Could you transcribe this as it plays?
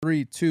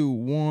3, 2,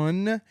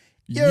 1.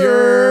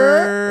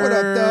 Yeah. What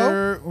up,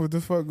 though? What the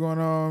fuck going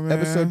on, man?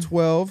 Episode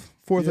 12,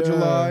 4th of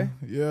July.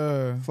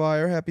 Yeah.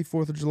 Fire. Happy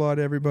 4th of July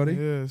to everybody.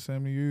 Yeah,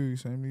 same to you.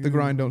 Same to you. The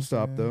grind don't You know stop,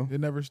 what I'm though. saying?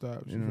 It never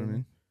stops. You know what I feel me?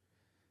 mean?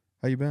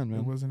 How you been, It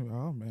man? wasn't.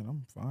 Oh man,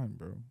 I'm fine,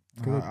 bro.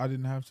 Good. I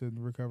didn't have to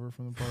recover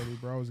from the party,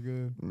 bro. I was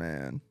good.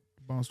 Man.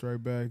 Bounced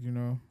right back. You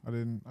know, I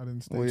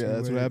didn't stay. Well, yeah, too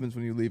that's what late. happens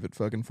when you leave at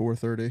fucking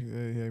 4:30.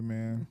 Hey,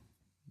 man.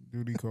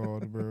 Duty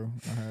called, bro.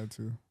 I had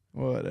to.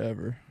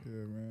 Whatever.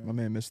 Yeah, man. My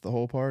man missed the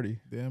whole party.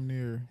 Damn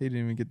near. He didn't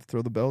even get to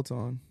throw the belt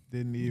on.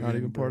 Didn't even. Not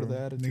even part of bro.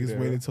 the attitude Niggas era.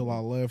 waited till I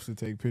left to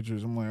take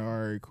pictures. I'm like, all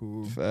right,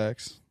 cool.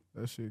 Facts.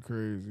 That shit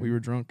crazy. We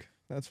were drunk.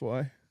 That's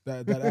why.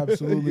 That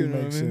absolutely You know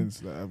what makes I mean? sense.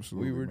 That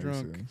absolutely We were makes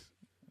drunk. sense.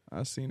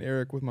 I seen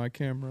Eric with my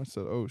camera. I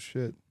said, oh,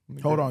 shit.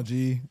 Hold on,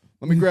 G.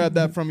 Let me grab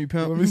that from you,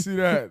 pimp. Let me see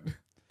that.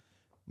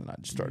 Then I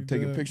just started You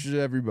taking done. pictures of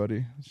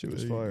everybody. Shit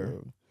was There you fire.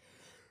 go.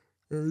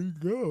 There you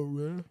go,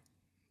 man.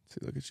 See,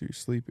 look at you,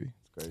 sleepy.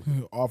 It's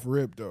crazy. Off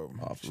rip though.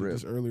 Off Shit rip.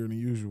 is earlier than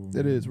usual. It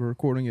man. is. We're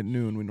recording at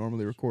noon. We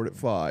normally record at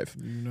 5.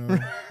 You know,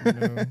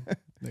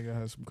 nigga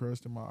has some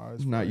crust in my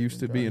eyes. I'm not before I used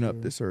to even being got up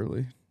here. this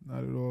early.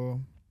 Not at all.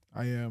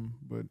 I am,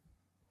 but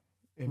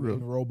in Real-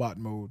 robot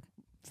mode.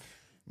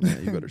 Yeah,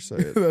 you better say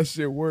it. That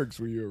shit works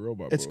when you're a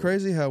robot. It's mode.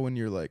 crazy how when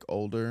you're like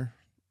older,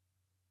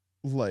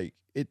 like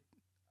it,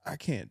 I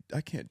can't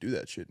do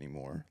that shit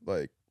anymore.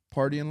 Like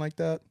partying like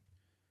that,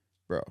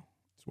 bro.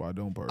 That's why I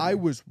don't party. I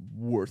was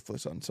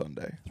worthless on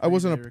Sunday. I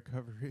wasn't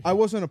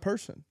a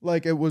person.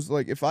 Like it was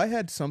like if I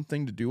had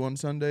something to do on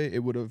Sunday,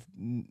 it would have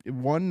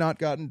one not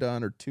gotten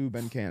done or two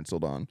been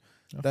canceled on.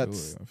 I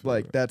That's feel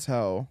like it. that's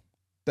how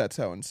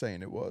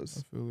insane it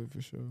was. I feel it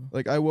for sure.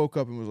 Like I woke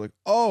up and was like,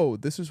 "Oh,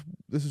 this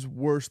is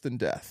worse than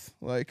death."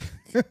 Like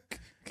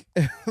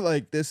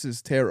like this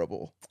is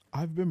terrible.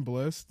 I've been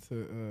blessed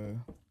to.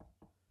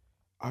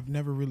 I've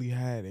never really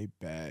had a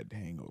bad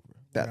hangover.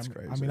 That's I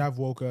crazy. mean, I've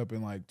woke up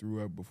and like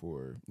threw up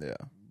before, Yeah.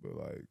 but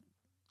like,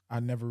 I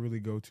never really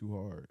go too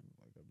hard.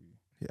 Like,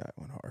 Yeah, I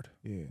went hard.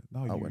 yeah,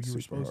 no, I you went were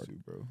super supposed hard. to,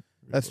 bro. You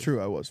were That's supposed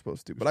true. I was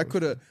supposed to, but I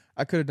supposed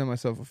could have done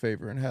myself a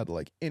favor and had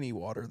like any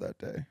water that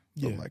day.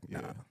 But Yeah, like, nah.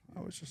 yeah.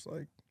 I was just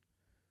like,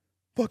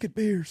 fuck it,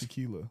 beers,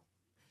 Tequila,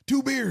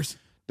 2 beers,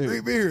 dude.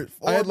 3 beers,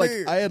 4 I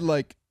beers. had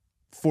like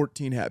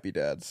 14 happy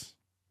dads.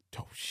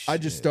 Oh, shit. I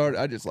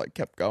just like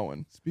kept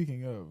going.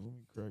 Speaking of, let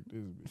me crack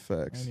this bitch. I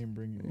Facts. didn't even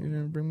bring you. You one.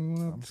 didn't bring me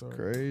one up. I'm It's sorry.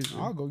 crazy.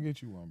 I'll go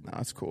get you one. Bro. Nah,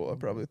 it's cool. I'll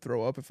probably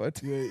throw up if I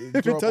Yeah,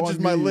 if throw it up touches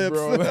on my me, lips.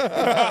 bro.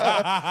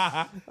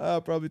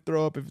 I'll probably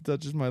throw up if it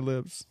touches my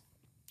lips.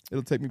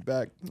 It'll take me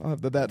back. I'll have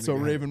the That's So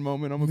Nigga. Raven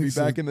moment. I'm gonna be Nigga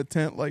back said- in the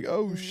tent like,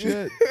 oh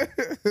shit.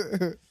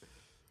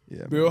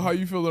 Yeah, Bill, man. how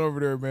you feeling over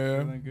there,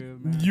 man? Feeling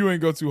good, man. You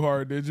ain't go too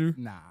hard, did you?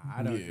 Nah,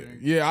 I don't Yeah, drink.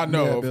 yeah, I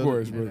know, Yeah, of Bill.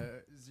 course, Had but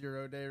a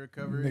 0-day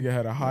recovery. nigga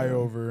had a high Yeah.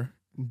 over.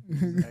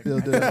 Bill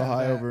did have a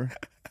high over.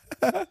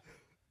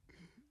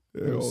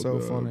 It Hell was so no,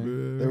 funny.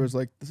 man. There was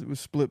like it was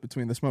split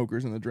between the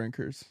smokers and the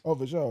drinkers. Oh,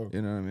 for sure.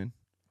 You know what I mean?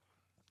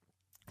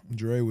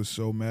 Dre was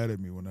so mad at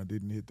me when I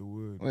didn't hit the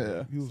wood.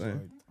 Yeah, he was same.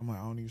 like, "I'm like,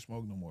 I don't even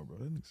smoke no more, bro."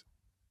 That nigga,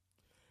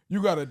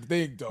 you gotta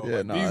think though. Yeah,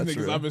 like, nah, these that's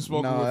niggas real. I've been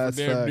smoking Nah, with that's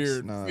for damn facts.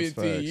 near Nah, that's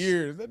 15 facts.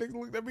 years. That nigga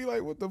looked at me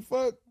like, "What the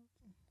fuck?"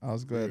 I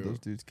was glad Yeah. those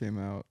dudes came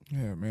out.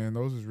 Yeah, man,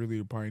 those is really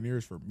the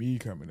pioneers for me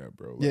coming up,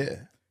 bro. Like,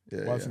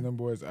 Yeah. watching them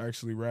boys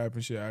actually rap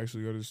and shit,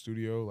 actually go to the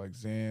studio, like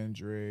Zan,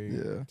 Dre,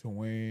 Yeah.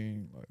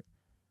 Twain, like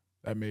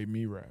that made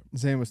me rap.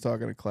 Zane was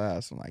talking to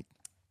class and like,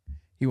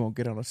 he won't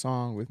get on a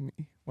song with me.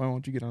 Why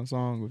won't you get on a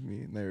song with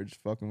me? And they were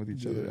just fucking with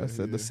each other. Yeah, I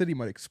said, yeah. the city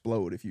might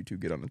explode if you two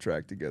get on the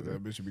track together.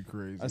 That bitch would be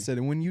crazy. I said,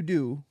 and when you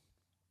do,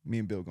 me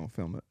and Bill gonna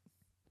film it.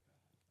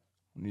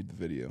 We need the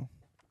video.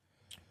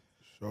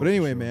 Sure, But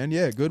anyway, for sure. man,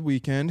 yeah, good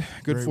weekend.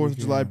 Good Great 4th of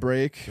July weekend.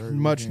 break. Great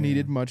Much weekend.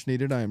 needed, much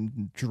needed.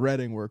 I'm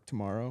dreading work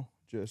tomorrow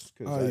just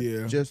because Oh, I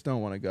yeah. just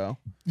don't want to go.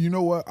 You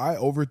know what? I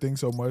overthink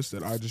so much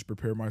that I just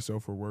prepare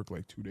myself for work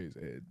like 2 days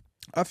ahead.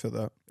 I feel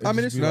that. It I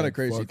mean, just it's be not a like,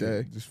 crazy fuck day.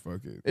 it. Just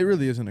fuck it. It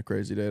really isn't a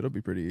crazy day. It'll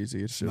be pretty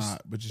easy. It's just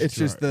not, but just it's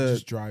just the-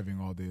 just driving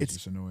all day is it's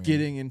just annoying.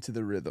 getting into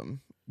the rhythm,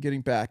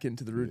 getting back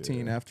into the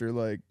routine Yeah. after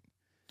like,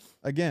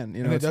 again, you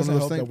know, and it it's one doesn't of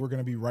help those that things. we're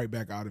gonna be right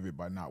back out of it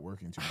by not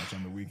working too much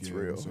on the weekend.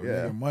 real, So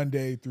yeah. nigga,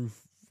 Monday through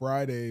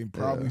Friday,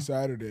 probably Yeah.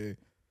 Saturday.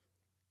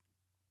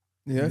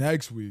 Yeah,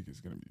 Next week is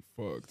gonna be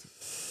fucked.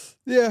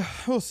 yeah,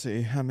 we'll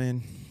see. I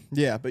mean,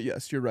 yeah, but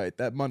yes, you're right.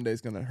 That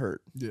Monday's gonna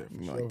hurt. Yeah, for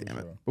I'm sure. like, for damn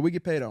it. sure. But we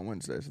get paid on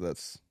Wednesday, so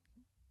that's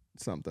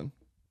something.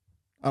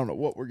 I don't know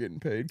what we're getting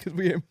paid because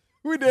we damn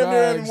near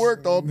haven't Facts.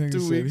 worked all Nigga 2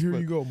 said, weeks. Here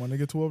but- you go, my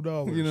nigga,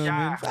 $12. You know what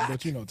I mean?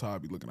 But you know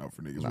Todd be looking out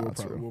for niggas. Nah,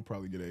 it's real. We'll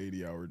probably get an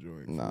 80-hour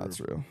joint. for Nah, it's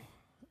real.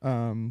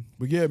 real.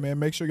 But yeah, man,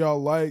 make sure y'all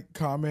like,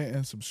 comment,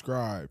 and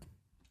subscribe.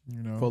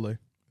 You know, Fully.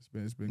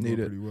 it's been Need going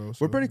it. pretty well. We're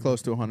so, pretty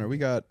close to 100. We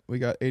got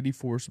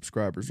 84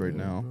 subscribers right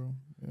yeah, now. bro.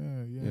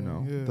 Yeah, You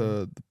know, yeah.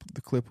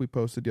 the clip we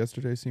posted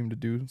yesterday seemed to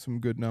do some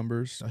good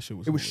numbers. That shit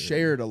was It was hilarious.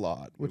 shared a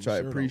lot, It which was I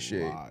shared a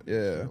appreciate. lot. It was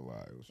Yeah. shared a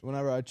lot. It was-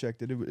 Whenever I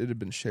checked it, it had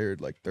been shared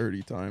like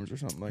 30 times or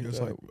something like it's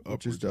that, like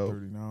which is upwards of dope.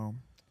 30 now.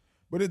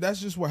 But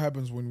that's just what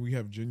happens when we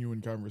have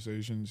genuine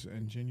conversations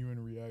and genuine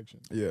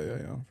reactions.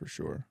 Yeah, for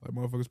sure. Like,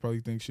 motherfuckers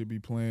probably think shit be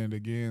planned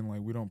again.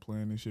 Like, we don't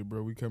plan this shit,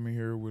 bro. We come in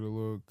here with a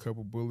little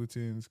couple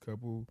bulletins,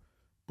 couple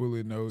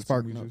bullet notes.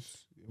 Spark and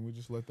notes. We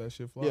just let that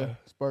shit fly. Yeah,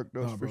 Spark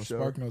Notes Nah, for bro, sure.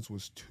 Spark Notes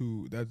was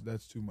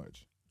that's too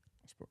much.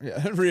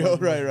 Yeah, real.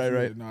 Right.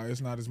 Yeah, no,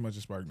 it's not as much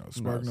as Spark Notes.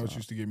 Spark Notes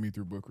used to get me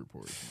through book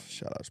reports.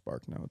 Shout out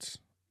Spark Notes.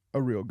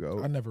 A real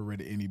goat. I never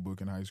read any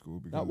book in high school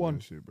because Not of one.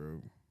 that shit,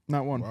 bro.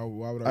 Not one.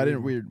 Why would I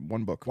didn't read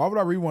one book. Why would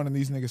I read one and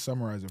these niggas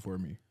summarize it for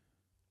me?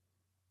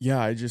 Yeah,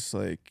 I just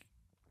like.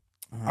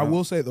 I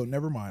will say though,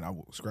 never mind. I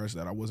will scratch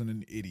that. I wasn't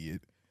an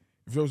idiot.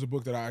 If there was a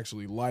book that I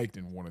actually liked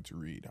and wanted to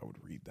read, I would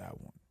read that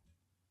one.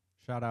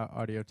 Shout out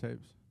audio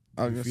tapes.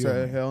 I was gonna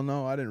say, hell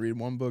no, I didn't read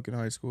one book in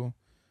high school.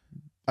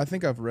 I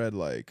think I've read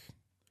like.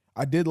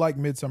 I did like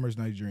Midsummer's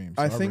Night Dream.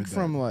 So I think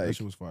from that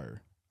shit was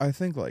fire. I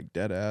think like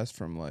dead ass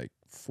from like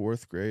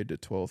 4th grade to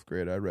 12th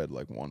grade, I read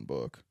like one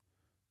book.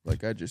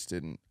 Like I just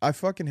didn't. I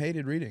fucking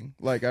hated reading.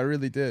 Like I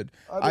really did.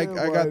 I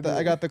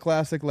got the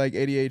classic like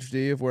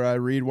ADHD of where I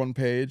read one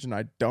page and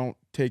I don't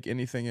take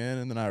anything in,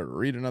 and then I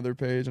read another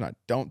page and I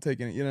don't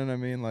take any. You know what I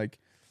mean? Like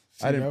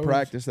I didn't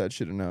practice that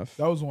shit enough.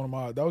 That was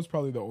that was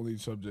probably the only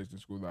subject in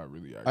school that I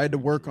really. I had to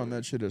work on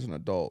that shit as an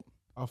adult.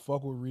 I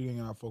fuck with reading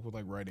and I fuck with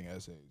like writing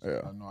essays.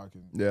 Yeah. I know I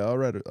can. Yeah, I'll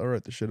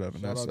write the shit out of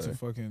an Shout essay. out to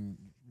fucking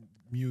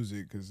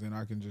music, because then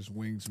I can just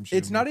wing some shit.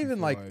 It's not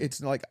even like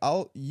it's like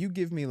you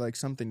give me like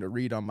something to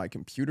read on my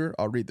computer,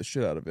 I'll read the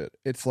shit out of it.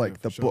 It's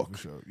like the book.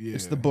 Yeah,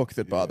 it's the book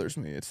that bothers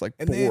me. It's like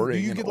and boring.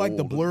 Then, do you get like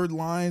the blurred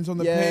lines on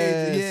the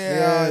page?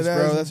 Yes,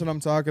 bro. That's what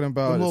I'm talking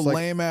about. The little like,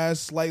 lame ass,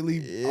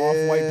 slightly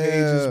off white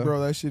pages, bro.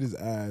 That shit is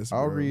ass.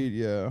 I'll bro. read.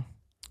 Yeah,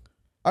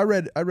 I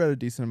read a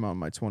decent amount in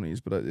my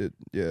 20s, but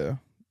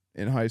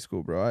in high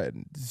school, bro, I had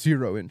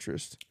zero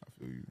interest. I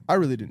feel you. I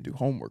really didn't do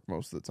homework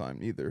most of the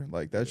time either.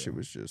 Like that shit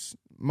was just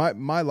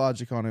my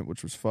logic on it,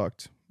 which was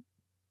fucked,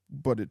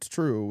 but it's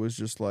true. Was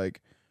just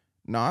like,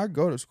 I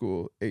go to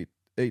school 8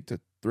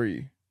 to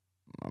 3.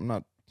 I'm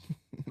not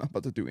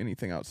about to do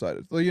anything outside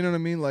of. You know what I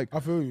mean? Like, I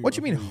feel you. What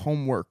you mean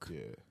homework?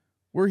 Yeah,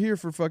 we're here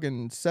for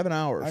fucking 7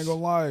 hours. I ain't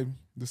gonna lie.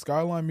 The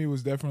Skyline me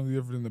was definitely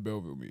different than the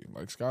Belleville me.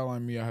 Like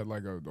Skyline me, I had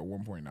like a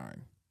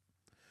 1.9.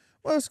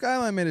 Well,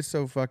 Skyline made it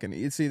so fucking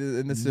easy. See,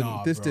 and this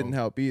didn't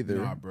help either.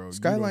 Nah, bro.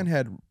 Skyline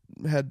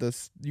had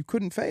this. You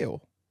couldn't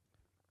fail.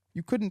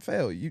 You couldn't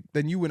fail.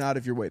 Then you went out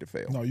of your way to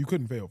fail. No, you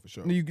couldn't fail for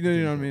sure. You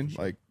know what I mean?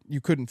 Sure. Like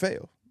you couldn't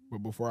fail. But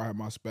before I had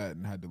my spat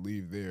and had to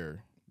leave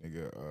there,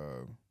 nigga,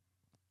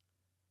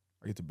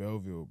 I get to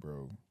Belleville,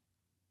 bro.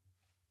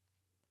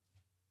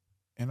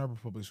 Ann Arbor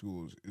Public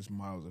Schools is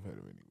miles ahead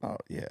of anyone. Oh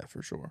yeah,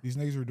 for sure. These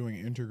niggas were doing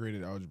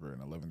integrated algebra in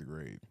 11th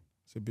grade. I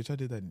said, bitch, I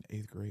did that in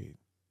 8th grade.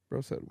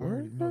 Bro said, I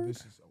already know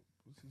this is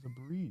a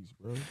breeze,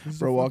 bro.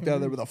 Bro walked out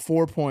of there with a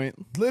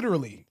 4-point.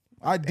 Literally.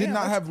 I did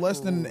not have less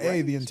than an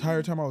A the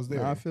entire time I was there.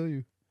 Nah, I feel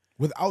you.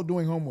 Without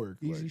doing homework.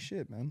 Easy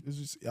shit, man. It's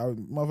just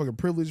motherfucking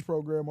privilege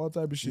program, all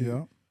type of shit.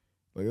 Yeah.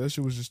 Like that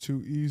shit was just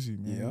too easy,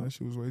 man. Yeah. That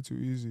shit was way too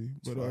easy.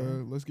 But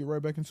let's get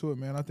right back into it,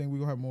 man. I think we're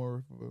gonna have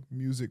more of a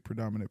music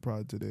predominant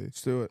pod today.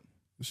 Let's do it.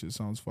 This shit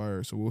sounds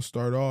fire. So we'll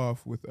start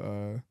off with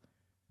a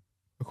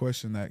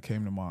question that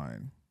came to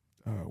mind.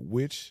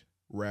 Which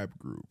rap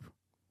group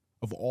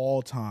of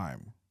all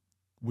time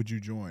would you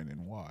join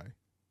and why?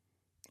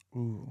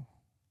 Ooh.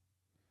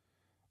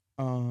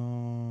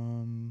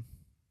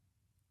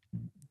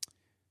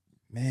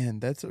 Man,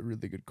 that's a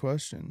really good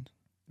question.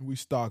 We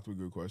stocked with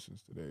good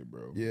questions today,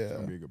 bro. Yeah. It's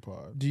gonna be a good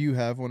pod. Do you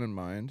have one in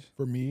mind?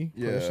 For me,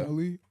 Yeah.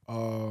 personally,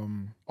 Oh,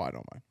 I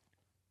don't mind.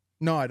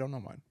 No, I don't know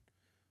mine.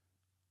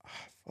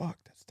 Fuck,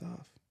 that's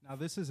tough. Now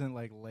this isn't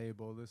like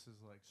label. This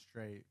is like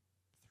straight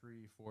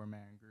 3-4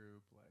 man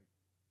group.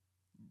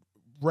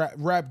 Like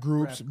rap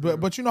groups,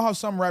 but you know how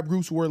some rap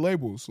groups wear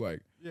labels,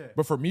 like. yeah.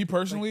 But for me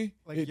personally,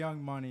 like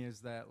Young Money,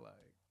 is that like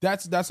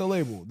that's a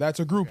label. That's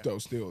a group though.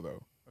 Still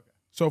though. Okay.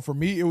 So for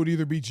me, it would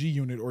either be G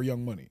Unit or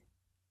Young Money.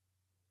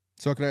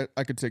 So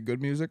I could say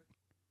good music?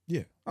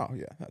 Yeah. Oh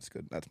yeah, that's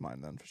good. That's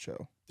mine then for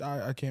sure.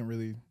 I can't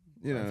really.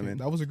 You know what I mean?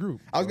 That was a group.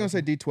 I was gonna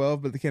say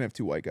D12, but they can't have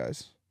 2 white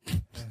guys.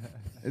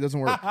 It doesn't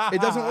work. It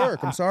doesn't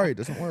work. I'm sorry, it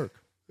doesn't work.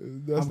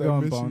 I'm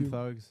going Bone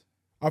Thugs.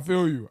 I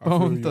feel you.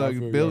 Bone Thugs.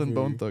 Bill and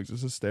Bone Thugs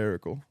is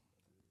hysterical.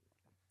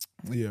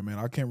 Yeah, man.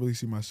 I can't really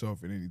see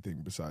myself in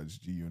anything besides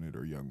G Unit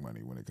or Young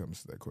Money when it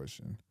comes to that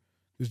question.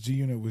 Because G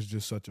Unit was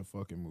just such a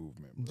fucking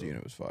movement, bro. G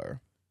Unit was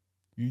fire.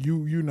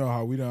 You know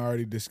how we done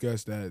already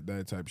discussed that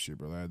type of shit,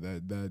 bro.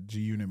 That G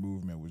Unit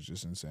movement was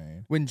just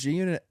insane. When G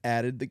Unit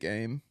added the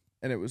game,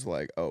 and it was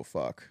like, oh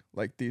fuck,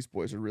 like these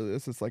boys are really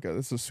this is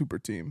a super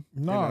team.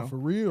 Nah, you know? for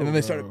real. And then they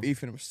bro. started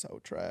beefing. It was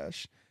so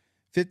trash.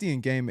 50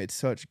 and Game made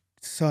such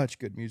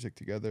good music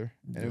together,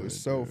 and it was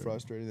so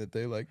frustrating that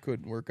they like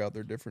couldn't work out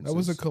their differences. That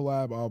was a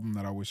collab album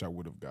that I wish I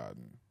would have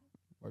gotten,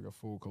 like a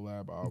full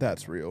collab album.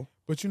 That's real.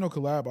 But you know,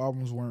 collab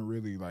albums weren't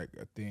really like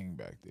a thing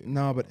back then.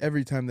 No, but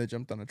every time they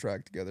jumped on a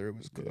track together, it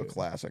was a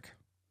classic.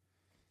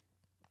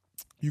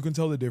 You can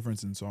tell the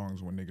difference in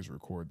songs when niggas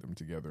record them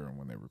together and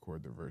when they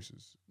record their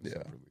verses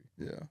separately.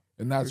 Yeah.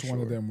 And that's For one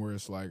of sure. them where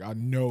it's like, I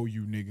know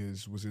you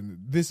niggas was in.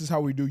 This is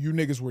how we do. You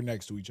niggas were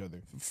next to each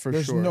other. For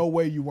There's sure. no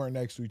way you weren't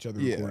next to each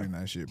other Yeah. recording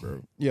that shit,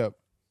 bro. Yep.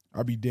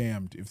 I'd be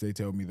damned if they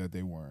tell me that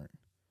they weren't.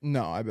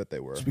 No, I bet they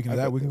were. Speaking I of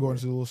that, bet we can they go were.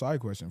 into the little side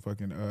question.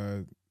 Fucking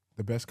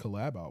the best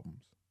collab albums.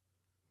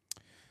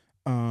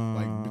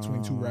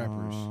 Between two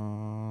rappers.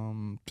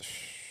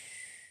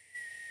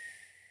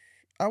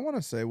 I want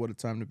to say What a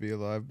Time to Be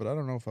Alive, but I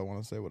don't know if I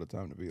want to say What a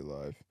Time to Be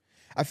Alive.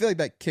 I feel like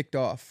that kicked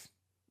off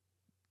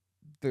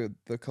the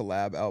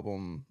collab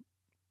album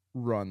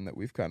run that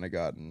we've kind of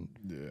gotten.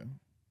 Yeah.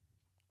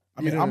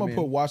 I You mean, know I'm what I gonna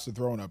put mean? Watch the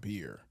Throne up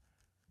here.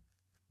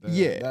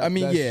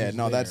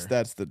 That's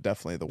That's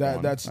definitely the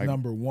one. That's I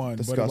number one.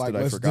 But disgusted like,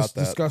 I let's forgot that.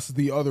 discuss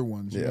the other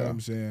ones. You know Yeah. what I'm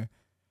saying?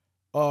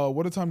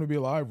 What a Time to Be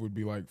Alive would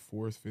be like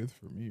 4th, 5th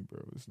for me,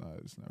 bro. It's not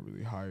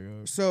really high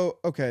up. So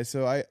okay,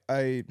 so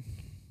I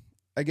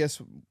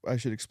guess I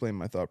should explain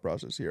my thought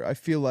process here. I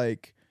feel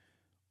like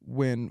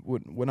when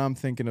I'm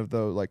thinking of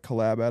the like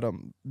collab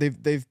album,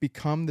 they've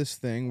become this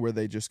thing where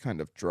they just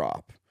kind of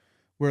drop.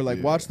 Where like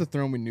Yeah. Watch the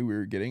Throne, we knew we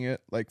were getting it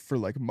like for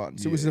like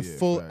months. It was a Yeah,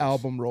 full facts.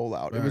 album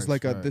rollout. It was Facts,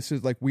 like facts. this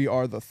is like We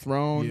Are the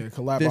Throne. Yeah,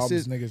 collab This albums,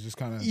 is- niggas just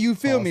kind of. You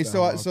feel me?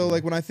 So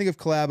like when I think of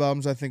collab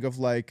albums, I think of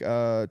like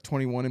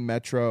 21 and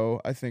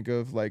Metro. I think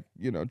of like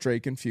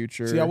Drake and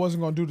Future. See, I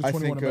wasn't gonna do the I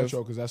 21 think and of-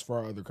 Metro because that's for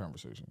our other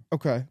conversation.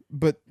 Okay,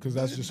 but Because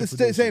that's just a it's the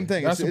producer. same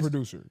thing. That's It's- a it's-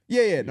 producer.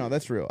 Yeah, no,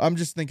 that's real. I'm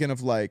just thinking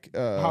of like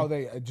How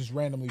they just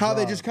randomly. how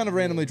they drop. just kind of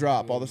randomly Yeah,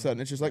 drop yeah, all of a yeah. sudden.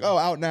 It's just like, oh,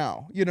 out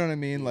now. You know what I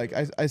mean? Like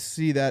I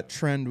see that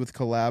trend with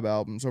collab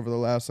albums over the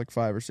last like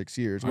 5 or 6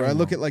 years, where I I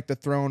look know. at like The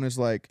Throne as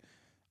like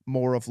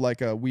more of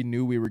like a we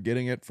knew we were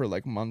getting it for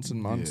like months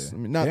and months. Yeah.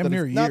 I mean, not Damn that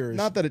near it's, not, years.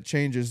 not that it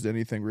changes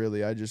anything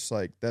really. I just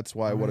like that's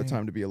why What a Right.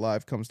 Time to Be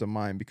Alive comes to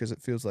mind, because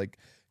it feels like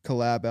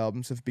collab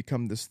albums have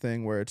become this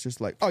thing where it's just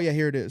like, oh yeah,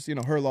 here it is.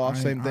 Her Loss,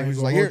 I same ain't thing. It's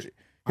gonna like hold here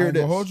I it ain't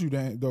is. gonna hold you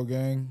though,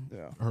 gang.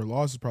 Yeah, Her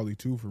loss is probably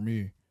 2 for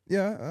me.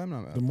 yeah, I'm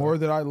not mad. The at more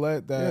that. that I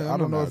let that, Yeah, I I'm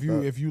don't not know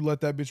mad if at that. you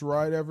let that bitch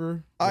ride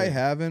ever. I but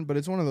haven't, but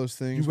it's one of those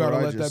things. You gotta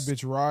where let I just, that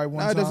bitch ride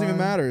one No, it doesn't even time.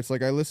 matter. It's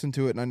like I listen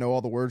to it and I know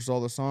all the words to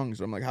all the songs.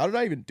 I'm like, how did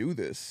I even do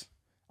this?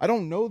 I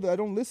don't know that. I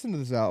don't listen to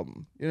this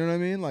album. You know what I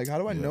mean? Like, how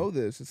do I Yeah. know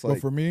this? It's But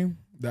like, for me,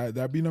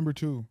 that'd be number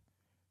 2.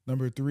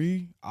 Number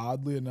 3,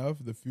 oddly enough,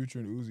 the Future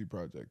and Uzi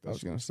project. I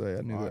was gonna say,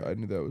 I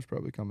knew that was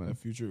probably coming. The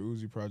Future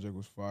Uzi project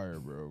was fire,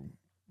 bro.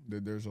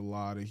 There's a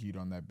lot of heat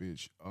on that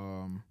bitch.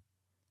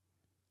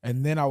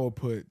 And then I will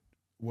put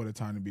What a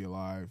Time to Be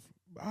Alive.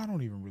 I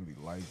don't even really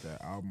like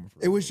that album.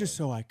 It was just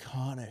so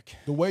iconic.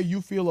 the way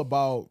you feel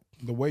about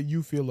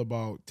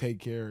Take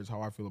Care is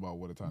how I feel about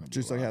What a Time to Be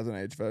Just like Alive. hasn't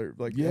aged very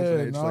like Yeah,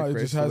 hasn't aged, no, like, it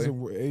just gracefully.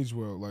 hasn't aged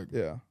well. Like,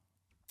 Yeah,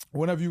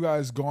 when have you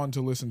guys gone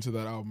to listen to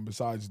that album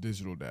besides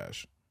Digital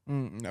Dash?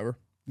 never,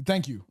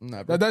 Thank you.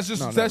 never. That's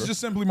just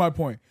simply my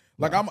point.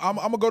 Like, No. I'm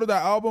gonna go to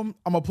that album.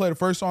 I'm gonna play the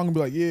first song and be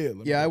like, yeah. let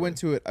me Yeah, go I there.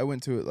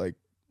 went to it like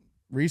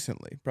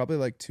recently, probably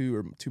like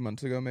 2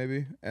 months ago,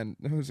 maybe, and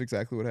it was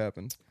exactly what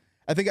happened.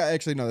 I think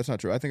no, that's not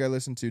true. I think I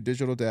listened to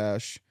Digital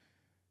Dash,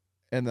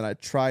 and then I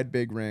tried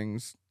Big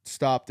Rings,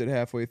 stopped it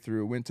halfway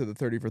through, went to the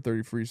 30 for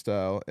 30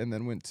 freestyle, and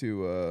then went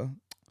to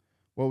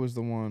what was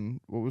the one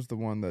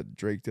that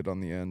Drake did on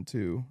the end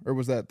too, or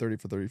was that 30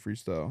 for 30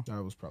 freestyle?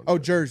 That was probably Oh,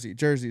 it.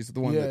 Jersey's the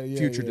one that Yeah,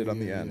 Future yeah, did on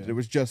the yeah, end. yeah. It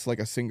was just like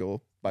a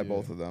single by Yeah,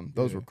 both of them.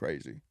 Those yeah. were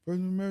crazy, First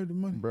we married the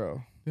money.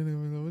 bro.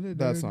 That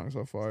That song's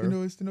so fire.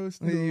 it's You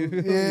yeah,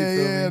 feel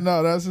yeah, me?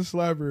 no, that's a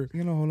slapper.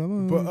 You know, hold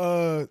on.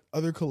 But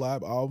other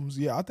collab albums,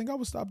 yeah, I think I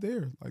would stop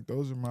there. Like,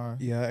 those are my.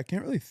 Yeah, I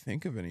can't really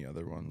think of any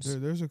other ones.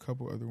 There's a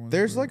couple other ones.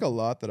 There's but- like a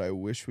lot that I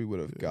wish we would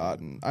have Yeah.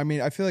 gotten. I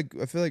mean, I feel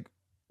like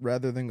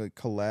rather than like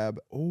collab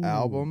Ooh.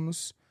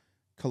 albums,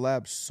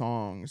 collab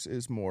songs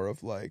is more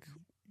of like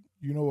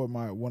You know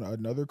what?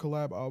 Another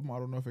collab album. I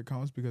don't know if it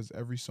counts because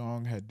every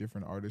song had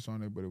different artists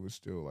on it, but it was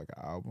still like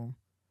an album.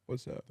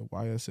 what's that? The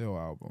YSL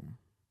album.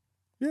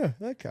 Yeah,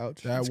 that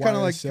counts. That It's kind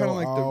of like YSL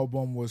the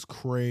album was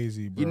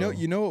crazy, bro.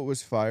 you know what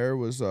was fire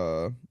was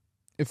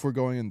if we're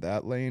going in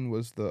that lane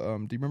was the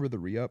do you remember the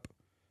re-up?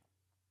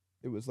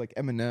 It was like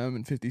Eminem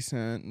and 50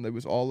 Cent, and it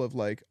was all of Yeah.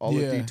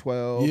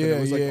 D12, and it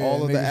was like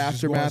all of the niggas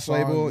just going Aftermath song-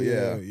 label.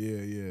 yeah,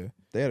 Yeah, yeah.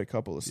 they had a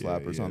couple of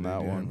slappers Yeah, on they that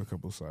did have one. a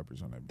couple of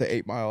slappers on that. The bitch.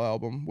 8 Mile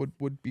album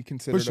would be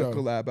considered sure. a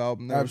collab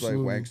album. There was Absolutely.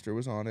 like Wangster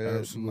was on it, and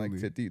Absolutely. like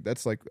 50.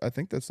 That's like I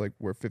think that's like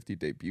where 50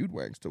 debuted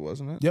Wangster,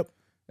 wasn't it? Yep.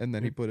 And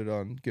then he Yep. put it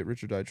on Get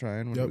Rich or Die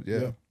Trying. When Yep, it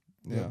was, yep.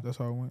 yeah. That's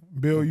how it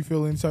went. Bill, you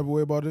feel any type of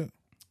way about it?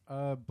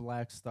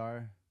 Black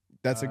Star.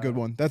 That's a good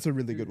one. That's a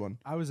really good one.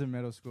 I was in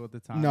middle school at the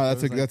time. No, so it that's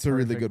was, a- like, that's a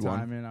really perfect good one.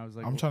 timing. I was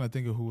like, I'm trying to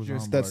think of who was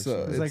Just- on That's Black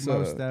Star. It's like it's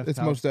Mos Def, it's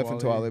Talib Mos Def and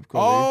Kweli. Talib Kweli.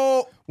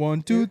 Oh,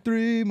 1, 2,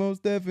 3, Mos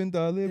Def and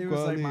Talib It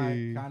was like my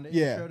Kweli. kinda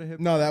Yeah, intro to hip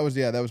no, hop.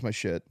 that was my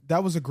shit.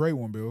 that was a great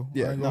one, Bill. I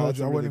Yeah, ain't no, gonna hold that's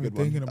you. a I really wasn't good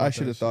even thinking one. about I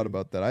should have that thought shit.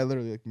 about that. I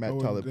literally like I met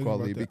wasn't Talib thinking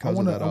about Kweli that. because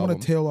of that I album.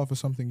 want to tail off of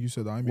something you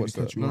said. I didn't mean What's to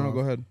cut that? you No, off. go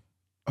ahead.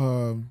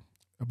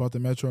 About the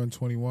Metro and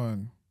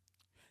 21.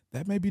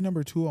 That may be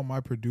number 2 on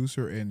my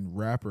producer and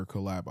rapper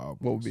collab album.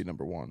 What would be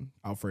number 1?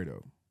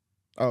 Alfredo.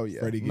 Oh yeah,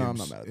 Freddie Gibbs. no, I'm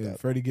not mad at that.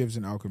 Freddie Gibbs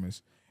and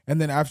Alchemist. And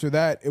then after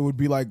that, it would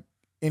be like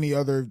any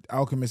other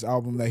Alchemist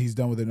album that he's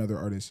done with another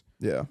artist.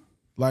 Yeah,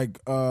 Like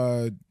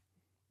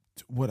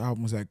what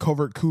album was that?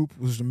 Covert Coupe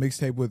was a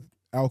mixtape with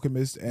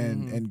Alchemist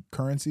and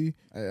Currency.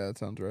 yeah, that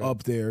sounds right.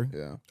 Up there.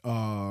 Yeah,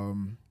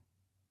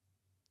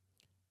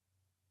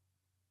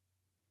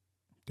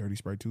 Dirty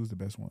Sprite 2 is the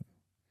best one.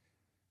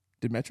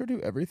 did Metro do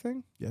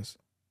everything? Yes.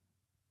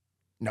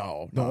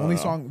 No, The no, only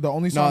no. song No,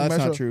 that's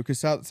Metro, not true. Because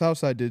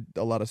Southside did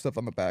a lot of stuff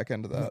on the back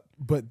end of that.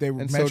 but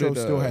And so Metro did,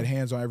 still had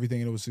hands on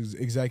everything, and it was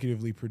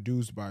executively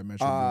produced by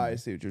Metro. I Boomin.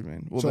 see what you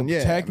mean. Well, So then,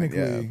 yeah, technically-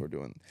 if we're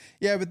doing,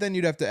 but then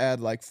you'd have to add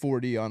like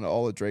 40 on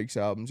all of Drake's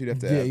albums. You'd have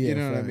to, Yeah, add, yeah, you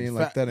know what I facts. mean?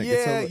 Like then it yeah,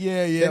 gets a,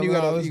 yeah. Then you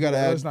let's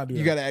gotta not add, do you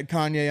that. gotta add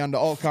Kanye onto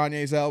all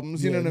Kanye's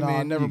albums. You know what I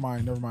mean? Never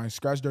mind.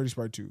 Scratch Dirty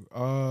Sprite 2.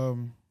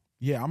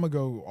 Yeah, I'm gonna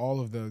go all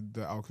of the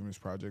Alchemist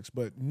projects,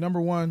 but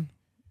number one,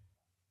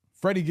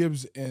 Freddie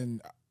Gibbs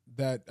and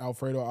that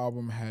Alfredo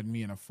album had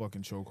me in a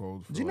fucking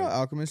chokehold. Did you know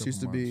Alchemist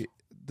used to be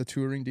the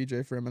touring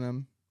DJ for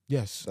Eminem?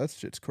 Yes. That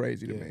shit's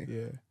crazy to me.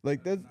 Yeah.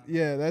 Like that's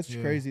Yeah,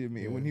 crazy to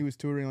me. yeah. When he was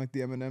touring like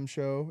the Eminem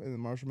show and the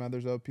Marshall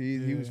Mathers LP,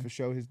 he was Yeah. for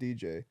show his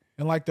DJ.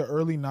 And like the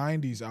early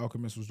 90s,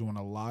 Alchemist was doing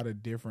a lot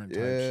of different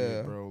type Yeah.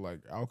 shit, bro. Like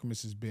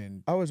Alchemist has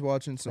been I was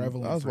watching some.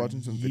 prevalent I was for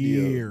watching some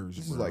years, videos.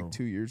 This is bro. like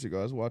 2 years ago.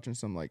 I was watching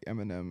some like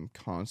Eminem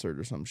concert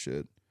or some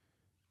shit,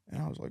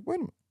 and I was like, wait,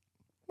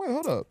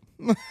 hold up.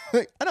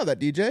 Like, I know that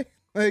DJ.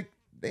 Like,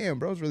 damn,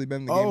 bro's really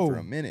been in the game for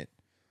a minute.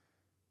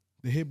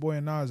 the Hit Boy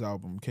and Nas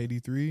album,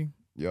 KD3.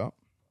 Yeah.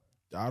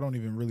 I don't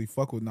even really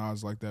fuck with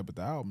Nas like that, but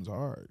the album's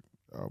hard.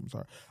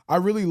 I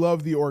really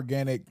love the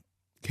organic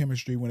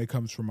chemistry when it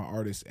comes from an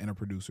artist and a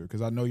producer,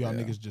 because I know y'all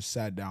Yeah. niggas just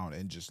sat down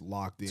and just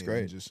locked in. It's great.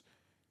 And just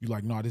you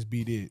like, nah, this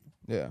beat it.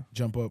 Yeah.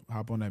 Jump up,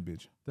 hop on that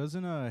bitch.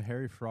 Doesn't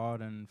Harry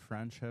Fraud and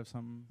French have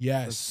something?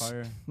 Yes. That's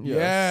fire.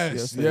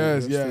 Yes.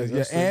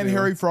 they And do.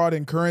 Harry Fraud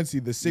and Currency,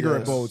 the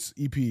Cigarette Yes. Boats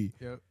EP.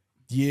 Yep.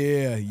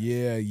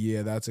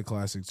 Yeah. That's a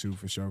classic too,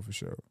 for sure.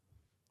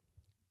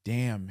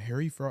 Damn,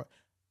 Harry Fraud.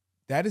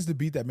 That is the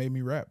beat that made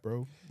me rap,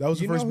 bro. That was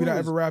the You know first who beat I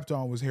was- ever rapped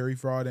on, was Harry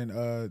Fraud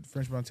and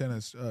French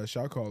Montana's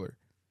Shot Caller.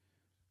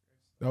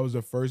 That was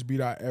the first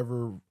beat I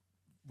ever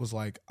was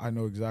like, I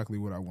know exactly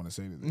what I want to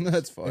say to this.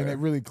 That's fire. And it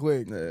really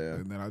clicked. Yeah.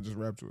 And then I just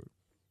rapped to it.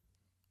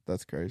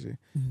 That's crazy.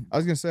 I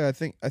was gonna say, I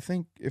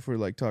think if we're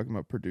like talking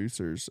about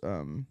producers,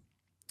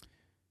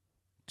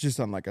 just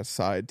on like a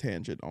side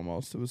tangent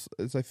almost,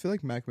 I feel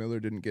like Mac Miller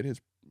didn't get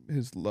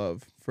his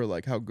love for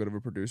like how good of a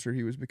producer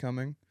he was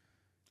becoming.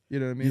 You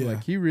know what I mean? Yeah.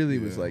 Like he really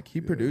was Yeah. like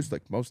he produced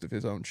like most of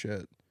his own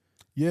shit.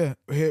 Yeah.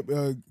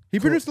 He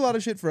produced a lot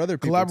of shit for other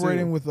people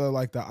Collaborating too. with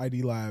like the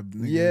ID Lab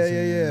niggas.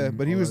 Yeah. and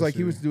But he all was that like he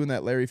shit. was doing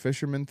that Larry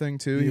Fisherman thing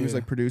too. He was Yeah.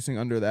 like producing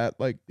under that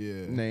like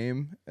Yeah.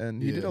 name,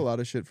 and he did Yeah. a lot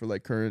of shit for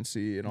like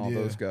Currency and all Yeah,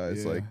 those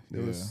guys. yeah, Like it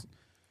yeah. was.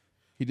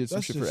 He did some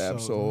That's shit for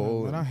just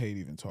Absol. Man, I and- hate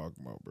even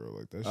talking about, bro.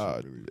 Like that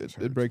shit really just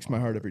it hurts breaks my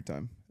heart every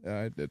time.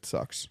 It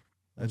sucks.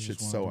 That That's just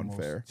shit's one so of the most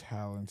unfair.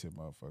 Talented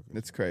motherfucker.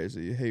 It's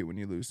crazy. You hate when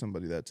you lose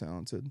somebody that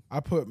talented. I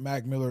put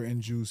Mac Miller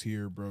and Juice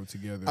here, bro,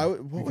 together.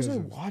 What was I because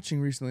of-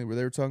 watching recently where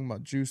they were talking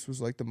about Juice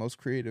was like the most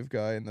creative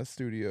guy in the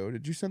studio?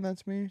 Did you send that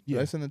to me? Did Yeah.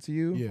 I send that to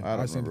you? Yeah, I don't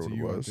I sent remember it what to it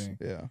you, I was. think.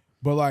 Yeah.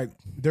 But like,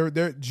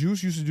 their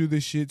Juice used to do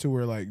this shit to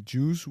where like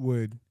Juice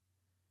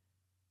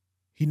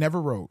he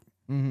never wrote,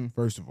 Mm-hmm.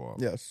 first of all.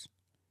 Yes.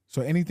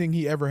 So anything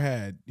he ever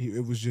had,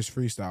 it was just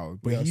freestyle.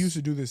 But Yes. he used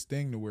to do this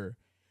thing to where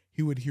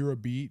he would hear a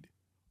beat,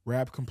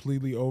 rap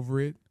completely over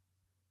it,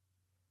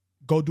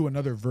 go do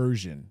another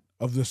version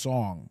of the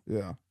song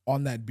Yeah.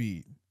 on that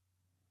beat.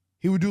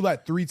 He would do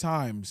that 3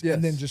 times Yes.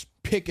 and then just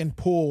pick and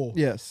pull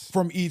Yes.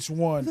 from each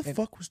one. Who the And,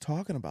 fuck was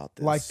talking about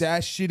this? like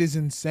that shit is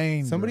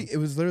insane. Somebody, bro. it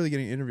was literally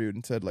getting interviewed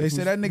and said like They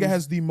said that nigga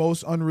has the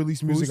most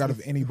unreleased music out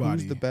of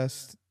anybody. Who's the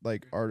best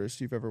like artist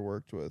you've ever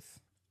worked with?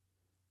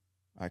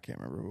 I can't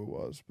remember who it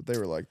was, but they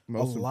were like a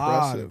most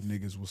lot impressive.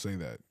 of niggas will say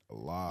that. A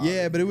lot.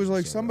 Yeah, of but it niggas was will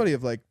like say somebody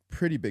of like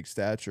pretty big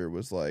stature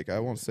was like, I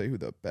won't say who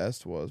the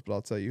best was, but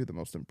I'll tell you who the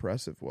most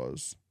impressive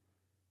was.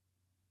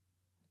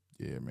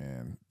 that. Yeah,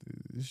 man.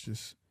 It's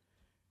just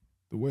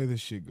the way this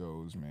shit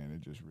goes, man.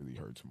 It just really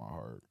hurts my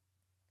heart.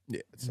 Yeah,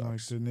 it Like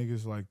sucks. the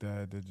niggas like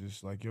that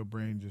just like your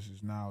brain just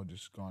is now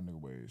just gone their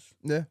ways.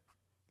 Yeah,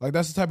 Like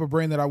that's the type of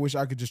brain that I wish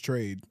I could just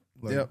trade.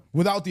 Like, Yep.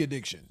 without the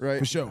addiction. Right.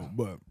 For sure.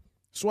 But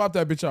swap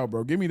that bitch out,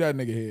 bro. Give me that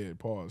nigga head.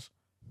 Pause.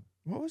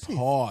 what was he?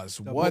 Pause.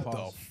 Double What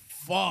pause. the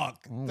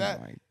fuck? Oh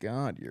that my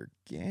god, you're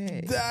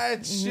gay.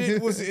 that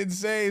shit was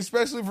insane,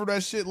 especially for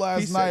that shit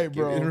last He said, night,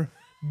 "Give bro. it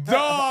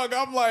Dog,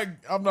 I'm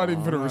not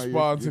even Oh, gonna no,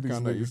 respond you're to these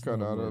kinda, niggas, You're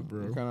no kind more, of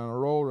bro. You're kind of on a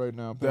roll right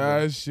now.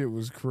 That shit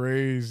was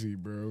crazy,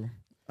 bro.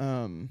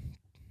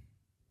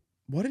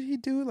 What did he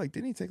do? Like,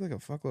 didn't he take like a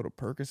fuckload of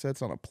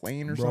Percocets on a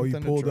plane or Bro,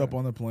 something? he pulled up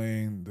on the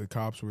plane. The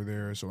cops were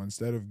there, so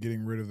instead of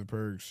getting rid of the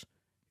perks,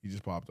 he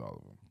just popped all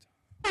of them.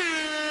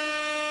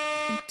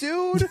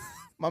 Dude,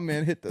 my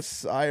man hit the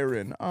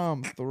siren.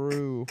 I'm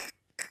through.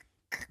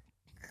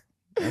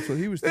 That's what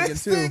he was thinking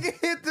This too. nigga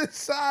hit the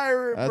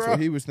siren, That's bro. what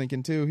he was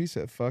thinking too. He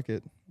said, "Fuck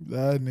it,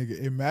 That nigga.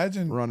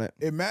 Imagine run it."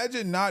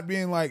 Imagine not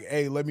being like,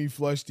 hey, let me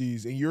flush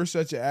these, and you're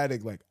such an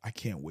addict, like, I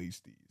can't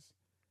waste these.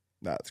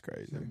 That's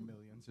crazy.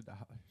 Millions of dollars.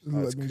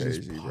 That's Let me crazy,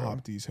 just bro.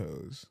 pop these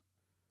hoes.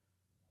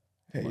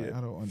 Hey, Like, yeah.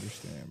 I don't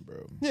understand,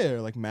 bro. Yeah,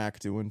 they're like Mac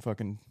doing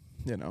fucking,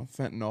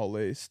 fentanyl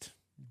laced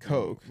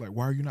coke. Like,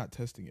 why are you not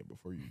testing it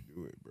before you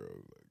do it, bro?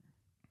 Like,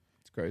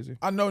 It's crazy.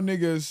 I know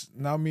niggas.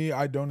 Now me,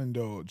 I don't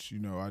indulge.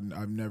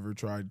 I've never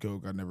tried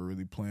coke. I never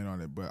really plan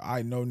on it. But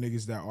I know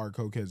niggas that are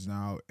cokeheads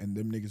now, and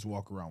them niggas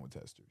walk around with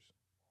testers.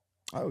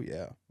 Oh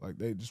yeah, Like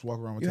they just walk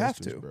around with You have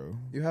testers, to. bro.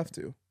 you have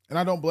to. And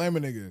I don't blame a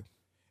nigga.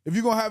 If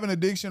you're gonna have an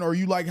addiction or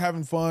you like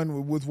having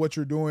fun with what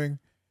you're doing,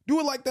 do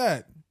it like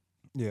that.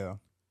 Yeah.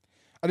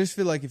 I just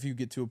feel like if you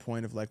get to a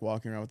point of like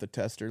walking around with a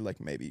tester,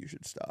 like maybe you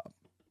should stop.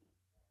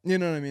 You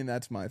know what I mean?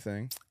 That's my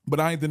thing. But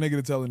I ain't the nigga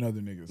to tell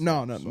another niggas.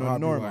 No, So I'll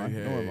be nor am like, I.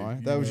 hey, Nor am I.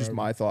 you That was know, just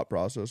my thought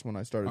process when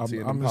I started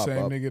seeing I'm them the pop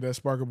same up. nigga that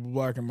spark up a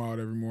black and mild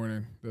every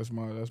morning. That's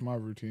my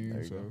routine.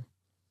 There you So go.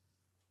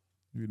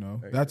 There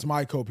you that's go.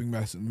 my coping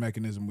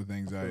mechanism with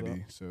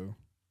anxiety. So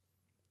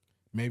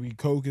maybe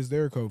coke is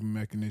their coping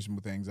mechanism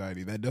with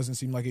anxiety. That doesn't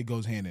seem like it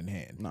goes hand in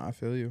hand. Nah, I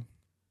feel you.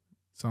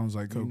 Sounds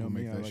like You coke know will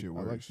me, make I that like, shit I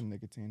worse. like some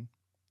nicotine.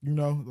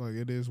 Like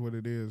it is what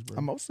it is, bro.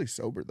 I'm mostly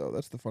sober though.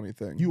 That's the funny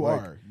thing. you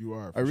Like,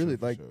 are. I really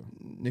for like. sure.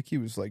 Nikki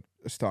was like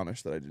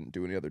astonished that I didn't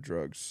do any other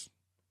drugs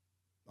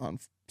on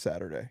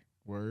Saturday.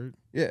 Word.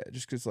 Yeah,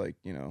 just because like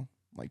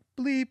like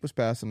Bleep was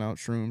passing out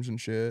shrooms and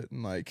shit,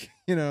 and like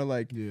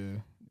like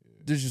Yeah.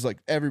 there's just like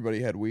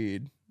everybody had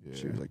weed. Yeah.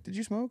 She was like, "Did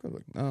you smoke?" I was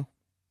like, "No."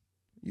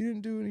 You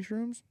didn't do any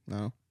shrooms?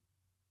 No.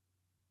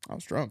 I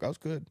was drunk. I was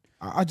good.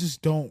 I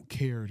just don't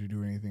care to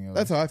do anything else.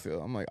 That's how I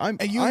feel. I'm like, I'm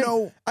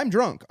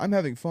drunk. I'm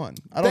having fun.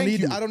 I don't Thank need.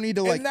 you. I don't need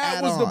to like. And that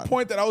add was on. the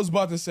point that I was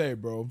about to say,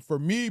 bro. For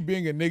me,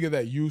 being a nigga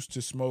that used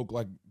to smoke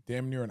like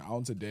damn near an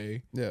ounce a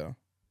day, Yeah.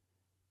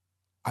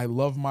 I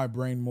love my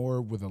brain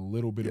more with a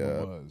little bit Yeah.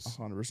 of a buzz.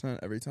 100%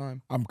 every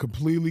time. I'm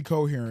completely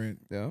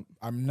coherent. Yeah.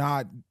 I'm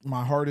not.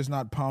 My heart is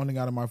not pounding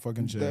out of my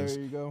fucking chest.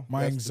 There you go.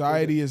 My That's the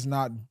anxiety is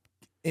not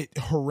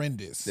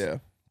horrendous. Yeah.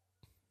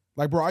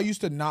 Like, bro, I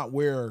used to not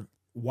wear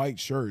white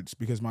shirts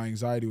because my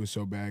anxiety was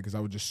so bad because I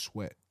would just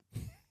sweat.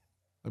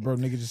 Like, bro,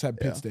 nigga just had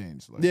pit Yeah.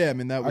 stains. Like, Yeah. I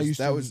mean, that I was used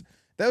that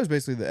to- was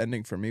basically the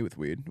ending for me with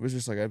weed. It was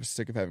just like I was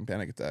sick of having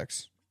panic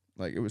attacks.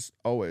 Like it was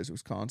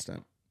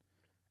constant.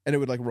 And it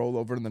would like roll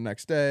over to the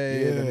next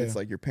day, and then Yeah. it's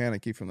like you're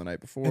panicky from the night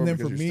before. And then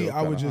because for you're me, still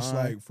I would kinda just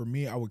high. like, for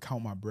me, I would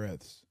count my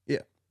breaths. Yeah.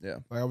 Yeah.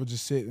 Like, I would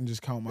just sit and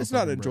just count my It's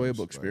not an fucking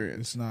enjoyable breaths. Like,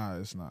 experience.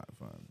 it's not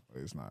fun.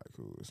 Like, it's not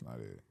cool. It's not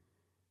it.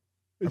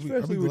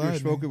 Especially when you're glad,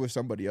 smoking man. with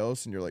somebody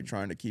else and you're like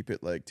trying to keep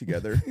it like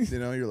together.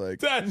 You're like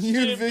That you,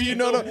 shit be you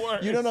know the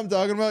what, you know what I'm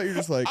talking about? You're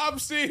just like I'm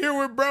sitting here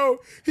with bro.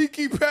 He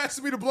keep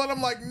passing me the blunt. I'm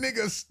like,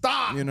 nigga,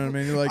 stop. you know what I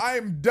mean? You're like I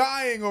am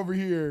dying over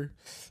here.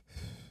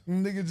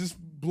 Nigga just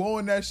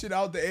blowing that shit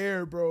out the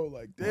air, bro.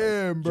 Like,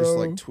 damn, bro. just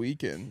like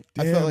tweaking.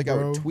 I Damn, felt like I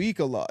bro. would tweak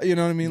a lot. You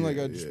know what I mean? Like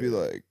Yeah, I'd just be yeah.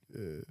 like,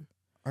 Yeah.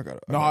 I gotta.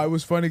 No, it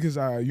was funny because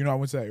I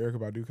went to that Erykah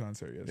Badu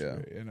concert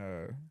yesterday, Yeah.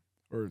 and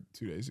or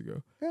 2 days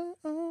ago.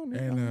 and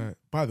And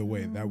by the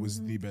way, that was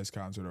the best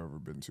concert I've ever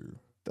been to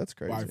that's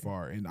crazy. by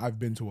far. And I've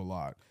been to a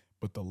lot,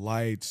 but the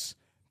lights,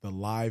 the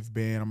live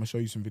band. I'm gonna show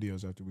you some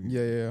videos after we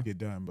Yeah. get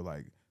done. But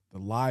like the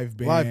live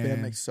band, Live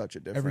band makes such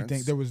a difference.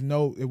 everything. There was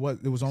no. It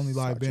was only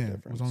live Such a band. It was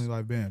difference. only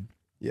live band.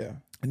 Yeah.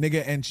 And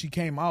nigga, and she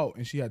came out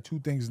and she had two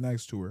things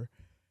next to her,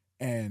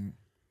 and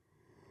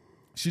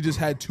she just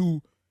had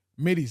two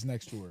middies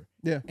next to her,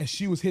 Yeah. and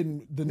she was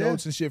hitting the Yeah.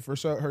 notes and shit for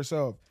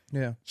herself.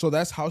 Yeah. So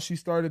that's how she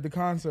started the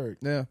concert.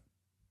 Yeah.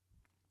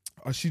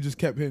 She just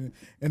kept hitting,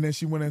 and then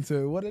she went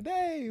into what a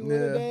day, what Yeah.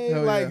 a day.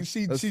 Hell Like yeah.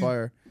 she, That's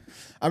fire.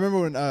 I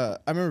remember when I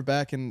remember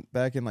back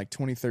in like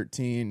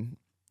 2013,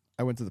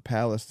 I went to the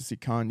Palace to see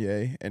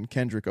Kanye, and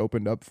Kendrick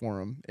opened up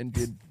for him and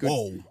did good.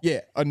 Whoa,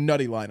 Yeah, a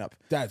nutty lineup.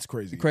 that's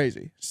crazy.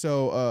 Crazy.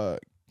 So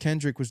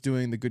Kendrick was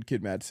doing the Good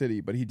Kid, Mad City,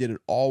 but he did it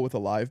all with a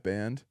live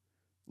band.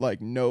 Like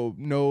no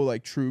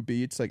like true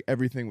beats. Like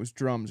everything was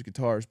drums,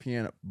 guitars,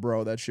 piano.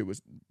 Bro, that shit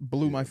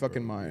blew my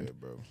fucking mind. Yeah,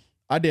 bro.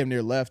 I damn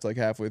near left like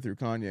halfway through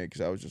Kanye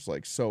because I was just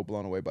like so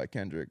blown away by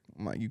Kendrick.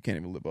 I'm like, you can't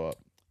even live up.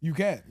 You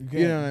can't.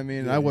 You know what I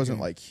mean? Yeah, I you wasn't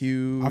can't. like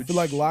huge. I feel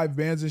like live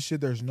bands and shit.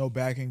 There's no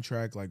backing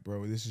track. Like,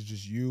 bro, this is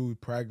just you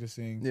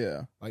practicing.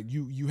 Yeah. Like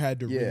you had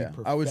to. Yeah,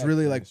 really I was perfect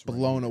really like this right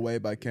blown here. away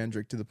by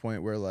Kendrick to the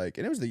point where like,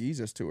 and it was the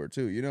Yeezus tour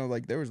too. You know,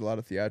 like there was a lot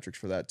of theatrics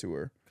for that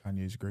tour,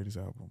 Kanye's greatest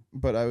album.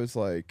 but I was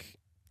like,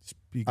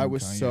 Speaking I of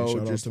was Kanye, so shout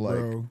out just to like,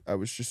 bro. I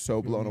was just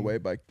so blown me? away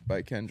by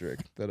Kendrick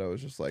that I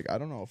was just like, I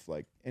don't know if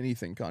like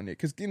anything Kanye,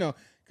 because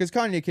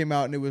Kanye came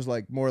out and it was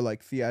like more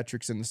like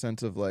theatrics in the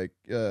sense of like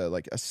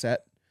a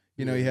set.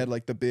 You know, he Yeah. had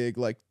like the big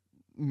like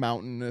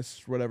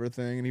mountainous whatever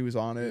thing, and he was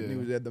on it, and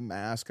Yeah. he had the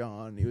mask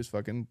on, and he was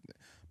fucking,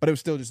 but it was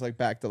still just like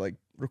back to like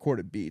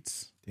recorded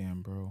beats.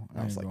 Damn, bro. And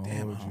I was ain't like, gonna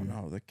damn, hold I don't you.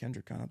 know. The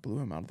Kendrick kind of blew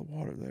him out of the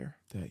water there.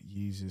 That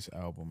Yeezus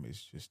album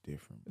is just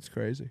different. It's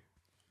crazy.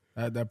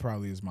 That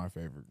probably is my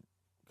favorite.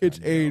 It's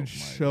Kanye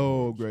aged album,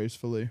 so like,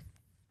 gracefully.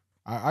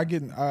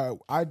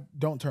 I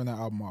don't turn that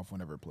album off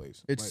whenever it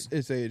plays.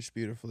 It's aged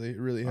beautifully. It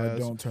really has. I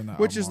don't turn that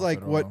Which album is off like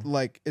at what all.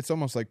 like it's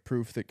almost like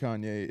proof that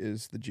Kanye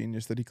is the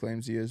genius that he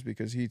claims he is,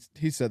 because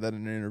he said that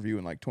in an interview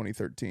in like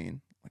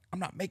 2013. Like, I'm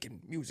not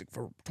making music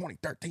for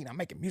 2013. I'm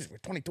making music for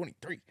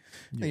 2023.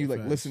 Yeah, And you like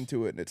facts. listen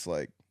to it and it's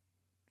like,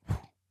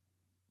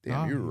 damn,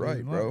 Nah, you're he right,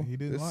 didn't bro. lie. He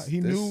didn't lie.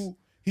 This-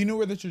 He knew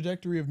where the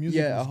trajectory of music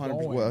Yeah, was 100%.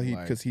 going. Well,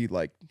 like, because he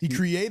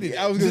created it.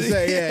 I was gonna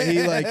say,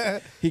 yeah,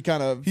 he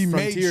kind of He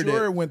made frontiered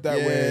sure it went that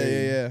yeah,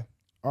 way. Yeah,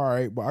 All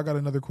right, but I got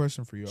another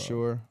question for you.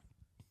 sure.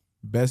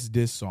 Best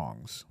diss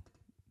songs.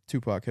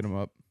 Tupac hit him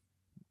up.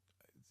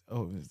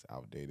 Oh, it's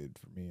outdated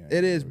for me.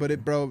 It is,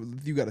 but bro,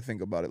 you got to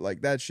think about it.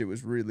 Like that shit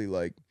was really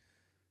like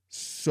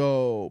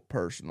so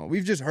personal.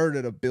 We've just heard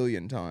it a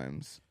billion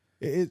times.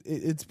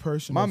 It's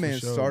personal. My for man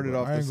sure, started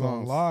bro. off I the ain't gonna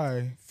song.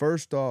 lie.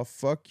 First off,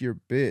 fuck your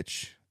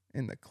bitch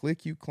in the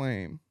clique you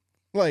claim.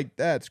 Like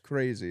that's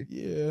crazy.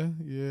 Yeah.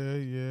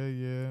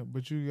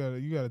 But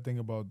you gotta think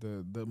about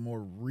the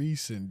more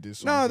recent diss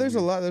songs. No, that there's we-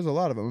 a lot. There's a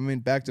lot of them. I mean,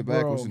 Back to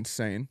Back was Bro.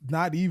 insane.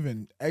 Not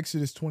even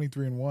Exodus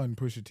 23 and 1,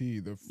 Pusha T,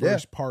 the Yeah.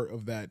 first part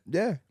of that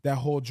Yeah.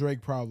 whole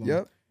Drake problem.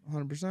 Yep.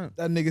 100%.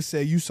 That nigga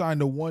said you signed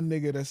to one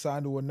nigga that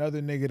signed to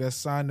another nigga that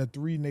signed to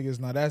three niggas.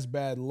 Now that's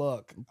bad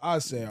luck. I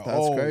said, That's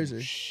oh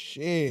crazy.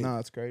 shit. No,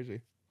 it's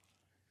crazy.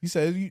 He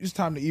said it's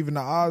time to even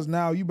the odds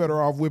now. You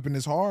better off whipping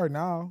this hard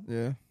now.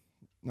 Yeah.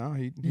 No,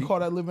 he You call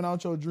that living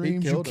out your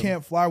dreams? You killed him.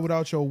 can't fly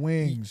without your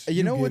wings.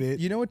 You know get what? It.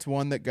 You know it's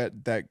one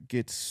that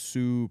gets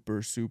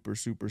super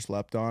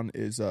slept on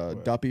is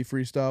Duppy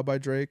Freestyle by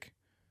Drake.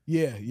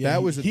 Yeah.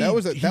 That was a- he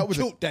killed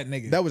that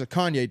nigga. That was a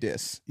Kanye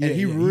diss, Yeah, and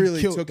he yeah, he really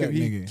killed took him. that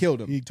He nigga.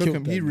 killed him. He Took killed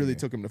him. that He really nigga.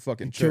 took him to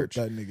fucking He killed church,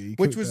 that nigga. He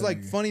which killed was that like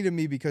nigga. funny to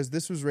me because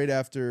this was right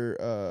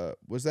after.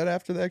 Was that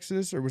after the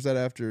Exodus or was that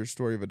after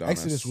Story of Adonis?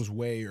 Exodus was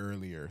way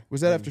earlier.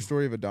 Was that after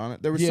Story of Adonis?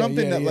 There was Yeah,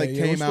 something yeah, that like yeah,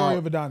 it was came Story out,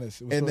 of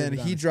Adonis. It was and Story of then he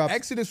Adonis. dropped.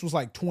 Exodus was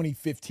like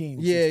 2015.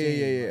 Yeah, 16,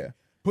 yeah. like,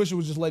 Pusha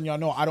was just letting y'all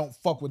know I don't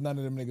fuck with none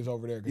of them niggas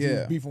over there because he Yeah.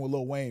 was beefing with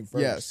Lil Wayne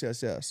first.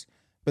 Yes.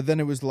 But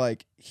then it was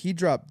like he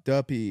dropped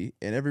Duppy,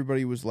 and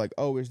everybody was like,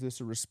 "Oh, is this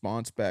a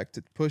response back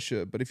to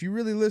Pusha?" But if you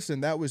really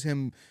listen, that was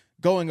him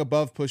going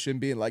above Pusha and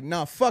being like,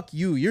 "Nah, fuck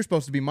you. You're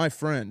supposed to be my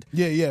friend.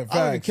 Yeah. I don't even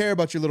Facts. care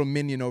about your little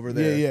minion over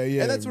there."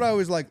 Yeah. And that's what I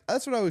was like.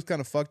 That's what I was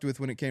kind of fucked with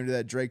when it came to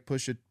that Drake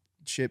Pusha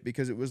shit,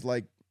 because it was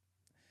like,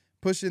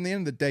 Pusha, in the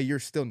end of the day, you're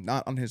still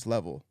not on his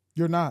level.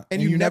 You're not,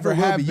 And you never will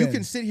have be. You been.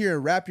 can sit here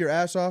and rap your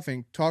ass off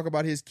and talk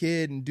about his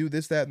kid and do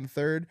this, that, and the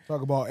third.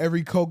 Talk about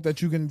every coke that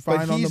you can But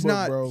find on the he's book,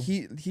 not. bro.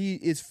 He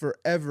is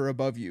forever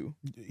above you.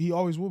 He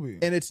always will be.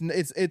 And it's.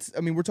 I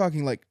mean, we're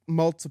talking like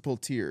multiple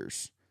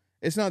tiers.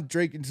 It's not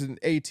Drake is in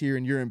A tier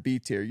and you're in B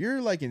tier.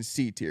 You're like in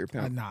C tier.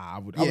 pimp. Nah, I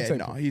would Yeah, say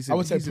no, I he's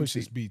would say in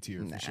Pusha's C. B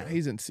tier Nah, for sure.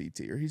 he's in C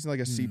tier. He's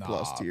like a C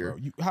plus Nah, tier.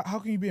 bro. How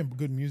can you be in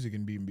good music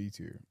and be in B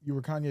tier? You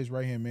were Kanye's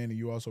right hand man, and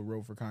you also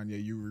wrote for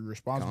Kanye. You were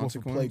responsible for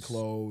Play Consequence.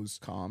 Clothes,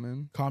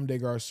 Common. Comme des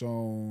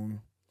Garçons.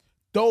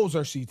 Those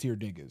are C tier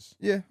niggas.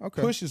 Yeah.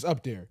 Okay. Push is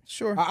up there.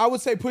 Sure. I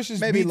would say Push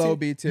is Maybe B low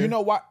B tier. You know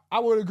what? I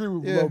would agree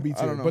with Yeah, low B I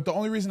tier. don't know. But the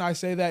only reason I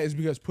say that is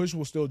because Push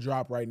will still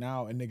drop right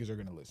now, and niggas are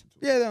gonna listen to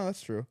it. Yeah. No,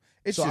 that's true.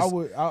 It's So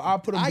just. I'll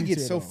put him. I B get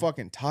tier, so though.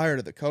 fucking tired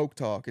of the coke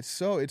talk. It's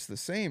the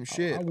same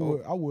shit.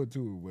 I would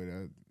too, but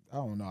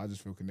I don't know. I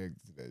just feel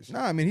connected to that shit.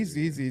 No, I mean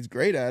he's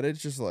great at it.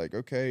 It's just like,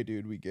 okay,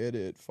 dude, we get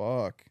it.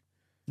 Fuck.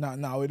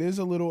 Now it is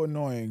a little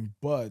annoying,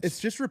 but It's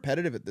just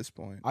repetitive at this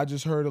point. I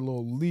just heard a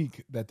little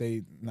leak that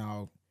they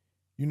now,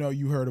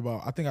 you heard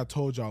about. I think I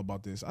told y'all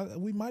about this.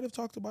 We might have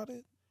talked about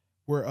it,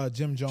 where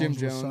Jim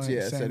Jones was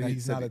saying said that he-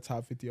 he's said not he- a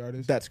top 50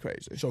 artist. That's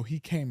crazy. So he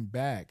came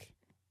back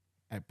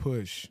at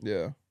Push,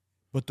 Yeah.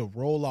 but the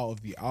rollout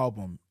of the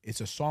album,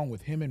 it's a song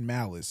with him and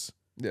Malice,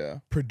 Yeah.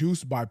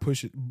 produced by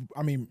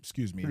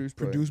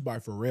produced by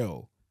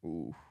Pharrell,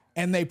 Ooh.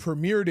 and they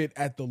premiered it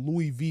at the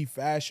Louis V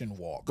Fashion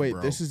Walk. Wait,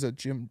 bro. this is a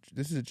Jim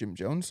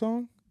Jones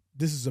song?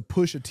 This is a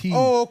Pusha T.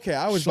 Oh, okay.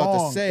 I was about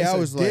song. to say. It's I a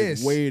was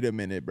diss. like, wait a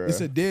minute, bro. It's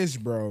a diss,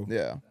 bro.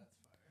 Yeah.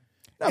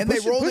 No, And they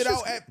rolled it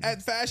Pusha's- out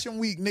at Fashion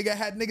Week. Nigga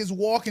had niggas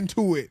walking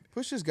to it.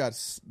 Pusha's got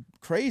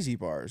crazy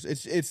bars.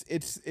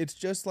 It's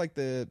just like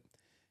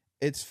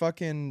it's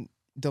fucking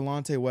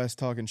Delonte West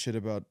talking shit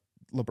about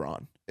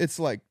LeBron. It's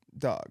like,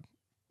 dog,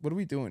 what are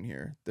we doing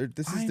here?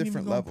 This I is ain't different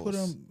even gonna levels. put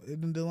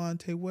him in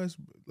Delonte West.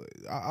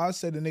 I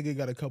said the nigga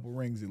got a couple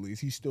rings at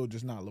least. He's still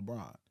just not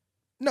LeBron.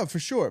 No, for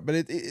sure, but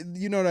it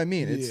you know what I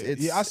mean.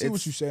 It's I see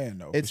what you're saying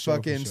though. It's for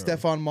fucking sure.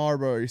 Stephon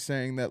Marbury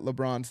saying that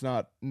LeBron's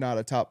not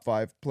a top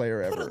 5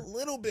 player Put ever. a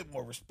little bit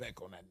more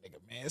respect on that nigga,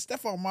 man.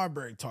 Stephon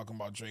Marbury talking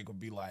about Drake would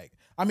be like,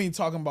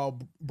 talking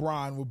about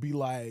Bron would be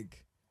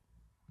like,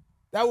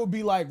 that would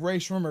be like Ray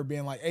Shrimmer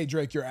being like, "Hey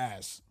Drake, your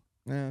ass."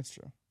 Yeah, that's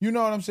true. You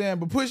know what I'm saying?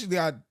 But Push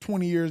got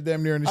 20 years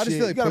damn near in the I shit. just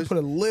feel like you gotta Push- put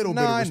a little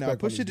bit of I respect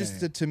know. on Pusha his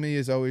just name. to me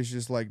is always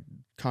just like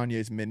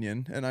Kanye's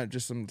minion, and I'm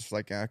just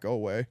like, go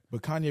away.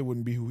 But Kanye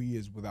wouldn't be who he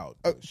is without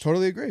Push.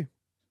 Totally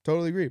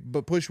agree.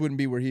 But Push wouldn't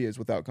be where he is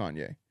without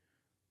Kanye.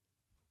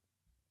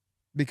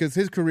 Because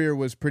his career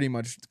was pretty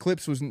much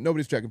Clips was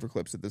nobody's checking for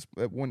Clips at this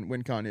when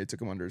Kanye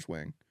took him under his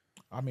wing.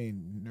 I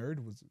mean,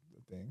 Nerd was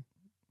a thing.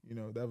 You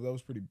know, that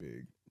was pretty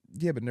big.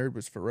 Yeah, but Nerd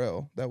was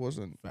Pharrell. That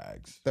wasn't.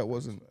 Facts. That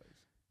wasn't.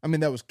 I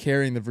mean, that was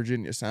carrying the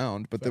Virginia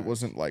sound, but that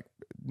wasn't like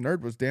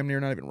Nerd was damn near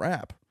not even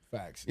rap.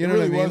 Facts. You know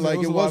what I mean? Like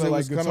it was kind of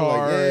like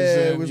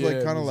it was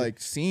like kind of like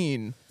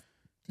scene.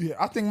 Yeah,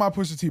 I think my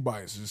Pusha T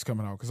bias is just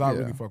coming out because I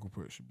really fuck with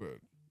Push, but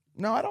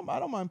no, I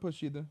don't mind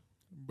Push either.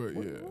 But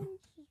What's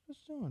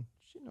she doing?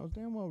 She knows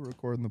damn well we're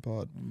recording the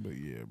pod. But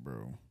yeah,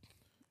 bro.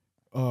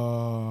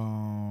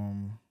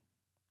 I'm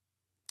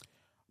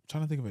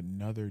trying to think of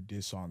another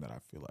diss song that I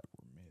feel like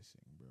we're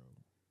missing, bro.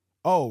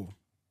 Oh,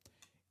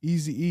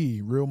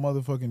 Eazy-E, Real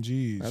Motherfucking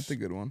G's. That's a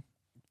good one.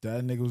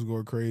 That nigga was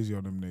going crazy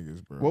on them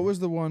niggas, bro. What was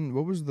the one?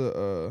 What was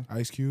the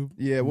Ice Cube?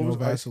 Yeah, what No was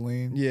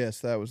Vaseline? Yes,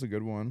 that was a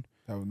good one.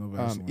 That was No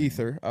Vaseline.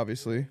 Ether,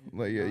 obviously.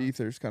 Like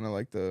Ether's kind of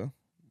like the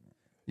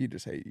you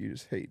just hate.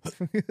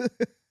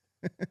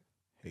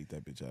 Hate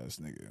that bitch ass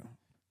nigga.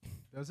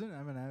 Doesn't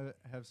Eminem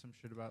have some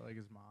shit about like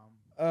his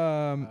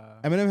mom?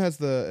 Eminem has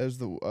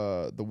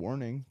the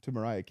warning to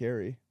Mariah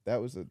Carey.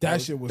 That was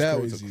crazy.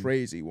 was a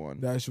crazy one.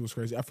 That shit was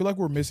crazy. I feel like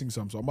we're missing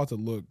some, so I'm about to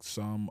look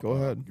some. Go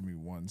ahead. Give me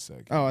 1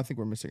 second. Oh, I think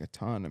we're missing a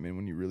ton. I mean,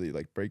 when you really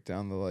like break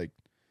down the like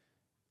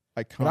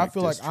iconic. But I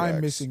feel like tracks.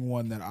 I'm missing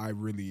one that I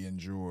really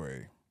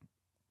enjoy.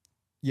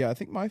 Yeah, I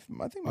think my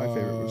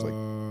favorite was like.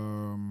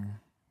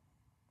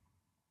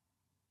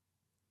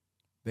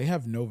 They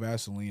have No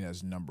Vaseline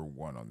as number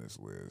 1 on this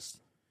list.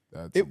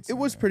 It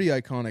was pretty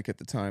iconic at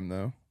the time,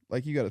 though.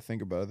 Like, you got to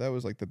think about it. That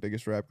was like the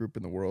biggest rap group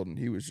in the world, and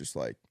he was just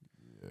like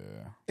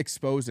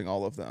exposing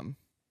all of them.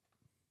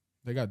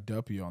 They got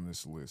Duppy on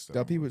this list.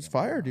 Duppy was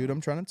fire, dude.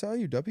 I'm trying to tell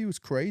you, Duppy was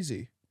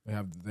crazy. They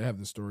have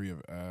the story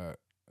of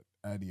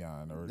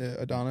Adion or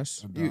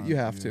Adonis. You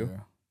have to.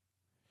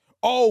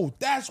 Oh,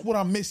 that's what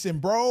I'm missing,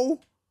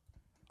 bro.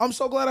 I'm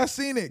so glad I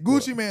seen it.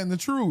 Gucci Man, The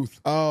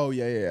Truth. Oh,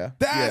 yeah.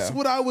 That's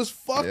what I was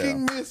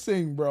fucking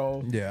missing,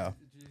 bro. Yeah.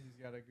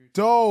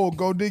 Dog,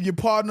 go dig your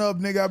partner up,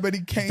 nigga. I bet he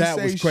can't say shit.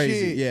 That was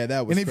crazy. Yeah,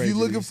 that was crazy. And if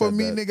you looking for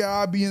me, nigga,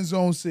 I'll be in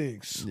zone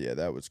 6. Yeah,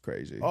 that was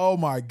crazy. Oh,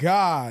 my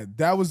God.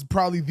 That was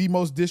probably the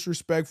most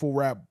disrespectful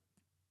rap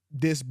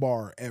diss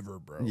bar ever,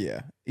 bro.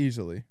 Yeah,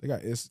 easily.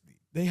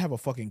 They have a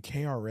fucking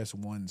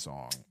KRS-One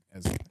song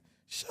as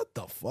shut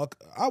the fuck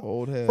up.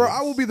 Old heads. Bro,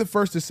 I will be the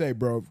first to say,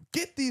 bro,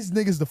 get these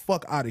niggas the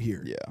fuck out of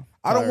here. Yeah.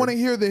 I don't want to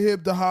hear the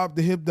hip, the hop,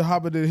 the hip, the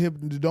hop, the hip,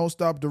 the don't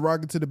stop, the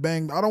rocket to the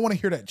bang. I don't want to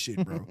hear that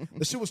shit, bro.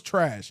 The shit was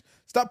trash.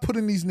 Stop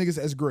putting these niggas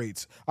as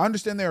greats. I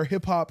understand they are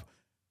hip hop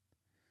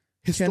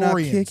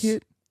historians. Cannot kick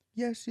it?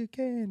 Yes, you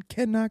can.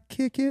 Cannot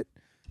kick it?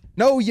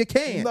 No, you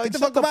can't. Like, get the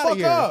shut fuck out of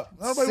here. up.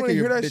 Nobody want to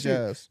hear that shit.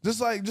 Ass.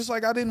 Just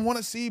like I didn't want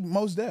to see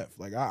Mos Def.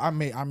 Like I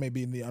may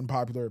be in the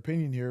unpopular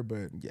opinion here,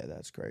 but yeah,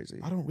 that's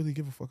crazy. I don't really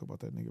give a fuck about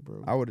that nigga,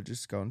 bro. I would have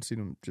just gone and seen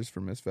him just for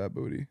Miss Fat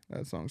Booty.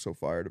 That song's so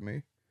fire to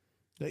me.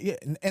 Yeah,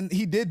 and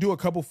he did do a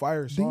couple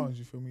fire songs.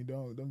 You feel me?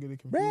 Don't get it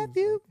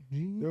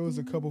confused. There was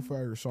a couple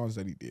fire songs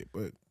that he did,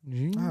 but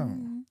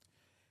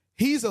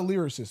he's a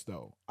lyricist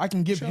though. I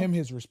can give him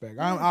his respect.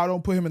 I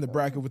don't put him in the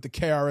bracket with the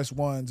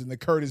KRS-Ones and the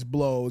Curtis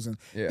Blows and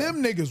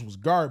them niggas was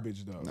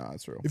garbage though. Nah,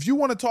 that's real. If you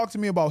want to talk to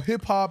me about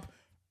hip hop,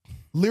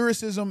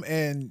 lyricism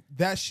and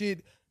that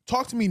shit,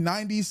 talk to me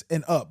 90s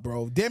and up,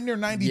 bro. Damn near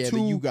 92.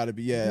 Yeah, you gotta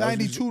be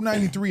 92,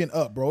 93 and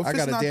up, bro. If I got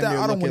it's to not damn that, near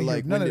I don't look want at to hear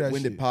like none of that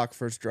when shit. did Pac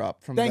first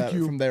drop from Thank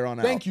you. from there on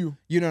out. Thank you.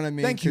 You know what I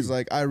mean? Thank you. Because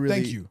like I really,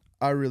 Thank you.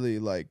 I really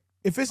like.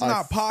 If it's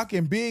not Pac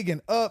and Big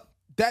and up,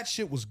 that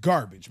shit was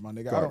garbage, my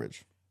nigga.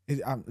 Garbage.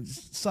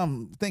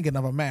 I'm thinking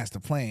of a master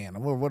plan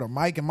with a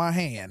mic in my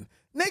hand.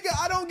 Nigga,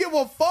 I don't give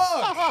a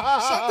fuck.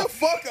 Shut the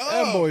fuck up.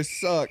 That boy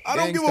suck. I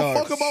don't give a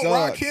fuck about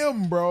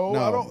Rakim, bro.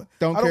 No,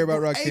 don't care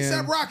about Rakim.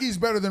 ASAP Rocky's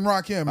better than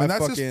Rakim, and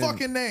that's his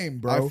fucking name,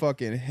 bro. I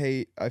fucking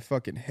hate a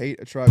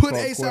Tribe Put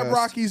Called ASAP Quest.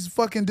 Rocky's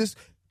fucking dis.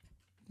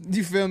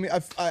 You feel me?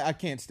 I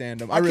can't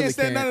stand him. I really can't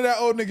stand none of that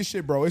old nigga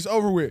shit, bro. It's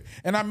over with.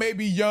 And I may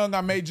be young, I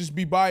may just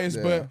be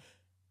biased, but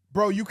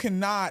bro, you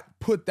cannot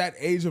put that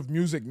age of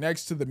music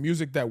next to the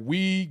music that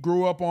we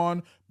grew up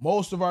on.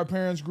 Most of our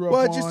parents grew up on.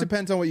 Well, it just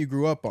depends on what you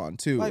grew up on,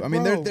 too. Like, I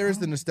mean, bro, there is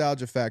the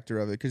nostalgia factor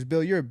of it. Because,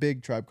 Bill, you're a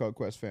big Tribe Called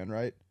Quest fan,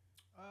 right?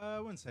 I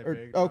wouldn't say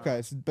big.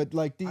 Okay, but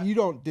like you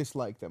don't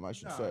dislike them, I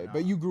should say. No.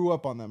 But you grew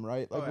up on them,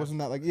 right? Like, wasn't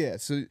that like, absolutely. yeah.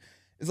 So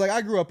it's like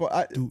I grew up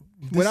on. Dude,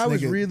 when I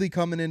was really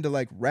coming into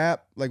like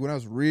rap, like when I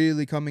was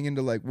really coming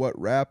into like what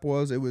rap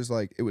was, it was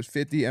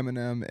 50,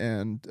 Eminem,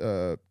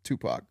 and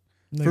Tupac.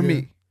 For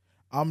me.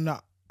 I'm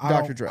not.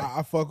 Dr. Dre.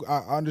 I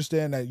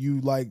understand that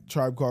you like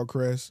Tribe Called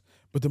Quest,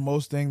 but the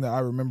most thing that I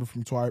remember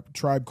from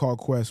Tribe Called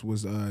Quest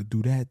was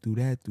do that,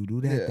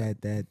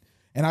 that.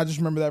 And I just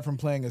remember that from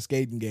playing a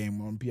skating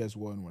game on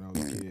PS1 when I was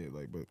a kid.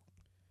 Like, but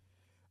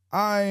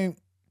I'm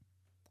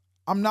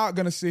not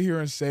gonna sit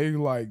here and say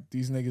like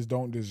these niggas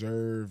don't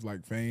deserve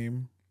like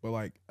fame, but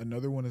like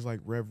another one is like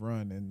Rev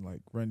Run and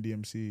like Run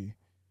DMC.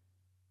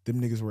 Them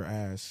niggas were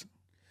ass.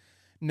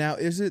 Now,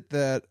 is it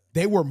that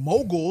they were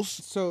moguls?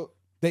 So.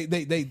 They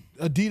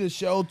Adidas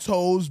shell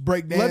toes,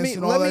 breakdance,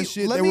 and all that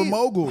shit. They were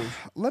moguls.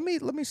 Let me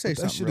say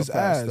something shit real is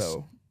fast ass.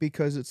 though,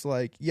 because it's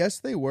like yes,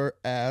 they were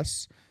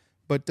ass,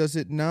 but does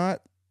it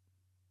not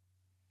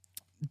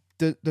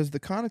does the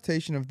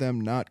connotation of them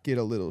not get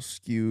a little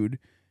skewed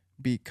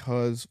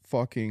because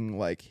fucking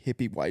like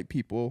hippie white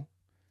people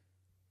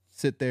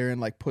sit there and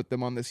like put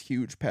them on this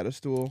huge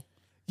pedestal?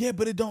 Yeah,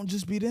 but it don't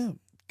just be them.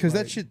 Because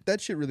Like-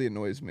 that shit really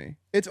annoys me.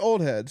 It's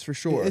old heads for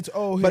sure. It's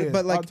old heads.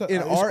 But like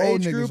in it's our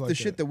old age niggas group, like the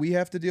shit that we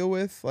have to deal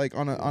with, like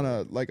on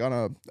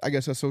a I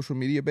guess a social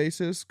media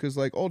basis, because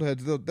like old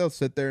heads they'll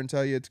sit there and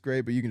tell you it's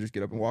great, but you can just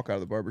get up and walk out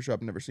of the barbershop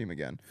and never see them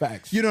again.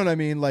 Facts. You know what I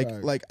mean? Like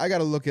Facts. like I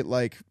gotta look at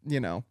like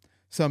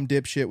some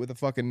dipshit with a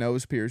fucking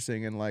nose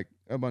piercing and like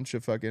a bunch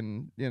of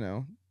fucking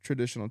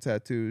traditional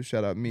tattoos.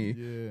 Shout out me.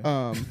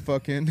 Yeah.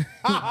 Fucking.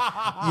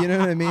 You know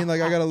what I mean?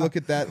 Like I gotta look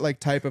at that like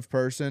type of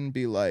person,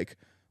 be like,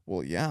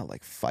 well, yeah,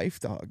 like Fife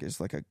Dog is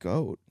like a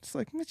goat. It's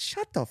like, man,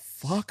 shut the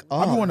fuck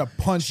up. I be wanting to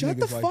punch Shut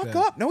niggas the like fuck that.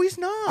 up. No, he's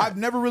not. I've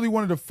never really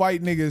wanted to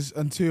fight niggas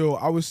until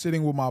I was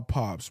sitting with my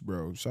pops,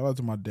 bro. Shout out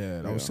to my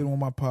dad. I was Yeah. sitting with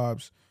my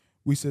pops.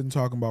 We sitting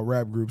talking about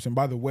rap groups. And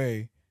by the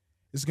way,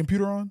 is the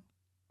computer on?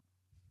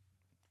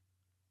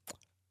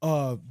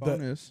 The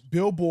Bonus.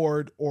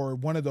 Billboard or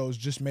one of those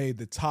just made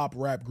the top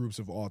rap groups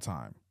of all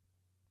time.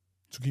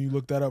 So can you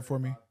look that up for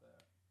me?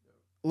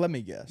 Let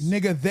me guess.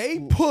 Nigga, they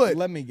put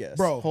Let me guess.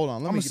 Bro, Hold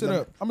on. Let I'ma me sit let-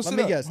 up. I'ma Let sit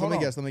me up. guess. Hold Let me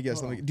on. guess. Let me guess.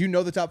 Hold Let me. on. Do you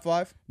know the top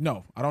 5?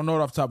 No, I don't know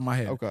it off the top of my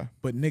head. Okay.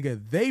 But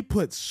nigga, they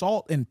put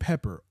Salt and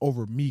Pepper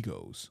over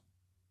Migos.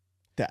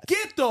 That's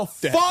Get the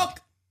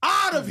fuck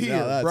out of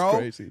here, that's bro.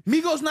 crazy.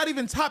 Migos not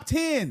even top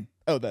 10.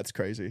 Oh, that's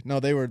crazy. No,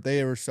 they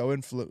were so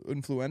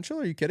influential.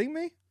 Are you kidding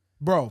me?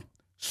 Bro,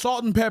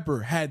 Salt and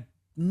Pepper had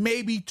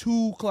maybe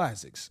 2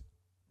 classics.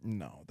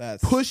 No,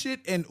 that's Push It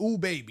and Ooh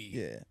Baby.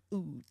 Yeah.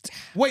 Ooh.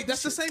 Wait,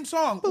 that's the same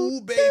song.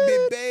 Ooh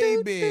Baby,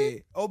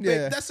 Baby. Oh, baby.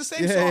 Yeah. That's the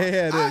same Yeah, song.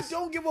 yeah, it I is.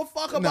 don't give a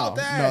fuck No, about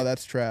that. no,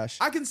 that's trash.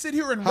 I can sit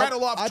here and How-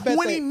 rattle I off bet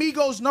 20 they-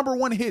 Migos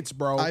 #1 hits,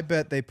 bro. I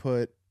bet they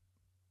put.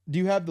 Do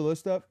you have the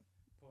list up?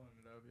 Pulling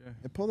it up, yeah.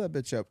 Yeah, pull that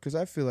bitch up because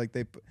I feel like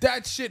they.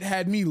 That shit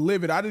had me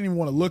livid. I didn't even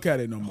want to look at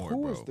it no more, Who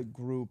bro. was the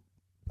group?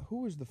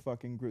 Who was the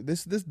fucking group?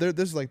 This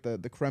is like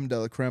the creme de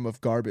la creme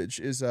of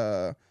garbage. Is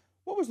what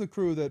was the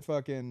crew that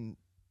fucking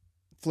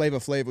Flava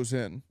Flav was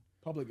in?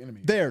 Public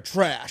Enemy. They're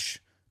trash,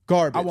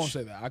 garbage. I won't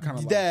say that. I kind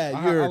of Dad,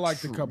 like. you're I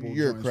liked a couple.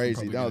 You're joints from crazy.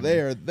 Public No, Enemy.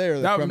 they're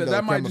the creme de la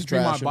that might creme of just be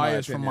my trash. in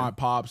bias from opinion. my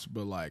pops,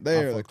 but like They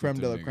I are the fucked creme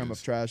with de them la creme niggas.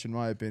 of trash, in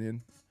my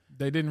opinion.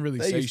 They didn't really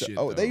They say used to, shit.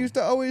 they though. used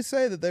to always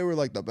say that they were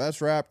like the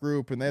best rap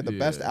group and they had the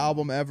best Yeah.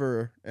 album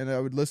ever. And I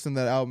would listen to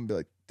that album and be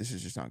like, this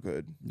is just not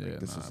good. Yeah, Like,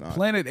 this nah. is not.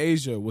 Planet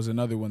Asia was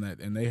another one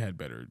and they had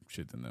better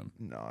shit than them.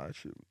 No, I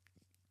should.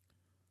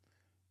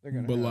 They're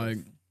gonna But have-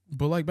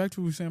 like back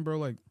to what we were saying, bro.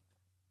 Like,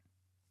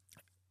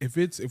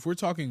 if we're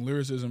talking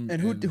lyricism,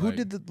 And who like,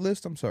 did the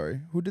list? I'm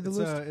sorry. Who did the It's,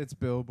 list? it's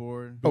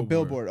Billboard. Oh, Billboard.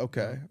 Billboard.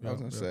 Okay. Yeah, I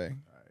was gonna yeah. say.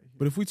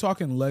 But if we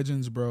talking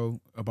legends,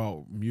 bro,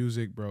 about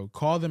music, bro,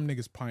 call them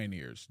niggas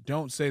pioneers.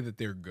 Don't say that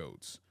they're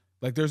goats.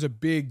 Like, there's a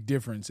big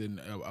difference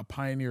in a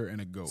pioneer and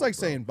a goat. It's like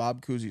bro. saying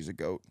Bob Cousy's a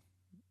goat.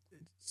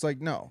 It's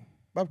like no.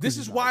 Bob This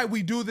Cousy's is not why a goat.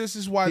 we do this.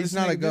 Is why He's this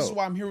not a nigga, this is goat.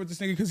 why I'm here with this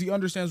nigga, because he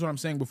understands what I'm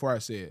saying before I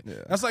say it. Yeah.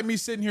 That's like me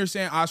sitting here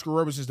saying Oscar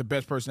Robertson's the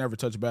best person ever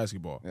touched a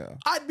basketball. Yeah.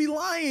 I'd be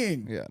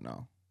lying. Yeah.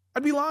 No.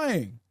 I'd be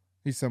lying.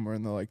 He's somewhere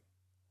in the like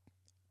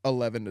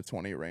 11 to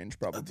 20 range,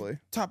 probably.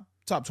 Top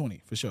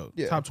 20 for sure.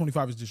 Yeah. Top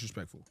 25 is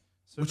disrespectful.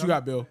 So What you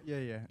got, Bill?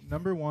 Yeah.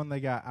 #1,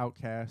 they got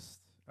Outkast.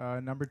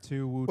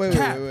 #2, Wu Wait,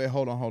 Cap. wait.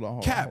 Hold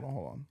on. Cap.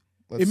 Hold on.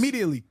 Let's-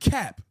 Immediately,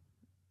 Cap.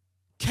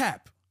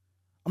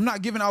 I'm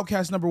not giving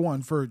Outkast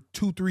 #1 for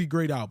 2-3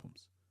 great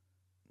albums.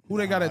 Who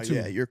they got at 2?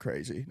 Yeah, you're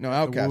crazy. No,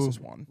 Outkast is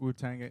 1. Wu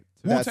Tang at 2.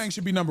 Wu That's- Tang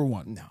should be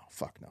 #1. No,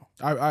 fuck no.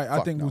 I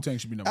Fuck think no. Wu Tang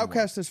should be #1.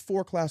 Outkast has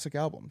 4 classic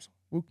albums.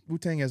 Wu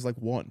Tang has like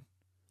 1.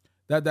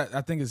 That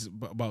I think it's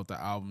about the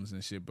albums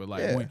and shit. But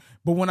like, Yeah.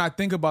 when I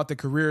think about the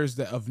careers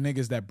of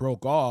niggas that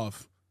broke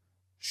off,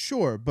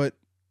 Sure, but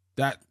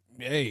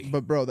hey,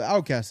 bro, the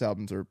Outkast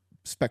albums are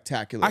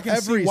spectacular. I can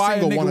see Every why a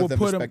single nigga one would of them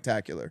put is 'em-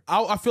 spectacular.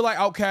 I feel like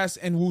Outkast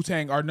and Wu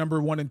Tang are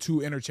 #1 and 2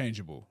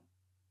 interchangeable.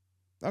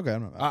 Okay,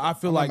 I'm not mad. I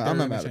feel I'm like not, they're I'm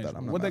not mad at that. interchangeable.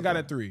 I'm not What mad they got that.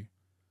 at 3?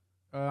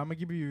 I'm gonna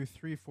give you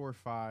 3, 4,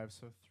 5.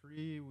 So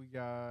 3, we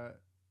got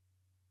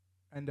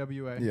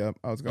NWA. Yeah,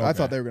 I was. I Okay.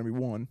 thought they were gonna be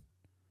 1.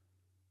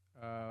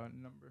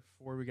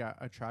 #4, we got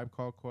A Tribe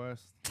Called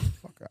Quest.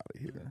 Fuck out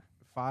of here.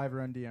 5,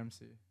 Run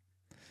DMC.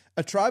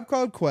 A Tribe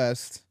Called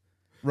Quest.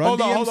 Run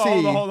Hold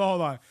DMC.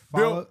 on.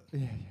 Bill,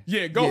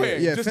 yeah, go Yeah,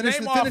 ahead. yeah, Just finish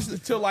name the- off finish the-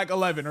 till like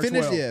 11 or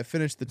 12.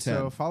 Finish the 10.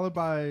 So followed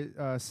by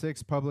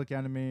 6, Public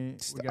Enemy.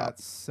 Stop. We got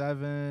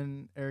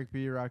 7, Eric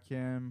B.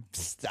 Rakim.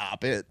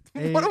 Stop it.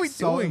 8, What are we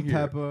Salt doing and here?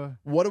 Peppa.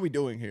 What are we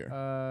doing here?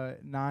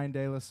 9,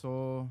 De La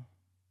Soul.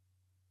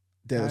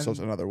 De La and Soul's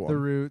another The one.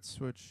 Roots,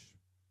 which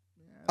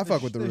I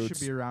fuck with The they Roots.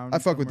 should be around. I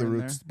fuck with The somewhere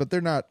in Roots, but they're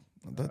not.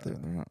 They're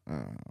not.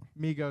 there.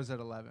 Migos at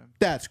 11.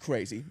 That's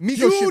crazy. You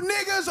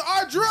niggas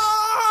are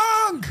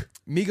drunk.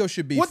 Migos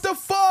should be. What the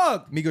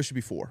fuck? Migos should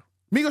be 4.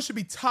 Migos should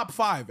be top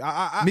 5.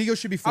 Migos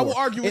should be 4. I will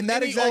argue with in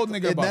that any exact, old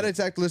nigga in about that it.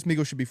 exact list.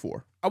 Migos should be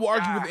 4 I will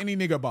argue with any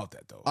nigga about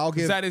that though. I'll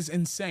 'Cause give- that is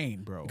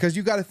insane, bro. because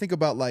you got to think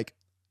about like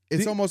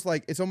it's The- almost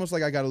like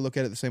I got to look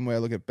at it the same way I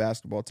look at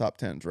basketball top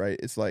 10s, right?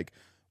 It's like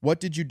what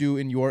did you do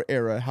in your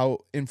era? How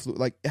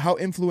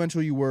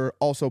influential you were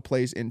also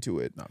plays into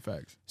it. Not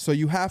facts. So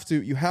you have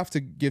to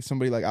give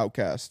somebody like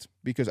Outkast,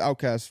 because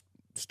Outkast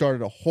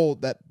started a whole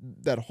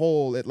that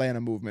whole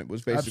Atlanta movement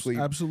was basically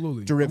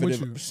absolutely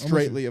derivative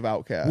straightly of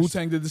Outkast.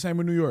 Wu-Tang did the same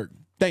in New York.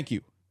 Thank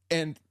you.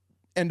 And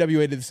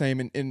NWA did the same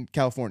in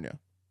California.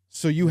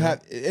 So you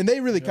have, and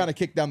they really kind of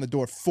kicked down the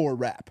door for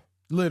rap.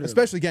 Literally.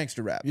 Especially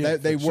gangster rap. Yeah,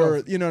 they for were,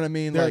 sure. you know what I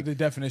mean? They're Like the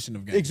definition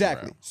of gangster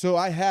exactly. rap. So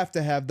I have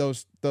to have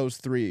those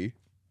three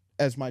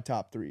as my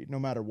top three, no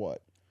matter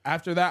what.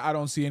 After that, I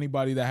don't see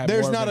anybody that had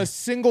There's more not of a an,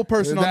 single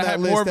person on that that had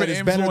list more of that an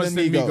is better influence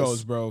than than Migos.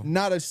 Migos, bro.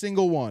 Not a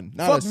single one.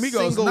 Not Fuck a Migos.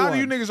 single None one. of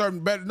you niggas are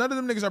better. None of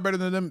them niggas are better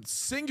than them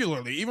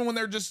singularly, even when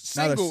they're just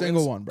Not a single.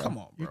 single one, bro. Come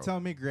on, bro. You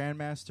telling me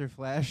Grandmaster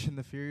Flash and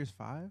the Furious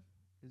 5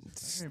 is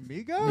better than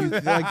You,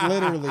 Migos? like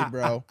literally,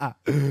 bro.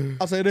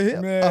 I'll say the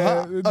hip. Man,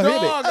 Uh-huh.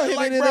 dog, I hit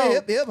like, it in bro, the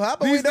hip, hip hop,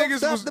 but we These don't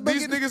stop the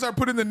these boogie. niggas are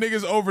putting the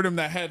niggas over them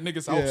that had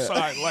niggas Yeah.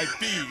 outside like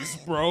these,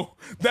 bro.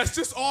 That's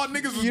just all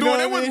niggas was You know doing. what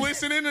They I wasn't mean?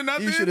 listening to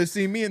nothing. You should have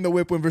seen me in the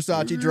whip when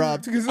Versace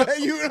dropped. Because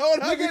you know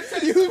what I mean?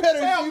 You better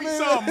Tell me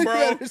something, bro. You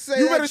better, say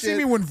You that better see shit.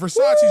 me when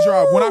Versace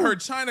dropped. When I heard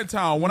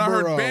Chinatown. When I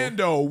heard Bro.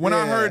 Bando. When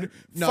I Yeah. heard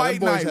No, Fight them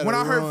boys Night. had When a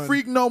I heard run.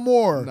 Freak No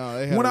More. No,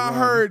 they had when a I run.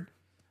 heard,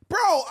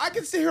 bro, I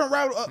can sit here and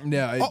rattle.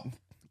 Yeah,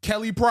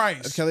 Kelly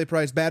Price. Kelly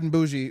Price, Bad and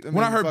Bougie.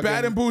 When I heard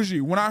Bad and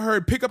Bougie. When I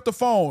heard Pick Up the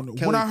Phone.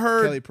 when I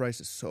heard, Kelly Price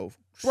is so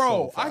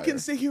bro, so I can fire.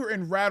 sit here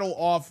and rattle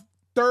off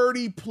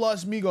 30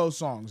 plus Migos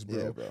songs,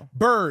 bro. Yeah, bro.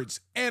 Birds,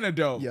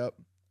 Antidote. Yep.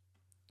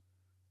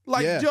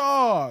 Like, Yeah.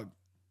 dog.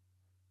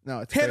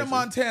 No, it's Hannah crazy.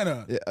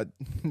 Montana. Yeah,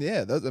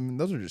 yeah.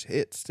 Those are just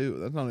hits too.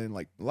 That's not even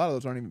like a lot of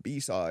those aren't even B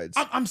sides.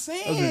 I'm Those are just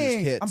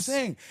saying. hits. I'm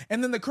saying.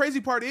 And then the crazy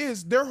part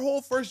is their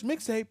whole first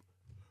mixtape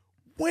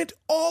went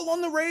all on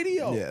the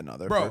radio. Yeah, no,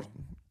 they're Bro.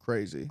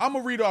 crazy. I'm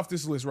going to read off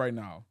this list right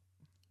now.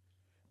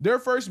 Their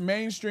first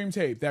mainstream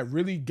tape that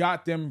really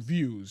got them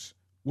views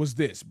was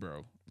this,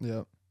 bro.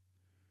 Yep.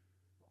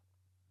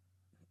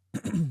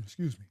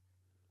 Excuse me.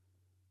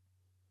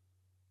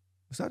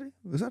 Versace.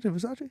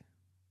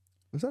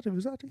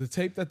 The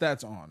tape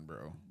that's on,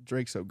 bro.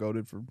 Drake's so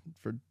goated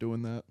for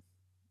doing that.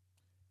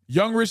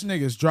 Young Rich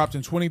Niggas dropped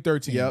in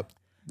 2013. Yep.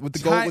 With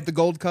the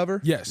gold cover.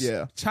 Yes.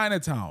 Yeah.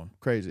 Chinatown.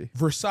 Crazy.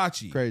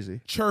 Versace.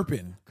 Crazy.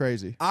 Chirpin.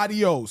 Crazy.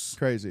 Adios.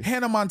 Crazy.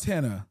 Hannah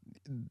Montana.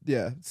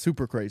 Yeah.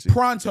 Super crazy.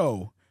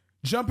 Pronto.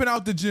 Jumping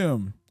Out the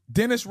Gym.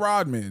 Dennis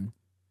Rodman.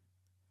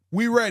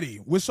 We Ready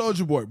with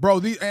Soulja Boy. Bro,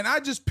 and I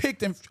just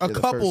picked a the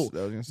couple. first-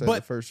 I was gonna say but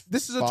the first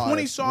this is a 5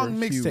 20-song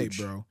were mixtape, huge.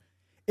 bro.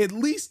 At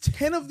least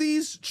 10 of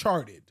these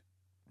charted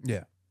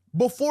Yeah.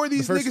 before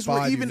these first niggas were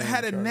 5 even you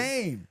had a named charted.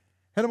 name.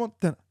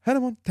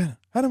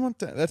 Hannah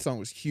Montana. That song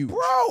was huge.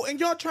 Bro, and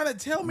y'all trying to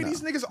tell me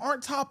these niggas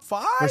aren't top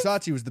 5?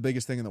 Versace was the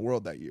biggest thing in the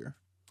world that year.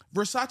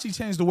 Versace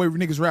changed the way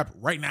niggas rap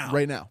right now.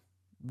 Right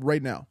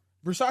now.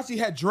 Versace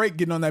had Drake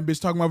getting on that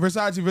bitch talking about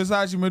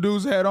Versace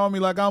Medusa had on me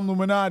like I'm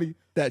Illuminati.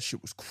 That shit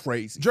was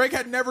crazy. Drake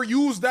had never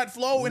used that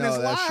flow in his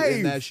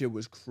life. That shit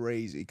was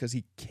crazy because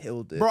he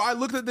killed it. Bro, I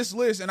looked at this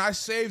list and I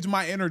saved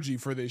my energy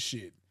for this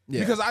shit.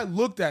 Yeah. Because I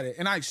looked at it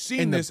and I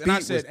seen And the this and I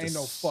beat said, was ain't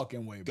no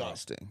fucking way, bro.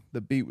 disgusting. The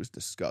beat was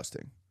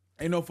disgusting.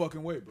 Ain't no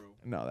fucking way, bro.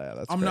 No,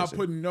 that's I'm not crazy.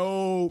 putting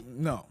no,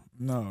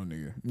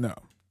 nigga, no.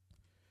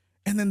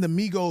 And then the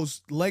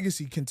Migos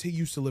legacy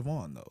continues to live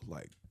on, though.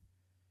 Like,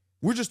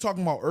 we're just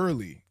talking about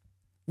early.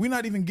 We're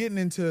not even getting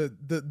into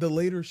the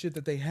later shit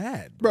that they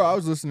had. Bro, I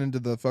was listening to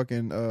the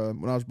fucking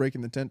when I was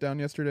breaking the tent down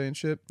yesterday and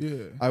shit.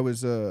 Yeah. I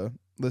was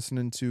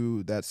listening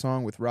to that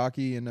song with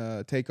Rocky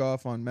and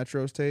Takeoff on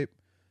Metro's tape.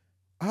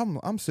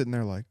 I'm sitting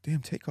there like, damn,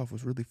 Takeoff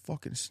was really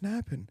fucking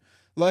snapping.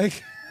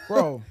 Like,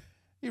 Bro,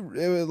 it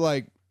was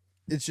like,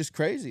 it's just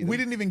crazy. we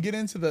didn't even get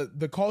into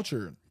the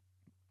culture.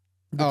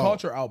 The Oh.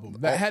 Culture album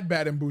that had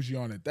Bad and Bougie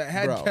on it. That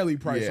had Bro, Kelly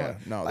Price yeah, on it.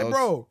 no, Like, those-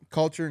 bro,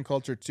 Culture and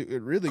Culture 2.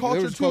 It really Culture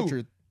there was 2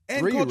 Culture and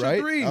 3, Culture right?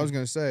 3. I was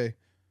gonna say.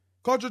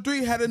 Culture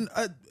 3 had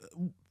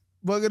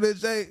what gonna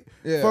say?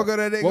 Yeah. Fuck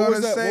are they What gonna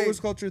was that? say? What was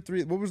Culture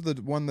 3? What was the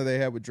one that they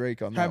had with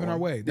Drake on that Having one? Our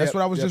Way. That's Yep,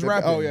 what I was yep, just yep.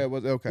 rapping. Oh yeah, it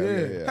was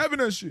okay. Yeah. Having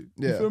that shit.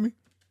 You Yeah. feel me?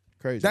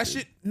 Crazy. That dude.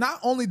 shit, not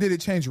only did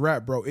it change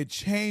rap, bro, it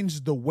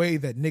changed the way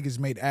that niggas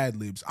made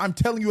ad-libs. I'm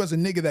telling you as a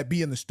nigga that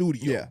be in the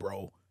studio, Yeah.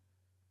 bro.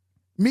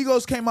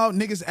 Migos came out,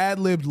 niggas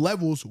ad-lib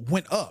levels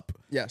went up.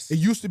 Yes. It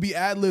used to be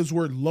ad-libs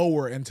were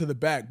lower and to the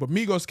back, but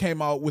Migos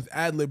came out with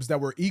ad-libs that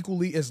were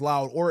equally as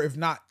loud, or if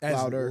not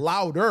as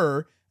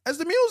louder as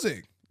the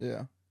music.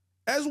 Yeah.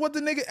 As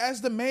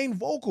the main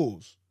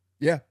vocals.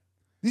 Yeah.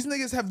 These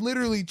niggas have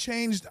literally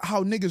changed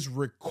how niggas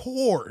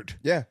record.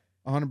 Yeah.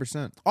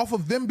 100%. Off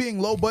of them being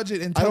low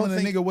budget and I don't telling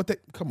a think- nigga what they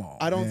come on.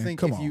 I don't man. think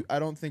Come if on. you I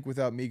don't think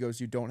without Migos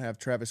you don't have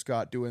Travis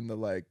Scott doing the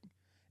like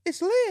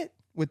it's lit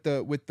with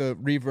the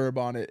reverb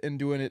on it and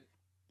doing it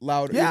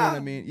loud. Yeah. You know what I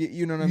mean?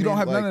 You know what I mean? You don't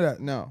have none Like, of that.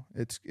 No,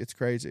 it's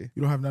crazy.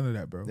 You don't have none of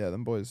that, bro. Yeah,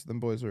 them boys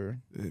are.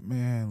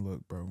 Man,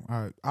 look, bro.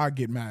 I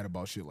get mad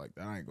about shit like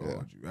that. I ain't gonna Yeah.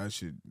 hold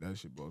you. That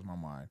shit blows my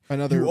mind.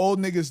 Another You old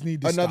niggas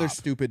need to another stop.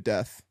 stupid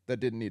death that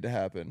didn't need to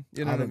happen.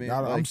 You know what I mean?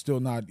 I'm Like, still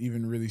not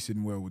even really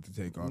sitting well with the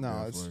takeoff.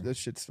 no, this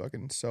shit's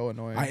fucking so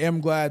annoying. I am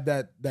glad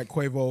that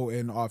Quavo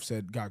and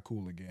Offset got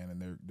cool again,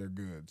 and they're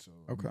good. So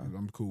Okay.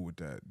 I'm cool with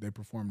that. They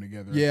performed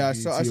together. Yeah, I at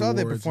the saw BET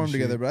they Awards performed and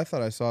together, shit. but I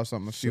thought I saw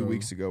something a few So,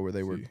 weeks ago where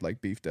they were see. like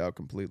beefed out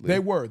completely.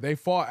 They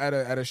fought at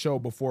a show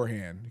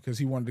beforehand because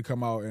he wanted to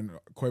come out and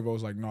Quavo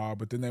was like nah,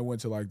 but then they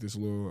went to like this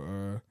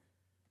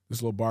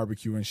little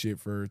barbecue and shit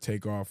for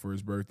Takeoff for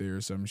his birthday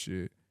or some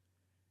shit,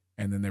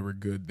 and then they were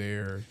good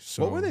there.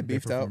 So what were they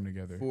beefed out performed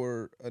together?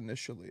 for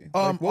initially?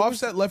 Like, what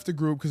was- Offset left the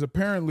group because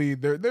apparently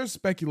there's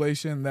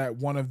speculation that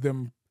one of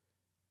them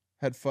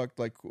had fucked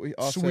like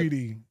Offset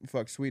Sweetie.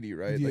 fucked Sweetie,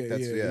 right? Yeah, Like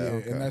that's yeah.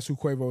 okay. And that's who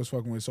Quavo was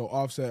fucking with. So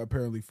Offset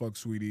apparently fucked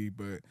Sweetie,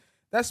 but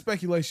that's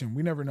speculation.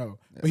 We never know.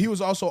 But he was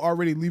also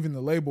already leaving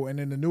the label, and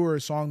in the newer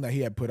song that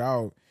he had put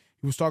out,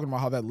 he was talking about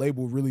how that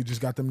label really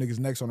just got them niggas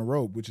necks on the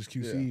rope, which is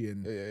QC.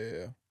 And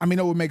yeah. I mean,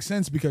 it would make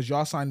sense because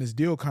y'all signed this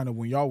deal kind of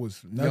when y'all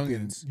was nothing.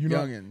 Youngins. You know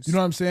Youngins. what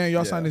I'm saying?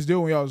 Y'all signed Yeah. this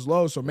deal when y'all was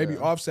low. So maybe Yeah.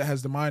 Offset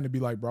has the mind to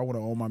be like, bro, I want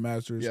to own my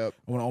masters. Yep.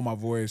 I want to own my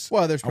voice.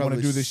 Well, there's I wanna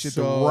probably do this shit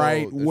the so- right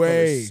there's probably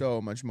way. So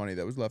much money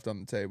that was left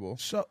on the table.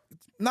 So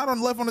not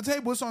on left on the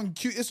table. It's on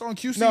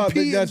QCP. No, but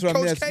that's and what I'm.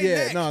 Coach That's, K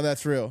yeah, neck. no,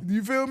 that's real.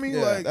 You feel me?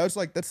 Yeah,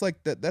 Like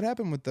that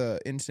happened with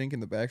the NSYNC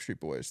and the Backstreet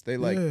Boys. They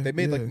Yeah, they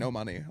made like yeah. no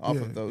money off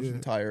Yeah, of those yeah.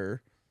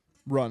 entire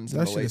runs in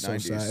that the shit late is so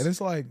 90s. sad. And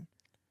it's like,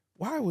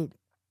 why would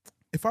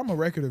if I'm a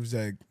record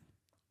exec,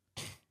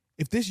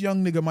 if this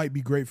young nigga might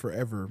be great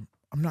forever,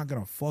 I'm not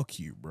gonna fuck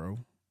you, bro.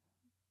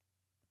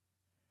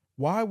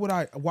 Why would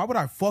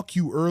I fuck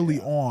you early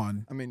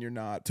on? I mean, you're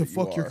not To but you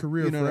fuck your are.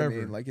 career You know what I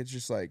forever. mean? Like it's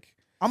just like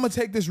I'm gonna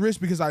take this risk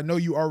because I know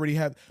you already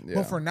have. Yeah.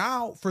 But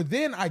for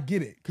then I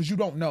get it because you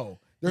don't know.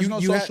 There's You- no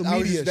you social I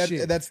was media just-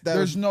 shit. that There's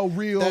was- no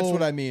real. That's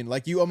what I mean.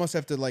 Like you almost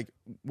have to like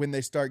when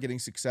they start getting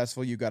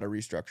successful, you got to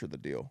restructure the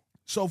deal.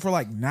 So for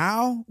like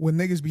now, when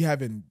niggas be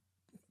having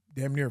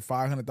damn near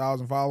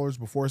 500,000 followers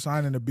before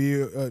signing a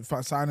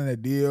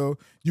deal,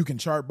 you can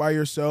chart by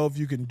yourself.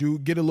 You can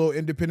get a little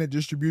independent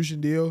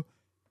distribution deal.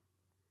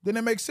 Then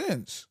it makes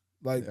sense.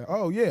 Like, Yeah.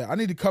 oh yeah, I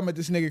need to come at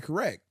this nigga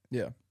correct.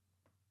 Yeah.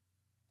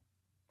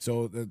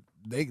 So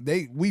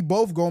we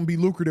both gonna be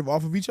lucrative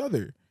off of each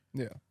other.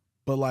 Yeah.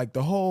 But like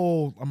the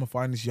whole, I'm gonna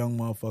find this young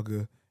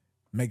motherfucker,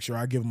 make sure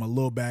I give him a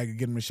little bag and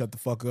get him to shut the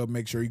fuck up,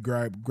 make sure he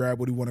grab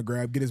what he want to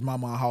grab, get his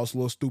mama a house,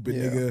 little stupid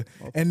Yeah. nigga,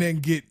 and then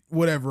get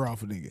whatever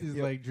off a nigga. He's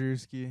like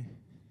Drewski.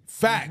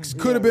 Facts.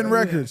 Could have been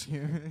records.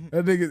 Yeah.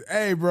 That nigga,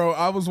 hey bro,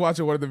 I was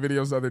watching one of the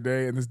videos the other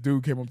day and this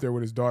dude came up there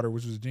with his daughter,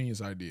 which was a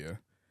genius idea.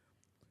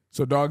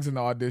 So Dog's in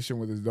the audition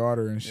with his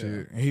daughter and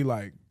shit. And he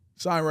like,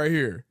 sign right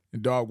here.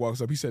 And Dog walks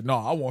up. He said, no,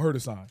 I want her to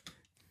sign.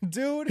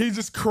 Dude, He's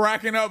just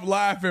cracking up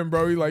laughing,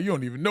 bro. He's like, you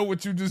don't even know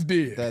what you just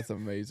did. that's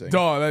amazing.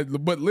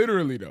 Dog, but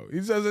literally though.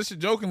 He says that shit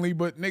jokingly,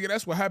 but nigga,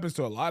 that's what happens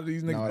to a lot of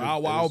these niggas. No, it Bow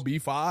is- Wow, it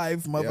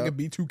B5, motherfucking Yep.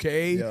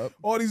 B2K. Yep.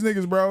 All these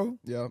niggas, bro.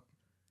 Yep.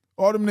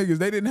 All them niggas.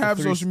 They didn't have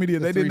The three- social media.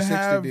 the They didn't 360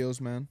 have deals,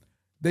 man.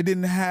 They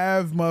didn't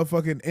have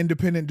motherfucking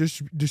independent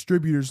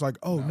distributors like,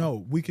 oh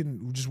no, we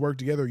can just work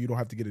together. You don't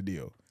have to get a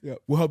deal. Yep.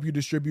 We'll help you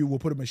distribute. We'll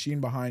put a machine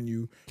behind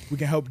you. We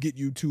can help get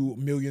you to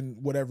 1 million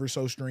whatever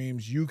so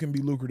streams. You can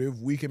be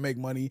lucrative. We can make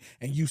money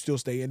and you still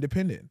stay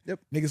independent. Yep.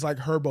 Niggas like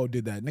Herbo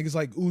did that. Niggas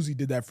like Uzi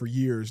did that for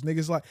years.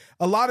 Niggas like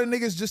a lot of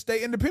niggas just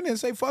stay independent and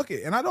say fuck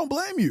it. And I don't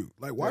blame you.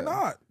 Like why Yeah.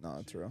 not? No,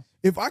 it's real.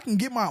 If I can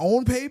get my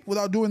own pape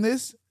without doing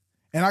this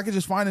and I can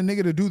just find a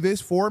nigga to do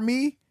this for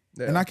me,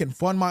 Yeah. and I can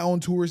fund my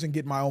own tours and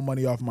get my own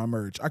money off my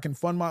merch. I can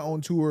fund my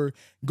own tour,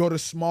 go to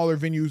smaller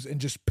venues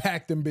and just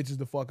pack them bitches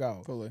the fuck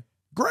out. Fully.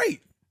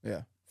 Great.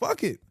 Yeah.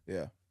 Fuck it.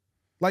 Yeah.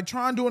 Like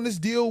Tron doing this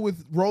deal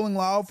with Rolling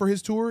Loud for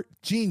his tour,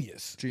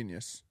 genius.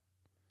 Genius.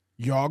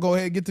 Y'all go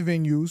ahead and get the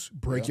venues,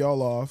 break Yeah.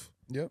 y'all off.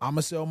 Yep. I'm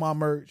going to sell my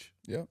merch.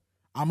 Yep.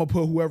 I'm going to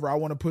put whoever I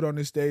want to put on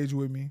this stage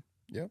with me.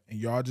 Yep. And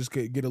y'all just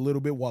get a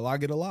little bit while I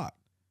get a lot.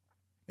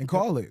 And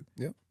call it.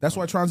 Yep. That's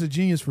why Tron's a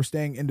genius for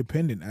staying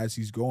independent as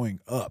he's going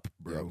up,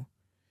 bro. Yep.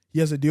 He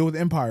has a deal with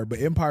Empire, but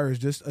Empire is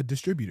just a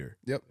distributor.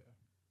 Yep.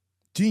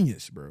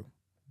 Genius, bro.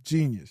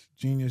 Genius.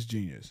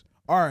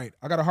 All right,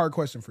 I got a hard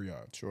question for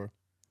y'all. Sure.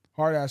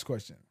 Hard ass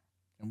question.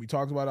 And we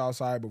talked about it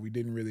outside, but we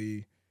didn't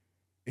really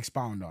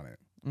expound on it.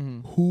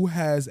 Mm-hmm. Who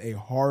has a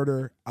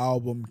harder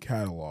album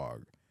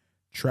catalog,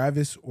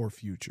 Travis or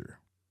Future?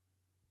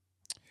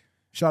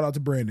 Shout out to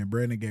Brandon.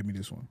 Brandon gave me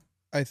this one.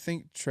 I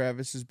think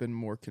Travis has been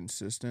more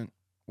consistent,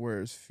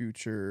 whereas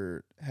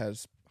Future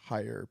has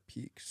higher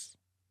peaks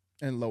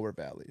and lower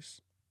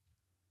valleys.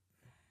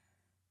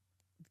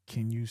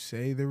 Can you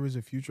say there was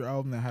a Future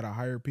album that had a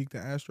higher peak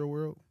than Astro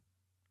World?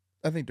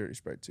 I think Dirty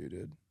Sprite 2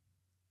 did.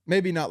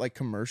 Maybe not like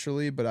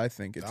commercially, but I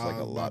think it's like I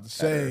a was lot about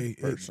to better say,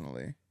 it-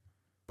 personally.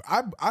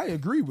 I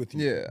agree with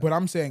you. Yeah. But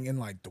I'm saying in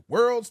like the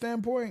world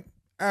standpoint,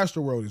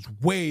 Astroworld is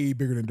way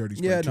bigger than Dirty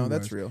Sprite 2. Yeah, no,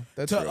 that's was. real.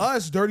 That's To real.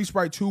 us, Dirty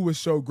Sprite 2 was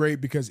so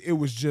great because it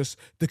was just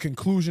the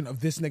conclusion of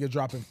this nigga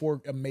dropping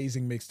 4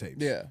 amazing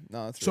mixtapes. Yeah,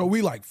 no, that's So real.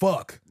 we like,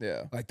 fuck.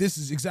 Yeah, Like, this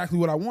is exactly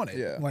what I wanted.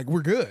 Yeah. Like,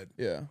 we're good.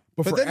 yeah.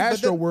 But for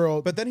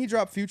Astroworld, but then he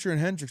dropped Future and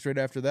Hendrix right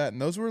after that,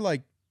 and those were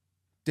like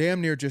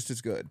damn near just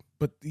as good.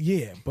 but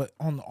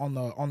on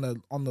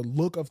the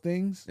look of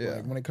things, Yeah.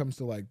 like when it comes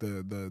to like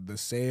the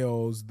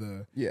sales,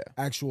 the Yeah,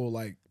 actual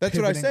like that's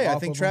what I pivoting say. I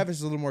off think of Travis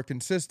is a little more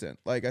consistent.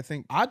 Like I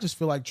think, I just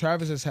feel like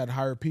Travis has had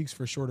higher peaks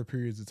for shorter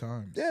periods of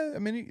time. yeah. I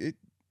mean,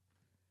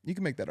 you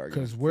can make that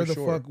argument Because where for the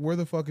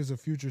sure. fuck is a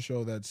Future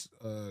show that's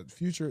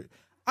Future?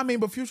 I mean,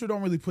 but Future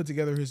don't really put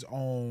together his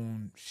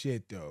own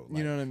shit though.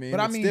 You know what I mean?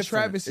 But I It's mean, different.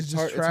 Travis is It's just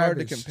hard,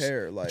 Travis. It's hard to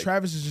compare. Like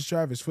Travis is just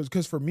Travis.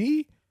 Because for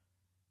me,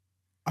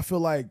 I feel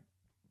like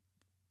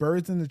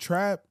Birds in the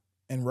Trap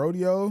and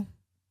Rodeo.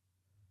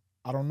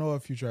 I don't know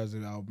if Future has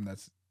an album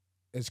that's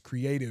as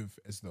creative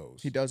as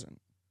those. he doesn't.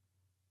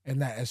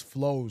 And that as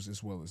flows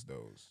as well as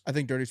those. I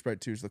think Dirty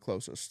Sprite 2 is the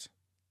closest.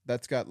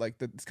 That's got like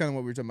it's kind of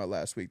what we were talking about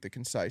last week, the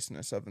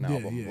conciseness of an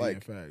album.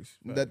 Like facts.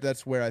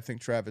 that's where I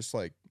think Travis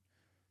like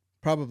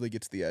probably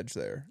gets the edge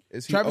there.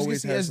 Is he Travis always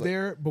gets the has edge like,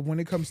 there, but when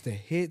it comes to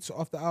hits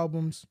off the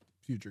albums,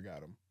 Future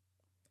got him.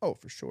 Oh,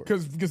 for sure.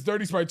 Because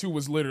Dirty Sprite 2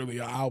 was literally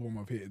an album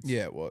of hits.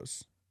 Yeah, it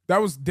was. That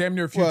was damn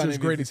near Well, Future's and if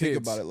you greatest think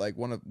hits. about it, like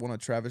one of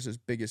Travis's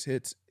biggest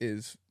hits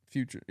is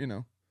Future. You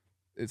know,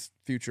 it's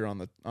Future on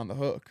the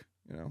hook.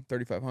 You know,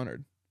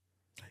 3500.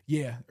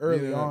 Yeah,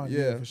 early You know, on.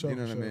 yeah, for sure. you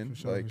know for what I sure, mean? For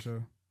sure, Like, for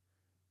sure.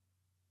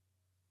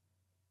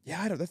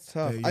 Yeah, I don't. That's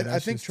tough. Yeah, I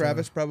that's think just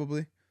Travis tough.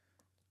 probably.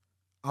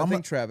 I I'm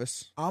think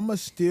Travis a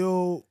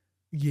still,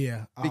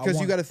 yeah. because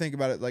you got to think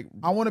about it. Like,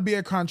 I want to be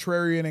a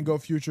contrarian and go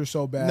Future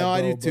so bad. no,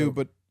 I bro, do too.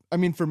 But I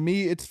mean, for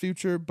me, it's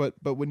Future. But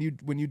when you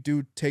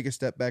do take a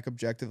step back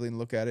objectively and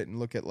look at it and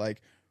look at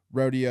like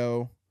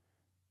Rodeo,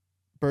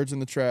 Birds in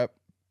the Trap,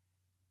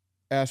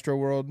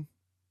 Astroworld,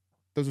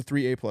 those are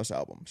 3 A+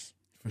 albums.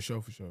 for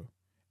sure, for sure.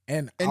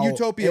 And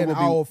Utopia will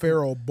be- Owl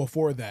Pharaoh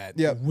before that,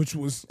 Yeah. which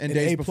was And an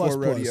Days A++. Before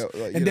Rodeo, like,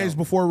 you and Days know.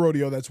 Before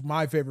Rodeo, that's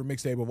my favorite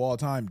mixtape of all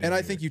time. And I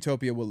damn think near.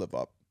 Utopia will live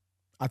up.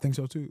 I think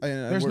so too. And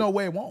There's we're- no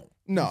way it won't.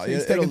 No,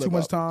 It's it'll taking too live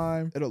much up.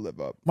 time. It'll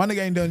live up. My nigga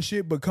ain't done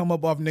shit but come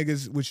up off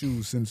niggas with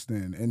shoes since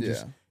then. And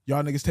just,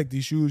 y'all niggas take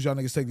these shoes, y'all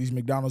niggas take these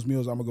McDonald's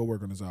meals, I'm gonna go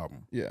work on this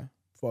album. Yeah,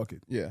 Fuck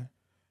it. yeah.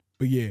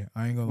 But yeah,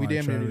 I ain't gonna We lie.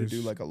 damn near need to Travis,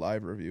 do like a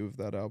live review of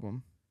that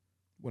album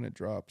when it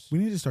drops. we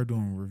need to start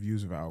doing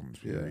reviews of albums,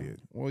 Yeah.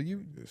 period. Well,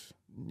 you Just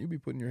be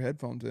putting your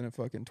headphones in at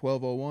fucking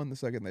 12:01 the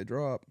second they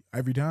drop.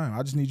 every time.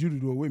 I just need you to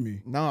do it with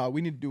me. Nah,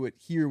 we need to do it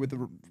here with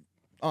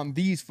on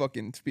these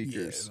fucking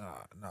speakers. Yeah,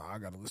 nah, I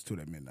gotta listen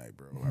to it at midnight,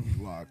 bro. I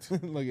be locked.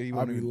 Look, he I'll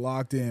won't be even,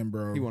 locked in,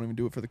 bro. he won't even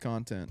do it for the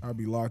content. I'll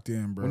be locked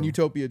in, bro. When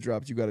Utopia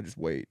drops, you gotta just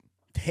wait.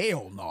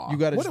 Hell no. You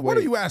gotta what, just what are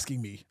wait. you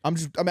asking me? I'm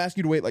asking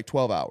you to wait like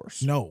 12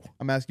 hours. No,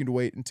 I'm asking you to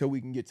wait until we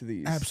can get to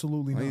these.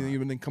 absolutely not.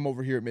 And then come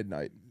over here at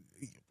midnight.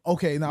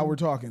 Okay, now we're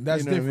talking.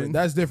 That's You know what I different. mean?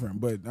 That's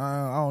different. But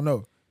I don't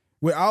know.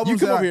 With You albums,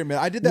 come that over here, man.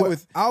 I did that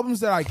with. albums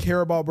that I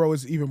care about, bro.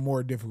 Is even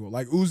more difficult.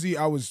 Like Uzi,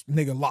 I was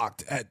nigga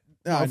locked at.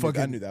 I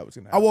fucking- knew that was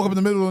gonna I happen. woke up in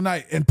the middle of the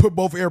night and put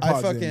both AirPods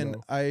I fucking in.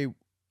 Bro.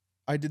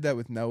 I did that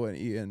with Noah and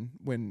Ian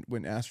when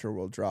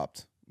Astroworld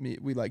dropped.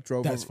 We like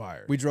drove. That's over,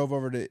 fire. We drove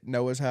over to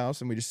Noah's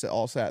house and we just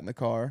all sat in the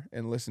car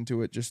and listened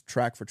to it just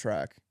track for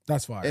track,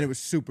 That's fire. and it was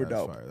super That's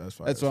dope. Fire. That's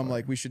fire. That's why I'm fire.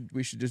 like we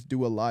should just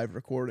do a live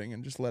recording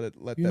and just let You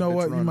that know bitch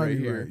what? run You might right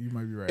be here. right. You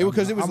might be right.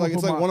 Because it was I'ma like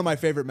it's put like my- one of my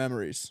favorite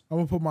memories. I'm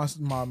gonna put my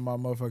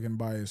motherfucking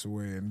bias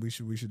away, and we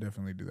should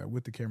definitely do that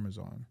with the cameras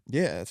on.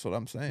 Yeah, that's what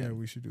I'm saying. Yeah,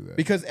 we should do that.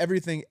 Because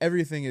everything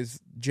is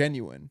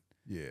genuine.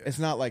 yeah, It's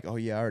not like, oh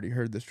yeah, I already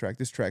heard this track.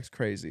 This track's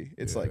crazy.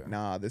 It's Yeah. like,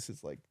 nah, this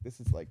is like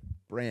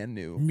brand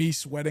new. me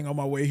sweating on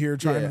my way here,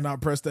 trying Yeah. to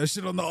not press that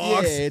shit on the Yeah,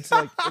 aux. it's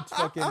like it's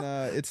fucking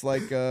it's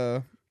like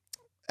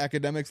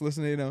academics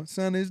listening,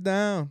 sun is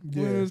down.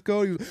 Yeah. When it's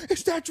cold,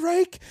 is that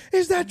Drake?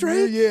 Is that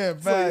Drake? Yeah,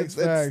 It's like, facts,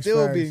 it's facts,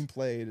 still facts. being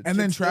played. It's And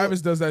then just still-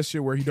 Travis does that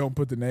shit where he don't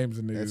put the names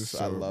in niggas.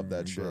 I so, love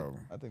that shit. bro.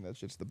 I think that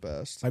shit's the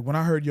best. Like when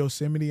I heard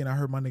Yosemite and I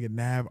heard my nigga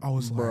Nav, I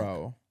was like,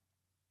 Bro.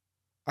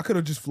 I could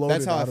have just floated.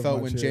 That's how I out of felt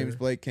my when chair. James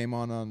Blake came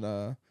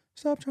on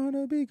Stop Trying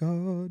to Be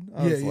God.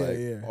 I was Yeah, like,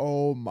 yeah.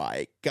 oh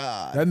my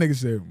God. That nigga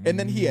said, And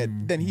then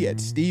he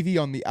had Stevie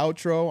on the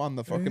outro on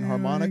the fucking Yeah,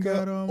 harmonica.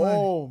 God almighty.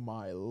 Oh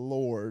my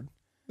Lord.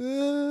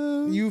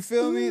 You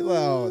feel me?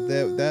 Oh,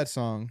 that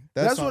song.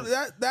 That's song, what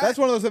that that's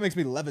one of those that makes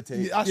me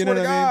levitate. I you swear know to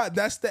what I mean? God,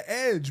 that's the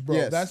edge, bro.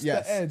 Yes, That's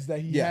yes. the edge that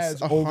he Yes,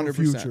 has over 100%.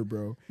 Future,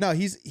 bro. No,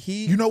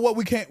 he. You know what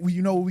we can't?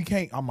 You know what we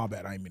can't? Oh my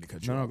bad, I ain't mean to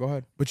cut you. No, off. go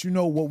ahead. But you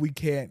know what we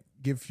can't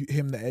give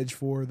him the edge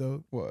for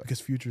though? What?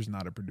 Because Future's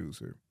not a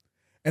producer,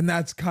 and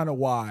that's kind of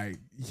why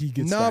he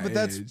gets. No, that but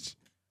that's- edge.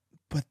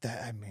 But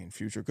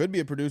Future could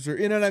be a producer.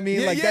 You know what I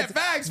mean? Yeah, like yeah, that's,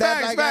 facts, that,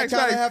 facts, like, facts, I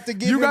kind of facts. have to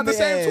give You him got the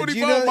same edge. 24,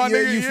 You know, my you,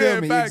 nigga. You Yeah,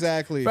 feel me? facts,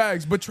 Exactly.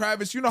 Facts. But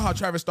Travis, you know how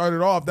Travis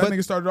started off. That But-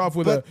 nigga started off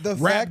with but a the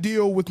rap fact-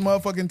 deal with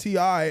motherfucking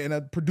T.I. and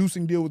a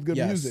producing deal with good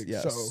Yes, music.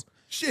 yes. So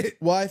shit.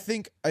 Well, I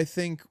think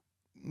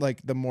like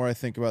the more I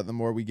think about it, the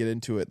more we get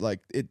into it, like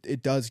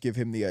it does give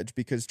him the edge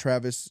because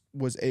Travis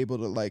was able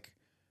to like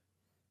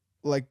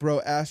Like, bro,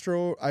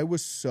 I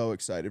was so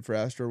excited for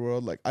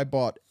Astroworld. Like, I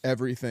bought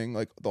everything,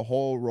 like the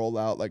whole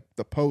rollout, like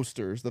the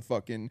posters, the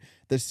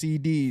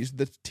CDs,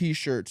 the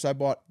T-shirts. I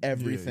bought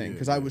everything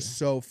because I was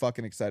so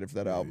fucking excited for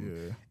that album.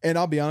 Yeah. And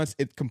I'll be honest,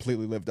 it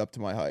completely lived up to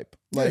my hype.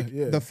 Like,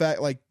 the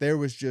fact, like, there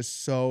was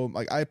just so,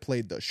 like, I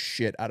played the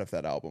shit out of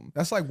that album.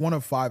 That's like one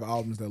of 5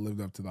 albums that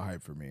lived up to the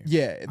hype for me.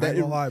 Yeah. I ain't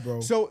gonna lie,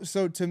 bro. So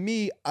to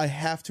me, I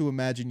have to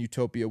imagine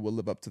Utopia will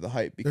live up to the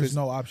hype because there's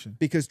no option.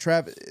 Because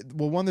Travis,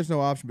 well, one, there's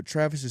no option, but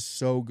Travis is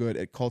so good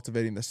at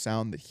cultivating the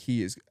sound that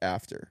he is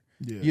after.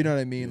 Yeah. You know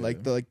what I mean? Yeah.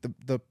 Like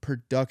the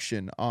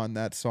production on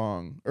that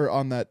song or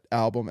on that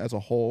album as a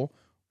whole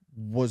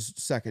was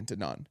second to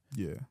none.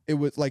 Yeah. It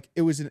was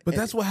But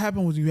that's what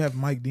happened when you have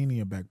Mike Dean in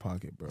your back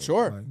pocket, bro.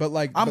 Sure,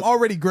 like, I'm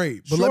already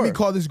great, but let me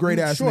call this great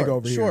ass nigga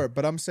over here. Sure,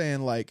 but I'm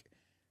saying like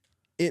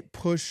it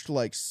pushed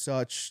like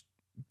such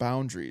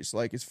boundaries,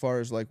 like as far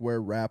as like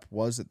where rap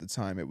was at the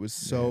time. It was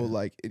so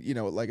like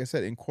like I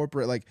said,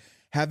 incorporate like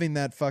having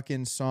that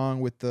fucking song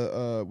with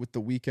the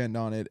Weeknd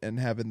on it and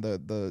having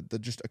the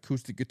just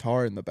acoustic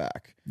guitar in the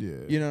back. Yeah.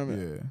 You know what I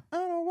mean? Yeah.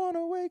 I don't want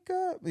to wake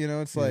up.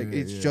 It's like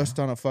it's just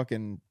on a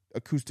fucking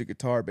acoustic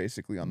guitar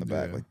basically on the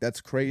back. Like that's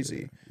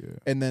crazy. Yeah.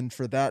 And then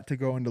for that to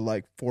go into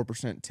like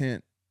 4%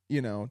 tint,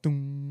 dun,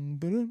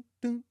 dun,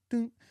 dun,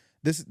 dun.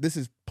 This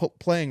is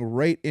playing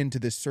right into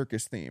this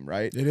circus theme,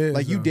 right? It is.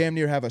 Like you damn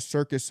near have a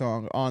circus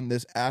song on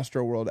this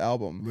Astroworld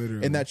album.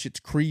 Literally. And that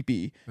shit's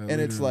creepy. Literally.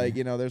 And it's like,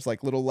 there's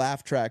like little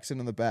laugh tracks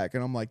in the back.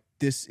 And I'm like,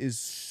 this is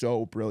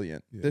so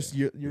brilliant. Yeah.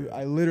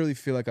 I literally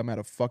feel like I'm at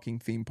a fucking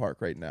theme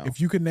park right now. If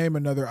you could name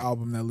another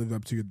album that lived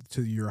up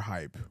to your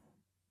hype,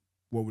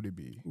 what would it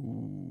be?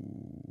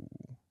 Ooh.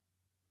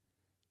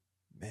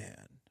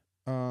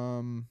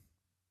 Man.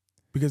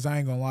 Because I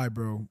ain't gonna lie,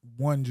 bro.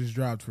 One just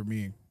dropped for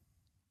me.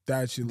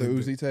 That shit The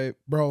Uzi tape?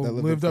 Bro,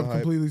 lived up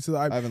completely to the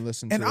hype. I haven't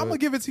listened to it. And I'm gonna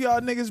give it to y'all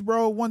niggas,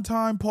 bro. One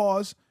time,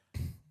 pause.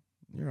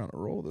 You're on a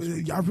roll this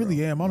week. I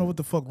really am. I don't know what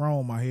the fuck wrong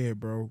with my head,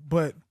 bro.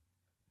 But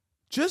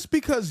just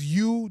because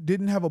you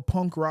didn't have a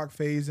punk rock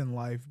phase in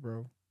life,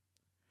 bro,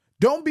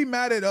 don't be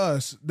mad at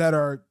us that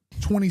are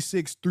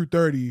 26 through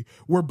 30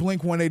 where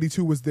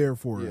Blink-182 was there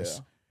for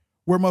us.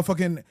 Where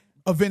motherfucking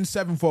Avenged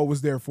Sevenfold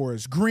was there for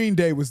us. Green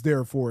Day was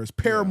there for us.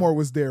 Paramore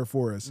was there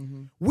for us.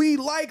 Mm-hmm. We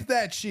like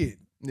that shit.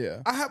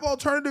 Yeah. I have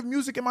alternative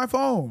music in my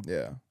phone.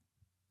 Yeah.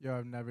 Yo,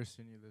 I've never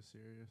seen you this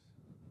serious.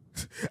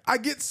 I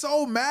get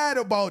so mad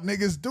about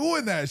niggas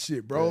doing that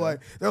shit, bro. Yeah. Like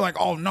they're like,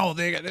 "Oh no,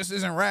 this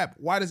isn't rap."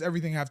 Why does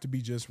everything have to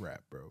be just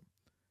rap, bro?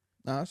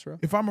 Nah, that's real.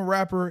 If I'm a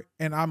rapper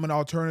and I'm an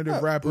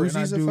alternative rapper,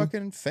 Uzi's and a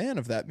fucking fan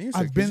of that music.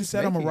 I've been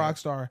said I'm a rock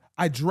star.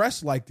 I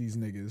dress like these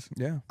niggas.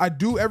 Yeah. I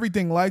do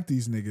everything like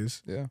these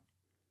niggas. Yeah.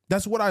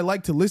 That's what I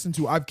like to listen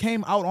to. I've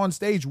came out on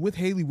stage with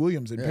Haley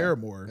Williams and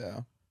Paramore.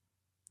 Yeah.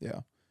 Yeah.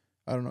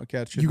 I don't know,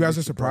 Cat. You guys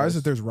are surprised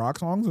that there's rock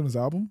songs on this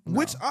album? No.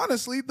 Which,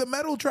 honestly, the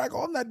metal track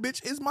on that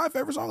bitch is my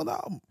favorite song on the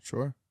album.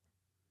 Sure.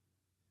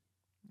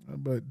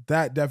 But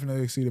that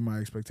definitely exceeded my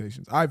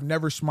expectations. I've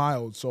never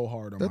smiled so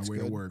hard on my way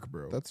to work,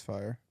 bro. That's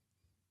fire.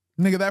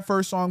 Nigga, that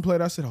first song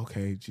played, I said,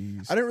 okay,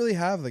 jeez. I didn't really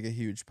have like a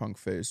huge punk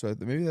phase, so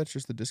maybe that's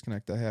just the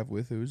disconnect I have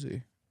with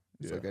Uzi.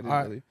 It's like I didn't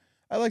really...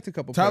 I liked a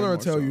couple. Tyler will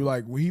tell you,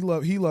 like, he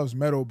loves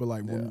metal, but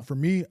like for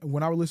me,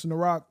 when I would listen to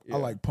rock, I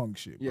like punk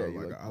shit, bro. Yeah,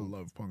 like I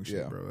love punk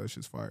shit, bro. That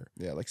shit's fire.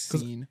 Yeah, like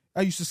Scene.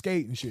 I used to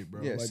skate and shit,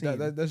 bro. Yeah,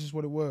 like that's just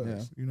what it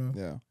was. You know.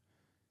 Yeah.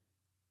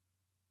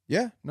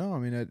 Yeah, no, I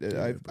mean,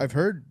 I've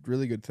heard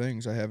really good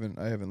things. I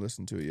haven't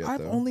listened to it yet. I've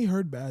only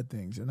heard bad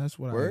things, and that's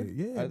what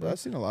I've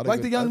seen a lot of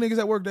like the young niggas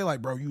at work. They're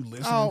like, bro, you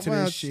listening to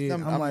this shit?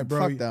 I'm like,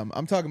 bro, fuck them.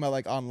 I'm talking about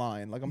like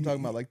online. Like I'm talking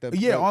about like the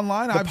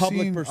online. I've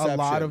seen perception. a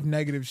lot of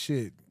negative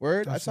shit.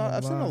 Word, I've seen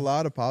a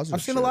lot of positive.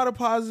 I've seen a lot of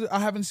positive. I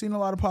haven't seen a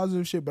lot of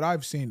positive shit, but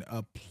I've seen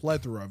a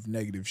plethora of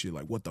negative shit.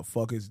 Like, what the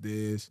fuck is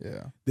this?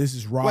 Yeah, this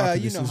is rock. Well,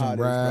 you this know how it is,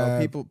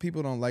 rap. bro.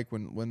 People don't like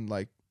when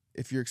like.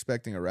 If you're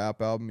expecting a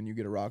rap album and you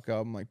get a rock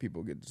album, like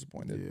people get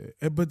disappointed.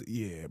 Yeah, but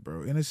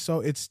bro, and it's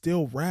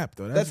still rap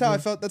though. That's how I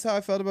felt. That's how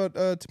I felt about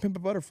To Pimp a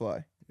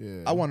Butterfly.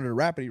 Yeah, I wanted a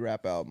rapidy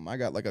rap album. I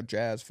got like a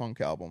jazz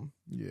funk album.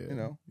 Yeah, you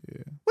know.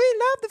 Yeah, we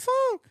love the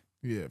funk.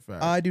 Yeah,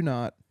 fact. I do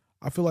not.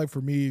 I feel like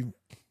for me,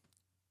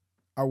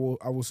 I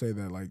will say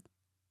that like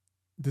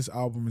this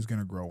album is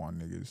gonna grow on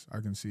niggas. I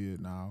can see it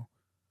now.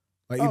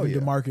 Like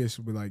even DeMarcus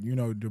would be like,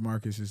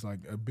 DeMarcus is like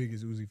a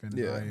biggest Uzi fan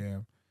as I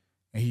am.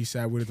 And he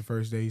sat with it the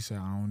first day. He said,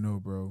 I don't know,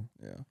 bro.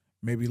 Yeah.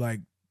 Maybe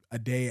like a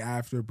day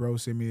after, bro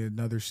sent me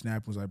another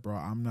snap, was like, bro,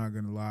 I'm not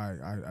going to lie.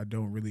 I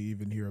don't really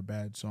even hear a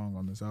bad song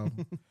on this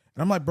album. And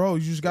I'm like, bro,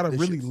 you just got to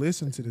really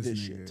listen to this nigga.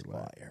 Shit's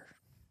fire.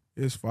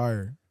 It's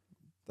fire.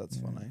 That's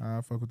funny.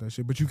 I fuck with that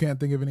shit. But you can't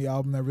think of any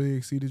album that really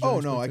exceeded your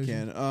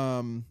expectations? Oh,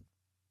 no, I can.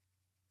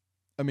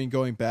 I mean,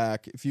 going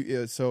back, if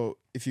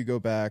you go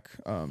back,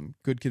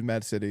 Good Kid,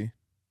 Mad City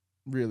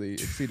really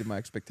exceeded my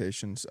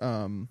expectations.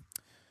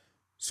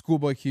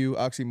 Schoolboy Q,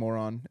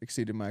 Oxymoron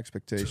exceeded my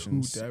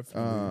expectations.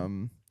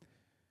 Definitely.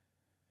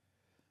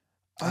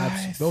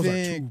 Those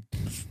are two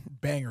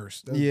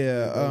bangers.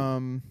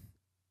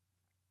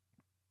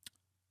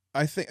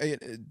 I think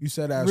You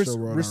said Astro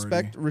World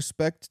respect already.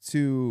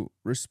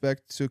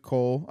 respect to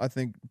Cole. I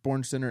think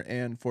Born Sinner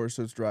and Forest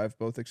Hills Drive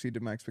both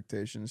exceeded my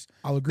expectations.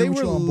 I'll agree They with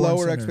were you on Born lower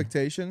Sinner.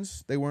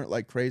 expectations. They weren't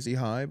like crazy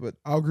high, but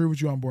I'll agree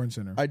with you on Born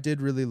Sinner. I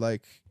did really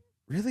like.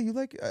 Really, you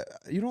like?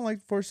 You don't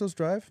like Forest Hills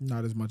Drive?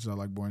 Not as much as I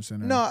like Born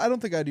Sinner. No, I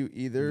don't think I do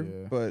either.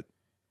 Yeah. But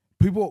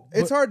People,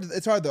 it's hard.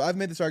 It's hard though. I've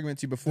made this argument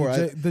to you before.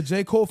 The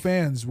J. Cole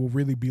fans will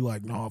really be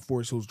like, "No,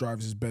 Forest Hills Drive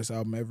is his best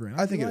album ever." And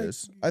I think like, it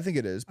is. I think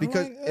it is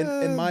because like,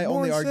 and my Born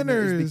only argument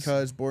Sinner is is-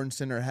 because Born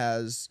Sinner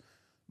has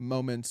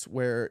moments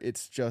where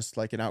it's just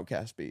like an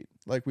Outkast beat.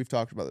 Like we've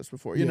talked about this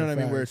before. You Yeah, know what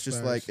I mean? Where facts, it's just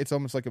facts. like it's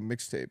almost like a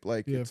mixtape.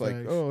 Like Yeah, it's like,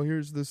 facts. oh,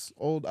 here's this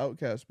old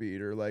Outkast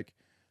beat, or like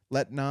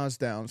Let Nas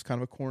Down. It's kind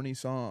of a corny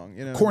song.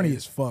 You know, what I corny mean?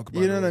 as fuck. By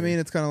You the know what I way. mean?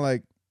 It's kind of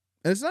like.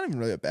 And it's not even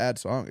really a bad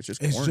song. It's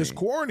just corny. It's just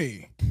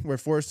corny. Where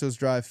Forest Hills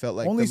Drive felt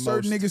like Only the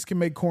certain most, niggas can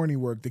make corny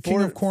work. The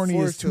king of corny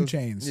is 2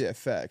 Chainz. Yeah,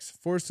 facts.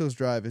 Forest Hills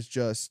Drive is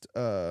just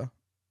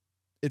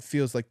it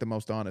feels like the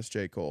most honest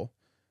J. Cole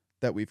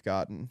that we've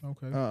gotten.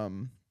 Okay.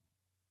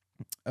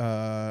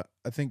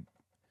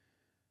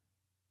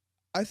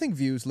 I think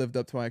Views lived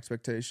up to my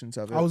expectations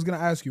of it. I was gonna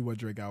ask you what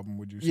Drake album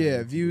would you say? yeah,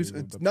 it Views.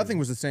 lived up to? Nothing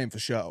was the same for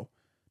show.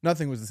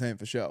 Nothing was the same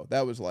for show.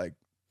 That was like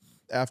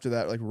after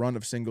that like run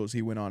of singles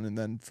he went on, and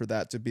then for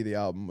that to be the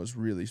album was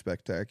really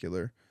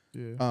spectacular.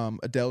 Yeah.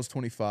 Adele's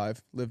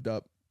 25 lived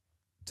up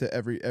to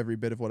every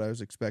bit of what I was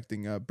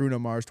expecting. Bruno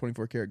Mars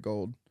 24 Karat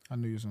Gold. I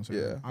knew you was gonna say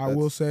Yeah, that. I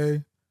will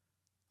say,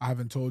 I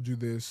haven't told you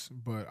this,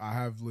 but I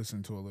have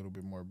listened to a little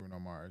bit more Bruno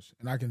Mars,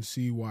 and I can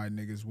see why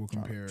niggas will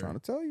compare Trying to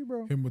tell you,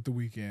 bro. him with The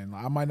Weeknd.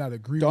 I might not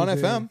agree Dawn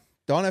with FM. it.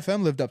 Dawn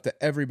FM lived up to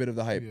every bit of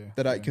the hype Yeah,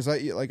 that yeah. because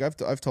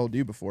I've told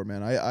you before,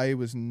 man. I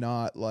was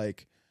not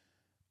like,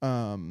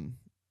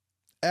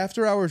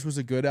 After Hours was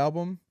a good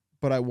album,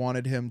 but I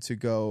wanted him to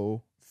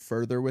go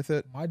further with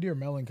it. My Dear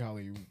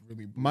Melancholy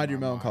really blew My Dear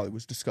my Melancholy mind.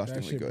 was That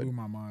disgustingly shit good. blew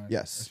my mind.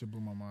 Yes. That shit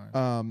blew my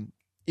mind.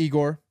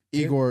 Igor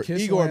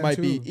Kissland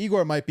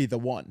might be the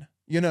one.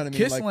 You know what I mean?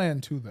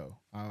 Kissland too, though.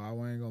 I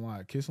ain't gonna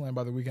lie. Kissland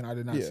by The Weeknd, I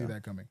did not Yeah. see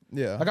that coming.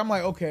 Yeah. Like I'm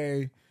like,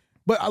 okay,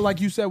 but like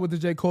you said with the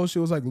J. Cole shit,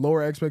 it was like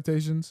lower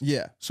expectations.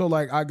 Yeah. So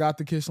like I got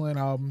the Kissland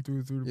album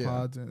through the Yeah.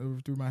 pods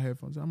and through my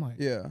headphones. I'm like,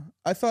 Yeah.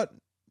 I thought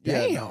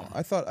yeah, Damn. no,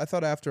 I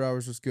thought After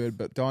Hours was good,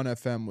 but Dawn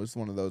FM was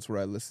one of those where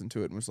I listened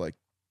to it and was like,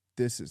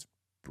 this is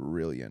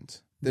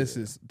brilliant.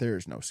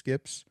 There's no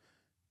skips.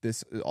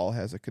 This all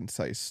has a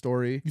concise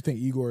story. you think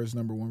Igor is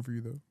number one for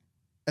you though?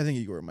 I think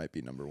Igor might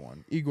be number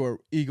one. Igor,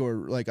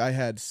 like I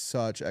had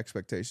such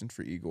expectations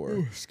for Igor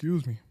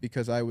Excuse me.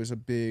 because I was a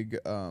big,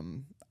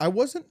 I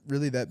wasn't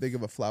really that big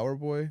of a Flower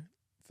Boy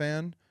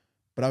fan,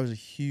 but I was a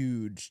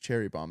huge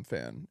Cherry Bomb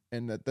fan.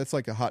 And that's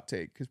like a hot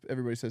take because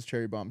everybody says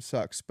Cherry Bomb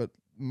sucks. But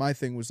my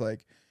thing was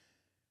like,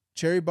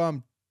 Cherry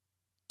Bomb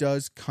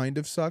does kind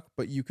of suck,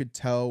 but you could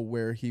tell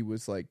where he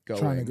was like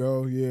going. Trying to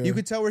go, yeah. You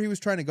could tell where he was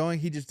trying to go.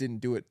 He just didn't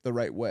do it the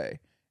right way.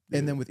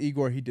 And Yeah. then with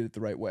Igor, he did it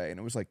the right way. And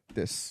it was like,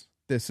 this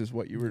is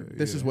what you were,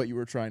 this is yeah. what you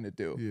were trying to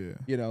do. Yeah.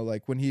 You know,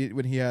 like when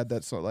he had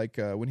that song, like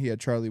when he had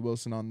Charlie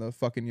Wilson on the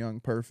Fucking Young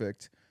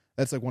Perfect,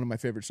 that's like one of my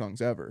favorite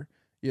songs ever.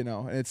 You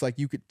know, and it's like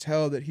you could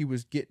tell that he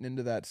was getting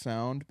into that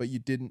sound, but he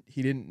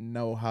didn't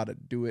know how to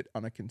do it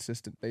on a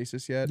consistent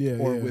basis yet, Yeah,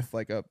 or yeah. with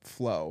like a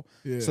flow.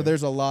 Yeah. So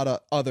there's a lot of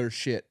other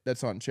shit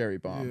that's on Cherry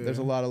Bomb. Yeah. There's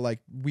a lot of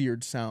like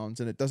weird sounds,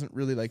 and it doesn't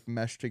really like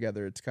mesh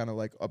together. It's kind of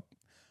like a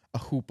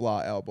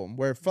hoopla album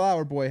where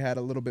Flower Boy had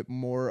a little bit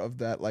more of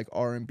that like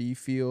R&B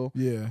feel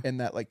Yeah.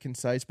 and that like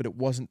concise, but it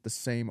wasn't the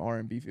same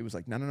R&B. It was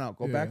like, no,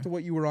 go back Yeah. to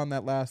what you were on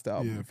that last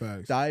album. Yeah,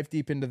 facts. Dive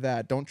deep into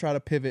that. Don't try to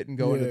pivot and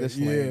go into Yeah, this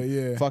yeah, lane.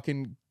 yeah.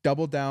 Fucking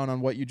double down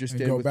on what you just And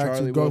did go with back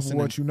Charlie to go Wilson. for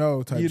what you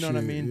know type you know what I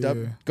shit. mean?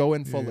 Yeah. Go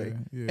in fully.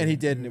 Yeah, And he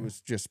did, and yeah. it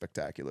was just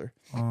spectacular.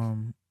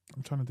 I'm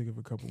trying to think of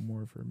a couple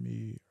more for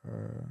me.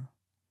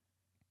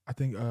 I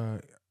think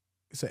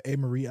it's an A.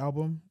 Marie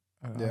album.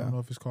 I Yeah. don't know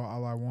if it's called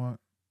All I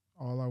Want,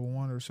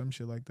 or some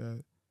shit like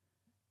that.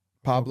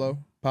 Pablo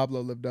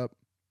lived up.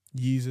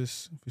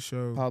 Yeezus for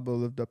sure. Pablo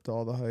lived up to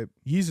all the hype.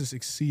 Yeezus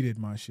exceeded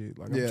my shit.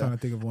 Like Yeah. I'm trying to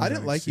think of one. I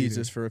didn't that like exceeded.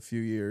 Yeezus for a few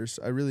years.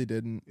 I really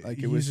didn't. Like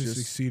it Yeezus was just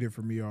exceeded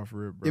for me off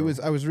rip, bro. it was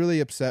I was really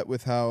upset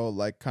with how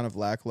like kind of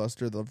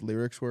lackluster the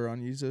lyrics were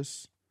on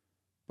Yeezus.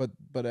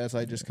 But as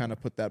I just kind of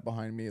put that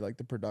behind me, like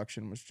the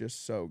production was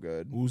just so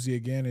good. Uzi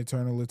again,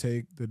 Eternal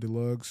Take, the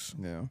deluxe.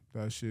 Yeah.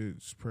 That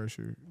shit's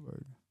pressure.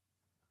 Like,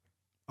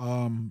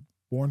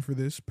 Born for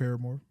This,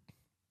 Paramore.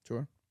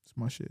 Sure. It's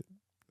my shit.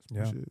 It's my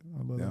Yeah. shit.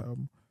 I love Yeah. that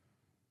album.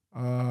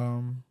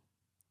 I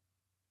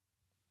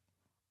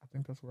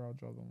think that's where I'll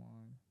draw the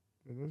line.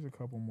 There's a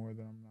couple more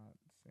that I'm not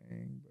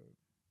saying,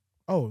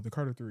 but the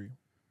Carter 3.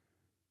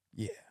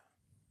 Yeah.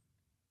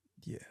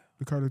 Yeah.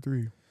 The Carter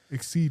 3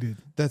 exceeded.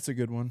 That's a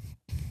good one.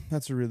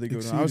 That's a really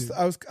good one. Exceeded.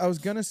 I was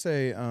gonna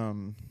say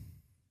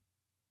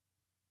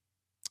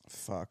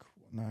fuck.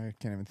 No, I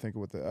can't even think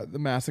of what the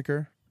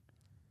Massacre.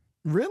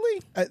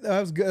 Really?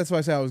 That's why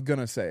I said I was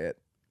gonna say it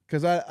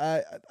because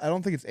I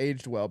don't think it's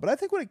aged well, but I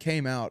think when it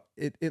came out,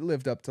 it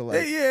lived up to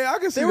like. Yeah, I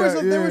can see There was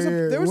that.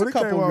 there was When a it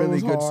came couple out, it really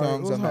was good hard. songs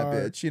It was on that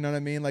hard. bitch. You know what I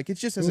mean? Like it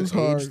just It hasn't was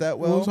hard. aged that It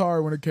well. was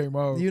hard when it came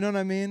out. You know what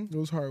I mean? It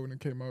was hard when it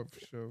came out for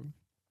sure.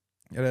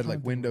 It had trying like to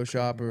think Window of a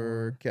couple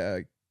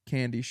Shopper,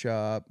 Candy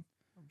Shop,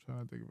 I'm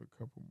trying to think of a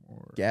couple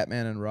more.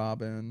 Gatman and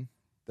Robin.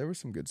 There were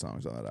some good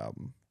songs on that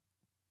album.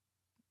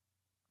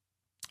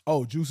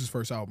 Oh, Juice's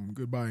first album,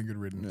 Goodbye and Good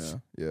Riddance,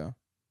 Yeah,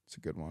 it's a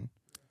good one.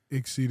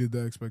 exceeded the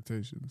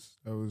expectations.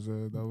 That was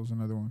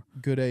another one.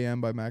 Good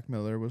AM by Mac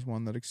Miller was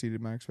one that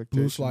exceeded my Blue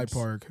expectations. Slide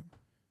Park.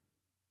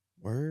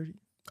 Word.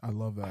 I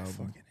love that I album.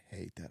 fucking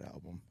hate that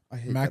album. I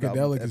hate that album.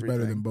 Macadelic with is better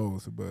than everything.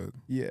 both, but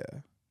Yeah,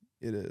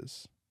 it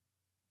is.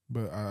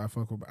 I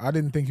fuck with. I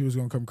didn't think he was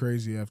gonna come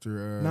crazy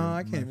after. No,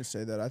 I can't even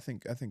say that. I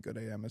think Good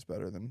AM is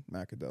better than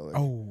Macadelic.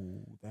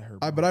 Oh, that hurt.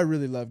 But I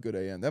really love Good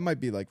AM. That might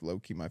be like low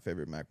key my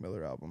favorite Mac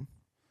Miller album.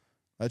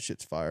 That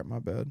shit's fire. My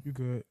bad. You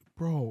good,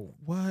 bro?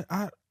 What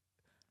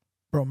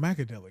Bro,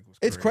 Macadelic was.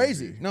 It's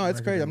crazy. No,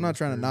 it's crazy. I'm Macadelic not was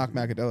trying to knock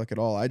crazy. Macadelic at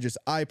all.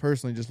 I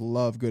personally just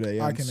love Good I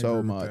AM can so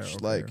agree with much.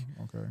 that. Like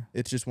okay.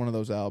 it's just one of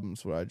those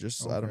albums where I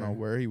don't know Okay.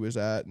 where he was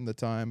at in the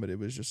time, but it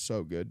was just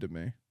so good to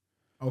me.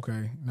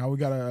 Okay, now we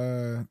got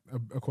a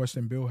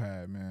question Bill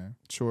had, man.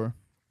 Sure.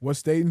 What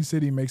state and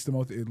city makes the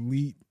most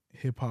elite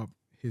hip hop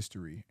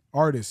history?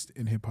 Artist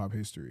in hip hop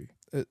history.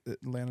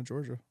 Atlanta,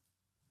 Georgia.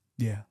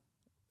 Yeah,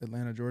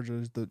 Atlanta, Georgia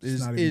is not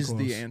is even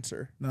the close.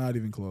 answer. not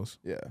even close.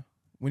 Yeah.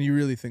 When you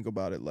really think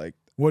about it, like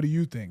What do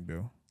you think,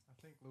 Bill?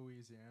 I think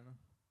Louisiana.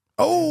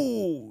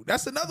 Oh,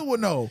 that's another one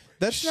though.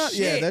 that's not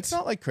Shit. that's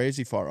not like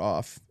crazy far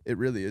off. It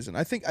really isn't.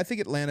 I think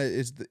Atlanta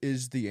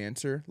is the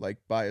answer, like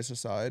bias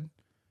aside.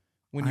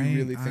 When you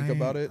really think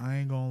about it. I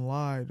ain't gonna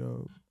lie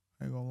though.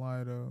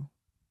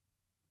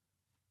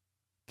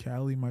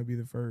 Cali might be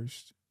the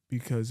first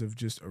because of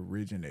just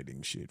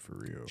originating shit for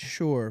real.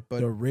 Sure,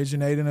 but The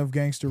originating of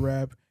gangster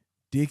rap,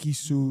 Dickie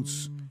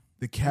Suits,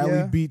 the Cali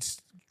Yeah.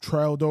 beats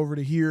trailed over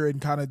to here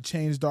and kind of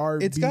changed our.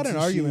 it's got beats an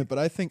and argument, shit. but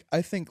I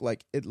think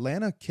like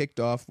Atlanta kicked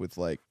off with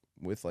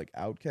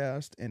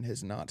Outkast and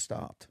has not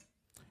stopped.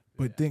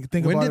 But think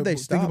When about did they Think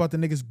stop? about the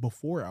niggas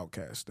before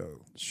Outkast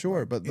though. Sure,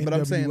 Like, but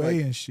I'm saying NWA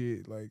like and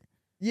shit like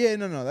yeah,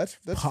 no, that's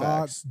Pac,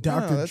 facts.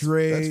 Dr. That's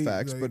Dre,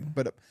 facts. like-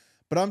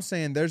 But I'm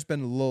saying there's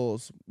been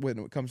lulls when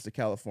it comes to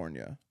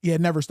California. yeah,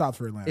 it never stopped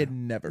for Atlanta. It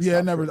never. Yeah,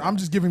 stopped never. for I'm me.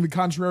 just giving the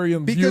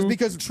contrarian because view,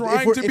 if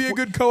trying we're- to be if a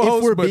good if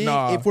co-host, we're but being,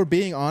 nah. If we're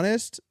being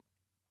honest,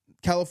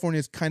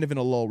 California's kind of in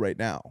a lull right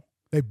now.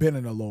 They've been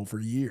in a lull for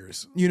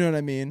years. You know what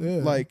I mean?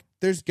 Yeah. Like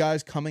there's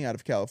guys coming out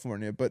of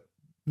California, but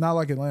Not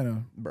like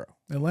Atlanta. bro,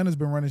 Atlanta's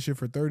been running shit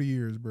for 30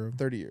 years, bro.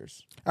 30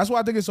 years. That's why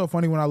I think it's so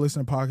funny when I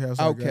listen to podcasts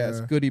like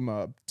Outkast, Goody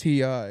Mob,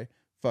 T.I.,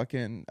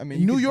 fucking. I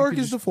mean, New York could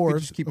is the just- you could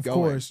fourth, just keep of going.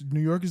 course. New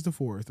York is the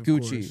fourth, of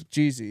Gucci, course.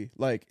 Jeezy,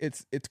 like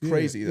it's Yeah,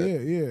 crazy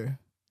that yeah.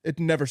 it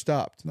never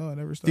stopped. No, it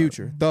never stopped.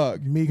 Future,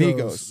 Thug, Migos,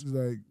 Migos.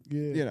 like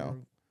yeah, You know.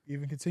 bro.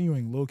 Even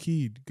continuing, Lil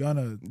Keed,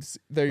 Gunna,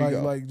 There you like,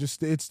 go. like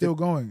just it's still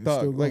going. It's Thug,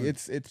 still going. like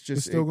it's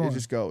just still going. it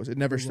just goes. It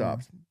never Still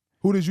going. stops.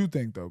 Who did you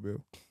think though,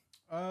 Bill?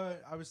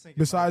 I was thinking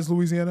Besides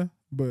Louisiana,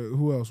 but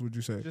who else would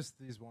you say? just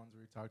these ones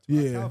we talked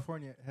about. Yeah.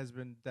 California has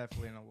been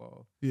definitely in a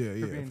lull. Yeah, For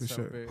yeah, being for so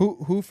sure. big.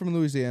 Who from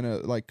Louisiana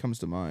like comes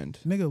to mind?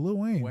 Nigga, Lil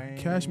Wayne, Wayne.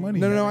 Cash Money,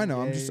 No, I Kevin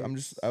know.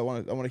 Gates. I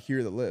want to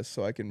hear the list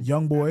so I can.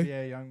 Young Boy.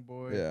 Yeah, young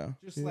boy. Yeah.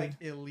 Just Yeah. like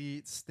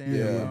elite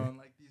standalone.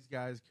 Like these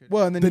guys could.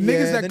 Well, and then The yeah,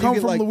 niggas that then you come get,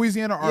 from like,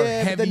 Louisiana are but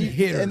heavy then you,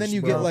 hitters, and then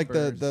you bro. get like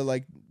the First.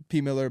 like P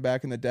Miller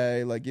back in the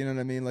day, like you know what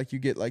I mean. Like you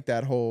get like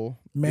that whole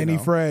Manny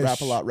Fresh. Rap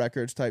a Lot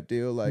Records type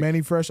deal. Like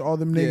Manny Fresh, all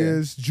them Yeah.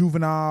 niggas,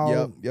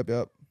 Juvenile,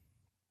 yep.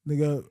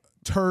 nigga,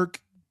 Turk,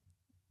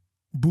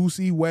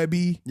 Boosie,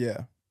 Webby,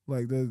 Yeah.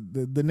 like the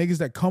niggas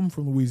that come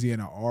from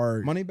Louisiana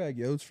are Moneybag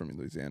Yo's from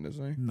Louisiana,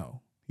 isn't he?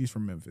 no, he's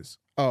from Memphis.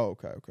 Oh,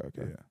 okay.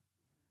 Yeah,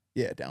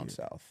 Yeah, down Yeah.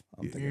 south.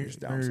 I'm Yeah. thinking just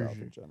down south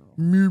in general.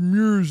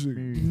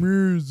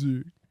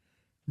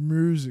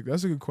 music.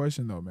 That's a good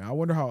question though, man. I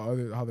wonder how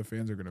the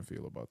fans are gonna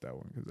feel about that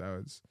one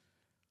because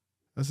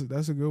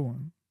that's a good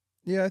one.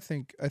 Yeah, I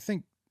think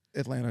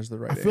Atlanta's the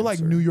right. I feel like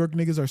answer. New York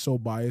niggas are so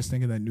biased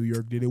thinking that New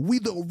York did it. We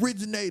the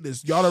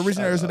originators. Y'all the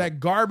originators of that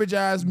garbage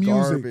ass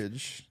music.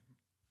 Garbage.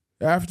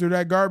 After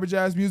that garbage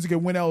ass music,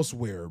 it went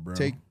elsewhere, bro.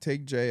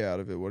 Take Jay out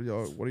of it. What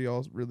are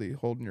y'all really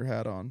holding your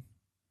hat on?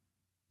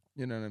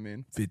 You know what I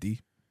mean?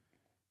 50.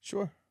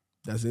 Sure.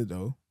 That's it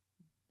though.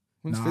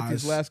 When's Nas.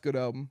 50's last good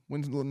album?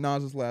 When's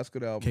Nas's last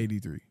good album?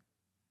 KD3.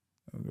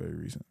 That was very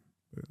recent.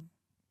 But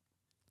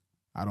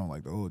I don't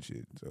like the old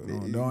shit. So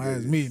don't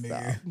ask me,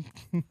 nigga.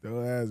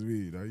 Don't ask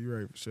me. No, you're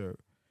right for sure.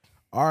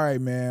 All right,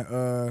 man.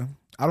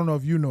 I don't know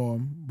if you know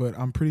him, but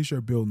I'm pretty sure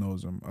Bill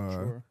knows him.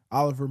 Sure.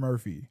 Oliver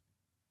Murphy.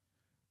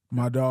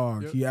 My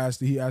dog. Yep.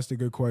 He asked a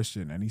good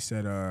question and he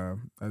said,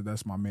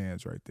 that's my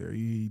man's right there.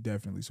 He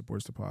definitely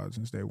supports the pod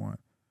since day one.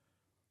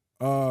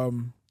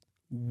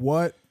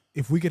 What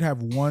if we could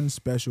have one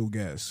special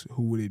guest,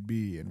 who would it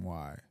be and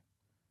why?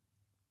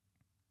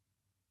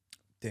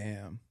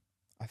 Damn.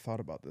 I thought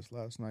about this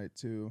last night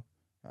too.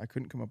 I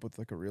couldn't come up with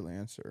like a real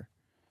answer.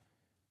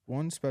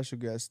 One special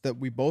guest that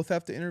we both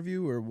have to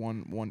interview, or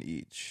one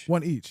each.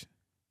 One each.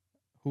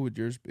 Who would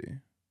yours be?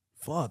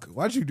 Fuck.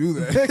 Why'd you do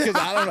that? Because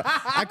I don't know.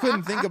 I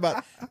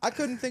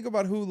couldn't think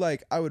about who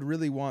like I would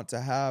really want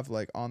to have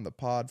like on the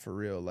pod for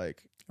real.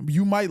 Like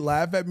You might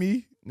laugh at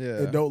me. yeah.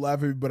 And don't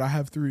laugh at me, but I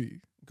have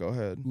 3. Go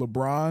ahead.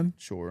 LeBron,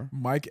 Sure.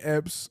 Mike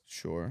Epps,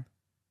 Sure.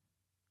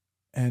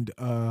 and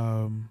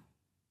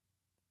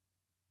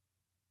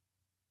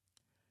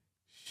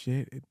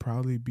shit, it'd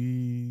probably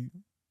be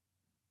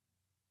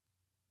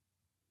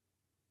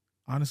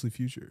honestly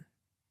Future.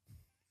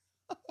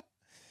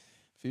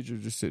 Future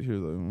just sit here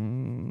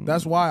like.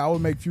 That's why I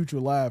would make Future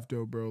laugh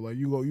though, bro. Like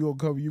you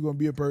gonna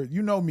be a person.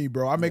 You know me,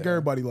 bro. I make Yeah.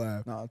 everybody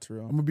laugh. Nah, it's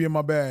real. I'm gonna be in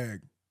my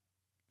bag.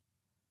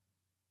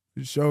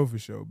 For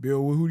sure.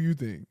 Bill, who do you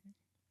think?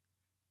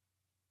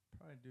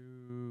 Probably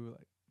do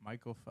like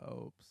Michael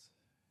Phelps.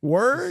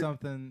 Word?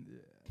 Something. Yeah,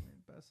 I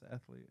mean, best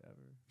athlete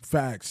ever.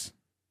 Facts.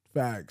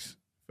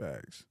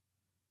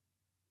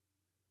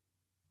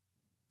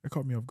 That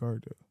caught me off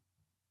guard though.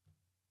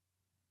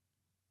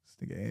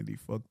 This nigga Andy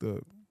fucked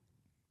up.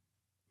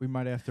 We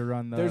might have to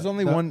run the. There's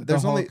only the, one- The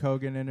there's Hulk only-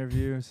 Hogan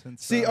interview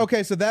since. See,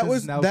 okay, so that since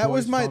was Now that Boys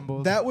was my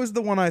fumbles. that was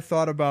the one I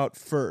thought about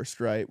first,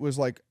 right? Was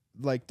like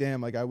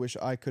damn, like I wish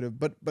I could have,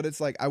 but it's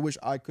like I wish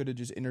I could have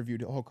just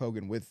interviewed Hulk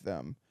Hogan with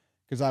them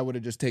because I would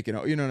have just taken,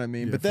 you know what I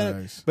mean?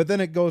 Yeah, but then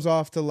it goes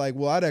off to like,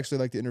 well, I'd actually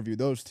like to interview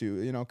those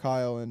two, you know,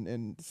 Kyle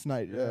and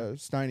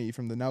Steiny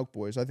from the Nauk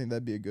Boys. I think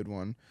that'd be a good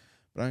one,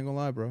 but I ain't gonna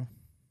lie, bro.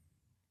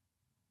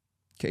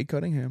 Kate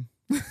Cunningham,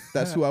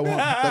 that's who I want.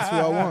 That's who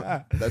I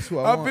want. That's who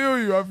I want. I feel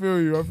you.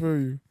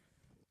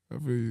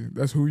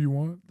 That's who you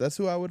want? That's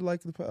who I would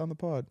like to put on the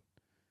pod.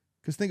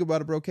 Because think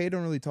about it, bro. Kate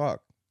don't really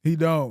talk. He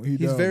don't.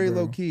 He's very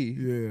bro. low key.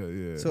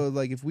 Yeah. So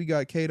like if we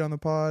got Kate on the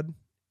pod,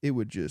 it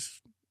would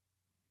just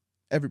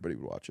everybody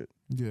would watch it.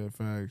 yeah,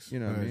 facts. You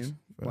know what I mean?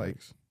 Like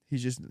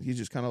he's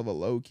just kind of a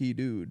low key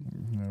dude.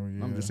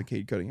 I'm just a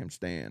Kate Cunningham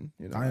stan.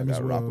 You know, I am gotta as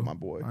well. rock with my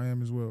boy. I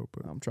am as well,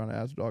 but I'm trying to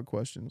ask dog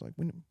questions like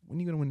when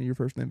you gonna win your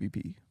first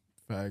MVP?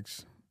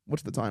 facts.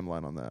 What's the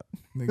timeline on that?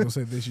 They gonna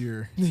say this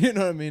year. You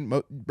know what I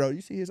mean, bro?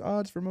 You see his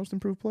odds for most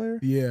improved player?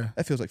 Yeah.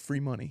 That feels like free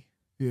money.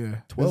 Yeah.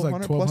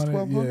 1,200 plus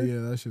 1,200?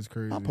 Yeah, that shit's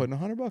crazy. I'm putting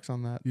 $100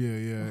 on that.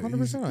 Yeah.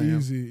 100% I am.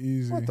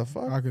 Easy. What the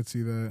fuck? I could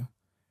see that.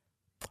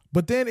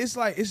 But then it's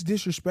like it's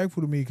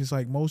disrespectful to me because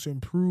like most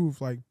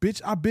improved, like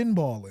bitch, I've been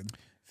balling.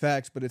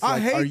 Facts, but it's I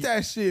like, hate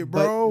that shit,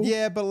 bro.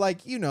 But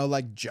like you know,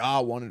 like Ja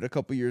won it a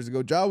couple years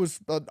ago. Ja was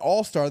an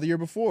all-star the year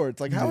before.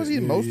 It's like, how is he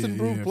most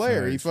improved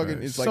player? He fucking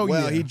facts. it's like, So,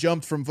 well, yeah. he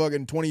jumped from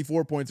fucking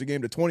 24 points a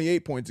game to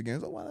 28 points a game.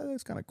 So, well,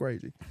 that's kind of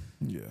crazy.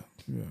 Yeah.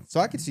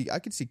 So I could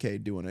see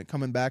Cade doing it,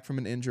 coming back from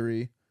an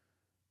injury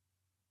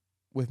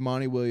with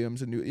Monty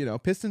Williams, and you know,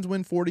 Pistons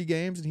win 40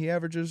 games and he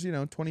averages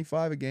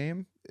 25 a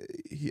game.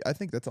 I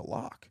think that's a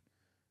lock.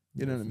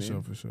 You know what I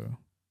mean? For sure.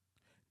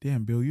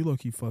 Damn, Bill, you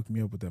low-key fucked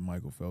me up with that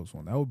Michael Phelps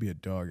one. That would be a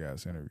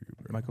dog-ass interview,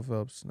 bro. Michael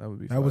Phelps, that would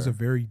be. That was a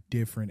fire. very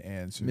different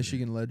answer.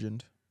 Michigan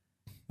legend.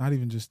 Not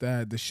even just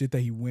that. The shit that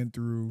he went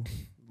through,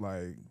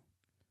 like,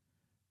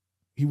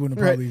 he wouldn't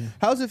have Right. probably.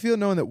 How's it feel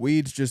knowing that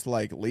weed's just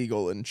like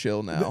legal and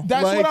chill now?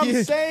 That's Like, what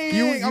I'm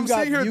saying. I'm got,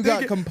 sitting here you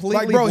thinking, got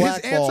completely like, bro, his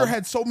blackballed. answer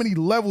had so many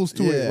levels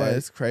to yeah, it. Like,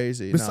 it's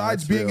crazy.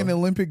 besides being an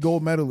Olympic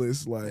gold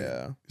medalist, like,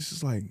 yeah, it's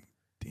just like,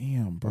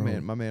 damn, bro.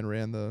 my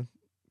man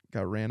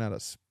got ran out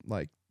of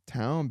like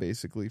town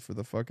basically for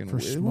the fucking for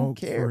who smoke,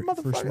 cares, for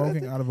motherfucker?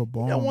 smoking out of a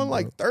bomb. He won bro.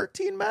 like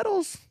 13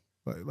 medals.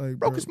 like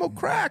Bro can smoke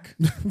crack.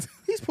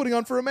 He's putting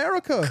on for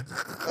America.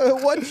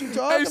 What you Hey,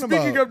 talking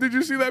speaking about? of, did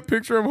you see that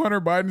picture of Hunter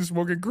Biden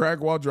smoking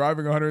crack while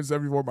driving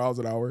 174 miles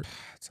an hour?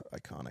 It's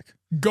iconic.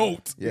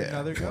 Goat. Yeah,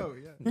 Another go.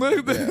 Yeah.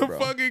 Look at Yeah, the bro.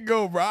 fucking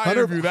goat, bro. I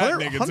interviewed that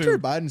nigga Hunter too.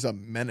 Biden's a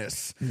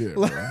menace. Yeah,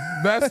 bro.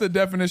 That's the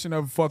definition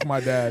of fuck my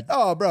dad.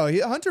 Oh, bro,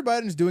 Hunter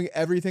Biden's doing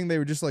everything they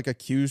were just like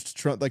accused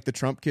Trump, like the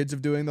Trump kids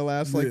of doing the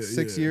last like Yeah,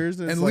 6 yeah. years,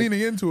 And it's like,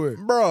 leaning into it.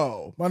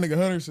 bro. My nigga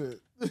Hunter said.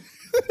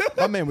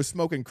 My man was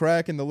smoking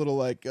crack in the little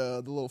like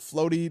the little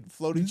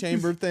floaty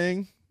chamber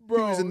thing. He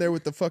was in there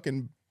with the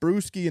fucking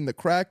brewski and the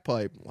crack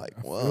pipe. Like,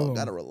 feel whoa, him.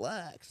 gotta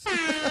relax.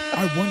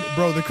 I wonder,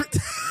 bro.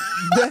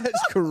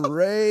 That's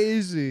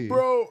crazy,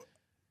 Bro,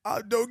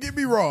 don't get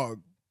me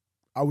wrong.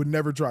 I would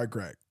never try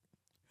crack,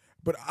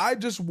 but I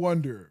just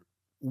wonder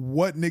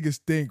what niggas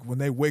think when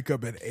they wake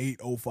up at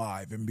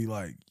 8:05 and be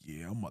like,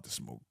 "Yeah, I'm about to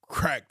smoke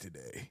crack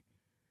today."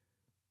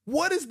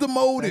 What is the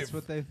motive? That's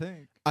what they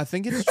think. I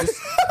think it's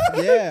just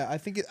yeah. I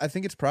think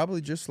it's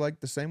probably just like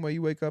the same way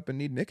you wake up and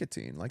need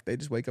nicotine. Like they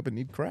just wake up and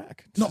need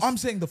crack. It's No, just- I'm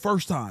saying the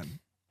first time.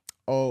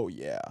 Oh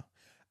yeah.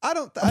 I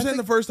don't. I'm saying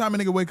the first time a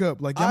nigga wake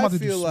up, like, yeah, I'm I about to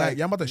do feel smack. like-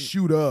 Yeah, I'm about to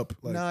shoot up.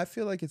 Like, No, I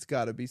feel like it's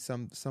got to be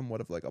somewhat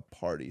of like a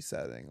party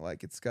setting.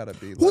 Like it's got to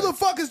be. who like, the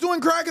fuck is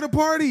doing crack at a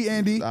party,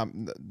 Andy?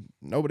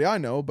 Nobody I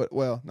know, but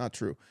well, not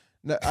true.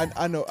 No,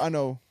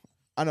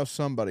 I know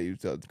somebody who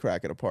does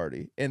crack at a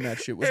party, and that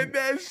shit was and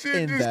that shit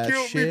and just that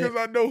killed me shit-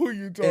 because I know who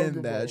you talking and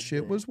about. that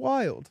shit bro. was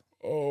wild.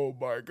 Oh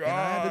my god! And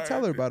I had to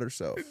tell her about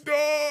herself.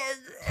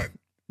 Dog.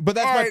 But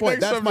that's All my right, point.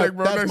 next That's subject, my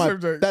bro. that's Next my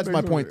subject. that's Next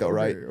my point subject. though,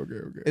 right?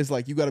 Okay. It's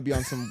like you got to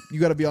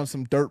be on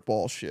some dirt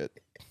ball shit.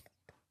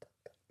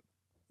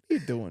 you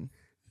doing?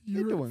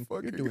 You're doing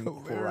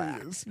hilarious.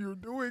 crack. You're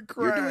doing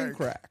crack. You're doing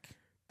crack.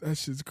 That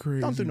shit's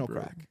crazy. Don't do no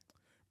bro. crack.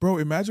 Bro,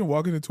 imagine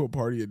walking into a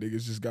party and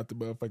niggas just got the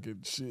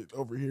motherfucking shit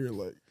over here,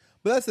 like.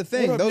 But that's the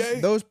thing. What up, Ye?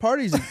 Those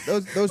parties,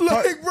 those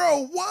Like,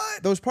 bro,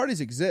 what? those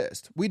parties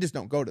exist. We just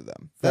don't go to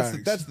them. That's the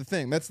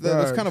thing. That's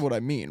Facts. kind of what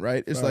I mean,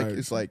 right? It's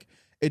Facts. like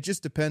it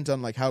just depends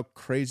on like how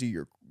crazy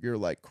your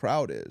like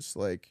crowd is.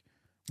 Like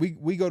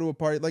we go to a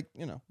party, like,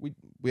 you know, we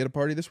had a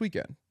party this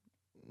weekend.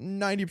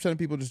 90% of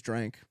people just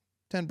drank.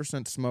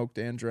 10% smoked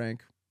and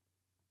drank.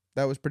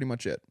 That was pretty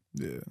much it.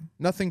 Yeah.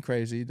 Nothing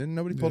crazy.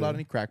 Nobody pulled Yeah. out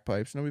any crack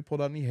pipes. Nobody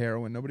pulled out any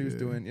heroin. Nobody was Yeah.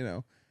 doing, you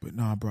know. But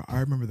nah, bro, I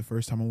remember the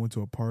first time I went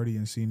to a party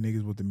and seen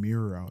niggas with the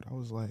mirror out. I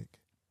was like,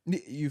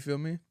 You feel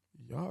me?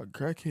 y'all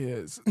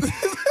crackheads.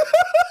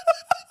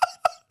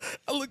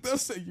 I looked up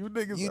and said, you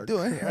niggas You are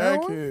doing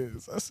heroin?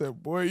 crackheads. I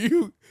said, boy,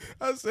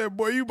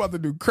 you about to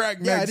do crack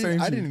Yeah, next, I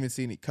ain't you? didn't even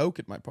see any coke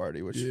at my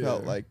party, which Yeah.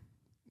 felt like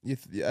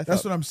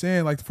That's what I'm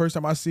saying. Like the first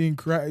time I seen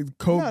coke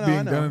I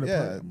being know. done at a Yeah,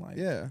 party, I'm like,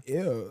 yeah.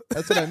 ew.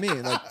 That's what I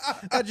mean. Like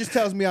that just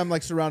tells me I'm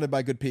like surrounded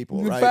by good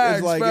people, right? Facts,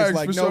 it's like facts, it's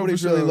like for sure,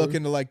 nobody's for really sure.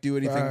 looking to like do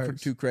anything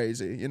Facts. too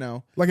crazy, you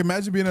know? Like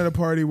imagine being at a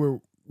party where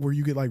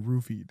you get like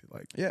roofied.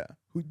 Like Yeah.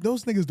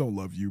 those niggas don't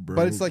love you, bro.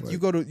 But it's like you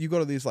go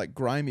to these like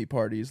grimy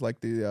parties, like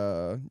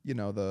the you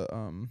know, the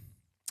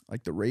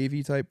like the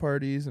ravey type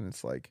parties, and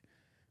it's like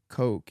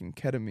coke and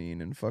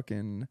ketamine and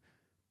fucking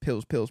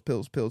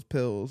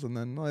pills, and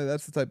then like,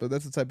 that's the type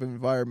of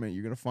environment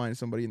you're gonna find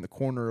somebody in the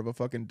corner of a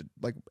fucking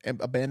like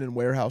abandoned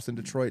warehouse in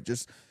Detroit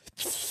just,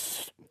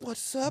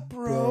 what's up,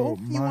 bro?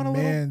 You want a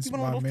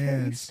little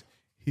taste?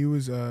 he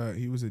was a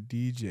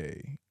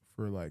DJ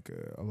for like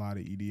a lot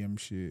of EDM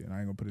shit, and I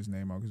ain't gonna put his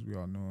name out because we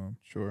all know him.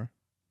 Sure.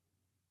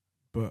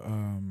 But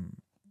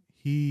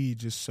he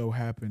just so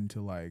happened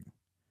to like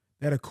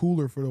they had a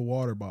cooler for the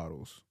water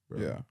bottles, bro.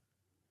 Yeah.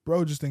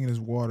 Bro, just thinking his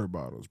water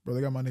bottles, bro.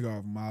 They got my nigga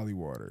off Molly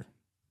water.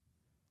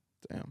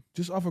 Damn.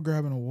 Just off of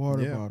grabbing a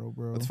water Yeah. bottle,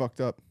 bro. That's fucked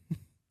up.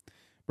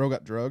 Bro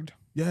got drugged.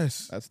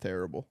 Yes. That's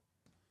terrible.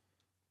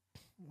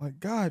 Like,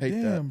 god Hate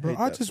damn, that. bro. Hate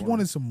I that just for him.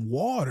 wanted some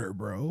water,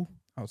 bro.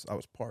 I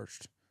was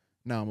parched.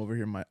 Now I'm over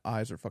here. My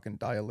eyes are fucking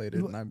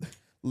dilated, Li- and I'm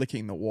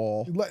licking the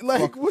wall. Like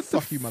Fuck- what the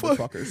fuck you, fuck?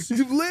 motherfuckers.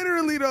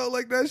 Literally though,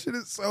 like that shit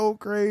is so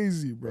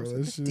crazy, bro. Bro, That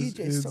this shit is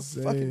DJ's so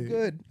insane. fucking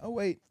good. Oh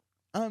wait,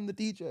 I'm the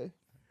DJ.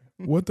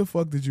 What the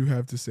fuck did you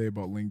have to say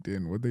about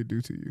LinkedIn? What'd they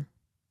do to you?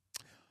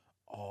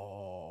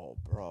 Oh,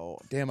 bro.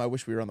 Damn, I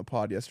wish we were on the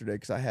pod yesterday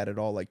because I had it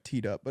all like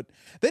teed up. But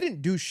they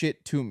didn't do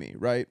shit to me,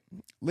 right?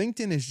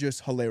 LinkedIn is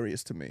just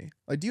hilarious to me.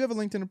 Like, do you have a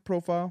LinkedIn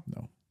profile?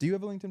 No. Do you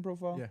have a LinkedIn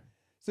profile? Yeah.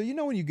 So you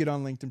know when you get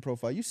on LinkedIn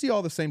profile, you see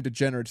all the same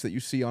degenerates that you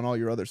see on all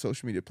your other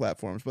social media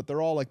platforms, but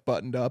they're all like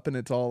buttoned up and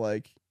it's all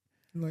like,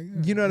 Like,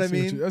 You know what I see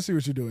mean? I see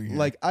what you're doing here.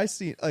 like I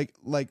see like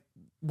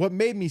what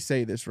made me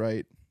say this,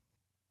 right?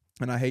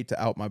 And I hate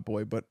to out my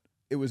boy, but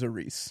it was a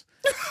Reese.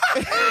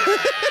 And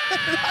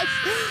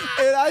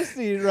I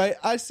seen, right?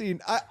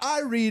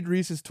 I read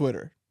Reese's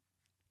Twitter.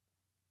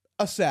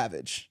 A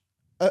savage.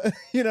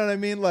 You know what I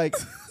mean? Like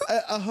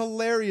a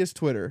hilarious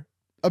Twitter.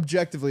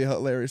 Objectively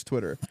hilarious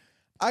Twitter.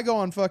 I go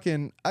on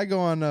LinkedIn.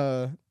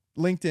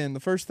 The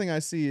first thing I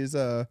see is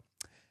what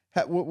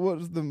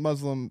was the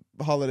Muslim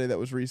holiday that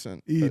was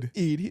recent? Eid.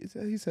 Eid.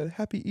 He said,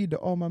 "Happy Eid to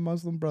all my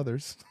Muslim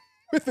brothers."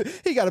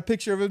 He got a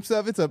picture of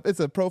himself. It's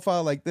a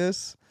profile like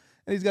this,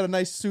 and he's got a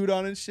nice suit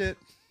on and shit.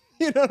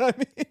 You know what I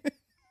mean?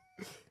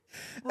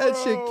 That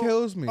shit Bro,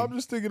 kills me. I'm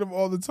just thinking of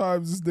all the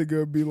times this nigga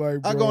would be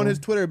like, bro, I go on his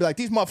Twitter and be like,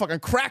 "These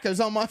motherfucking crackers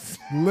on my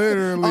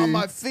literally on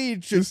my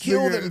feed should this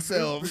kill nigga-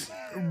 themselves."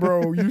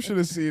 Bro, you should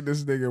have seen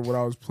this nigga when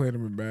I was playing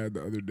him in Mad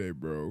the other day,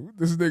 bro.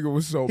 This nigga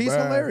was so He's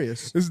bad.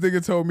 hilarious. This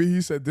nigga told me,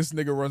 he said, this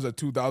nigga runs a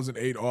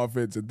 2008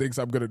 offense and thinks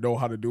I'm going to know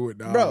how to do it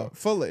now. Bro,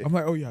 fully. I'm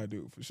like, oh yeah, I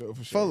do, for sure.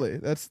 Fully.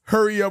 That's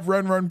Hurry up,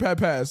 run,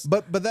 pass.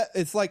 But that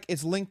it's like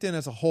it's LinkedIn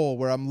as a whole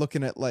where I'm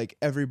looking at like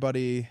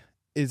everybody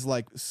is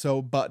like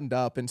so buttoned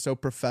up and so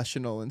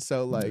professional and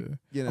so like Yeah.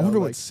 you know. I wonder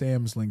like, what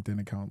Sam's LinkedIn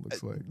account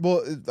looks like.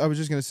 Well, I was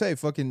just gonna say,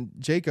 fucking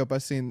Jacob. I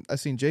seen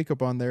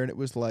Jacob on there, and it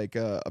was like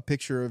a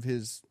picture of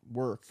his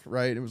work,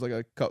 right? It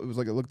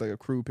looked like a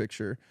crew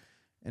picture,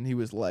 and he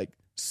was like,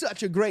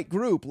 "Such a great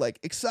group, like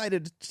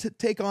excited to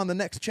take on the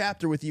next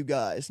chapter with you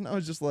guys." And I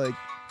was just like,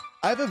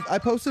 I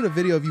posted a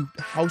video of you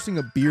housing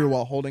a beer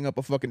while holding up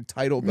a fucking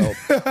title belt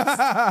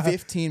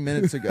 15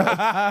 minutes ago.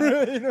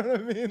 You know what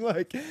I mean?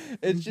 Like,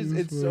 it's just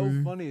it's so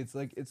funny. It's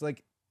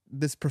like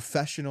this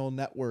professional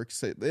network,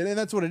 and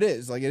that's what it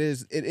is. Like, it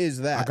is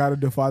that. I gotta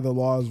defy the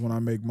laws when I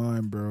make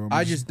mine, bro.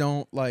 I just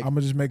don't like. I'm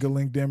gonna just make a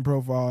LinkedIn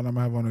profile and I'm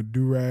gonna have on a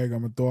do-rag.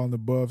 I'm gonna throw on the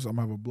buffs. I'm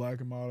gonna have a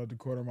black and mild at the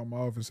corner of my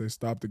mouth and say,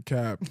 "Stop the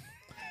cap."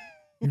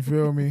 You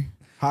feel me?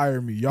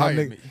 Hire me. Y'all Hire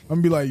niggas. me. I'm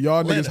gonna be like,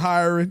 y'all Let niggas it.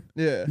 hiring.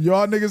 Yeah.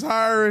 Y'all niggas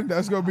hiring.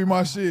 That's gonna be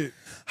my shit.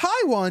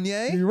 Hi,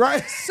 Wanye. You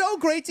right? So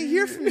great to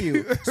hear from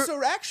you.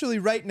 So actually,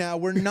 right now,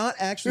 we're not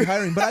actually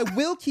hiring, but I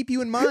will keep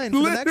you in mind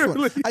for the next one.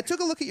 Literally. I took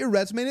a look at your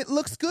resume, and it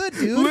looks good,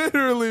 dude.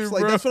 Literally, It's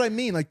like, bro. that's what I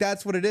mean. Like,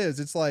 that's what it is.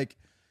 It's like,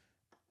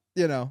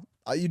 you know,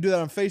 you do that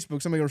on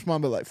Facebook, somebody can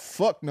respond, but like,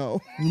 fuck no.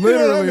 You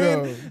know what I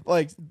Literally, mean?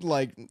 Like,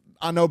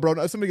 I know,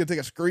 bro. Somebody can take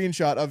a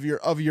screenshot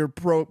of your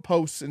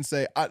posts and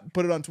say,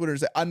 put it on Twitter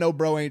and say, I know,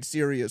 bro, ain't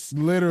serious.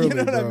 Literally, you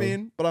know what bro. I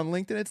mean? But on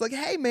LinkedIn, it's like,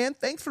 hey, man,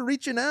 thanks for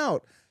reaching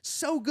out.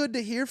 So good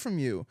to hear from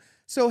you.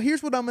 So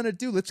here's what I'm gonna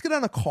do. Let's get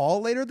on a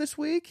call later this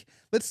week.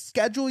 Let's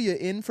schedule you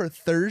in for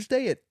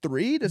Thursday at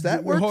 3. Does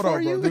that work Hold for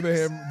on, you? bro.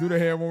 Do the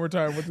hand one more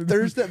time. What's the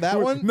Thursday,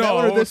 that one? No, That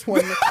one or this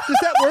one? Does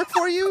that work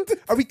for you?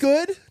 Are we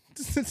good?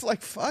 It's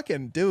like,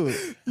 fucking dude.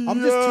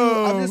 I'm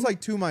just like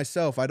to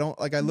myself. I don't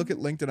like. I look at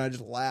LinkedIn, I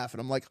just laugh,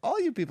 and I'm like, all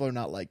you people are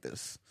not like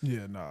this.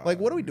 Yeah, nah. Like,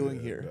 what are we doing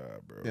here? Nah,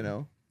 bro. You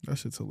know, that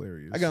shit's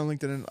hilarious. I got on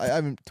LinkedIn, and I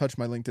haven't touched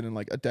my LinkedIn in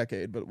like a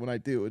decade. But when I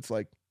do, it's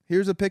like,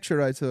 here's a picture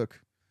I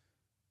took.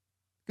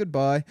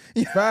 Goodbye.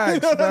 Facts, You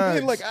know what I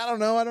mean? facts. Like, I don't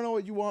know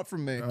what you want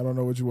from me. I don't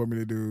know what you want me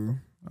to do.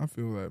 I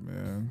feel that,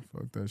 man.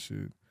 Fuck that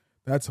shit.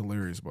 That's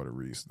hilarious about a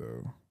Reese,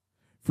 though.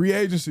 Free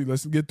agency.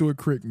 Let's get through it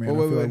quick, man. Oh, I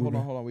wait, feel like hold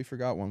on. We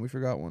forgot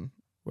one.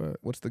 What?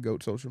 What's the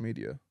GOAT social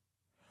media?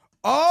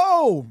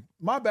 Oh,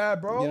 my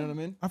bad, bro. You know what I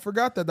mean? I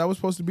forgot that. That was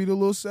supposed to be the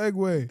little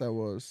segue. That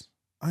was.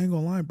 I ain't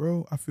gonna lie,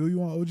 bro. I feel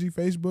you on OG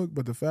Facebook,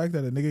 but the fact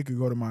that a nigga could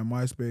go to my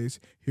MySpace,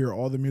 hear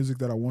all the music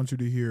that I want you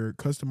to hear,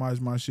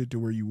 customize my shit to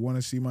where you want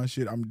to see my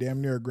shit. I'm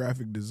damn near a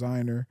graphic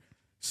designer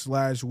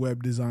 /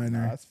 web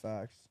designer. Nah, that's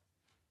facts.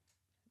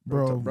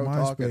 Bro,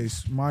 talking.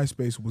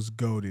 MySpace was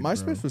goated.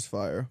 MySpace was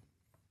fire.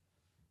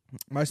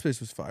 MySpace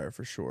was fire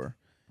for sure.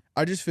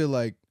 I just feel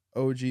like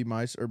OG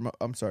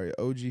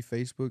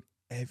Facebook.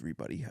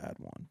 Everybody had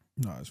one.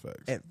 No, it's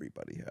facts.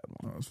 Everybody had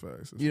one. No, it's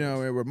facts. You know,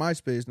 where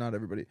MySpace, not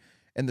everybody.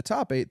 And the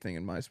top 8 thing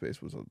in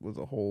MySpace was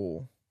a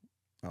whole.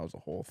 That was a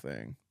whole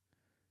thing.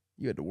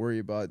 You had to worry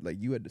about, like,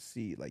 you had to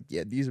see, like,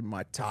 yeah, these are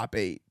my top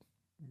 8.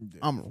 Yeah,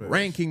 I'm facts.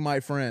 ranking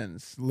my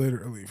friends.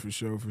 Literally, for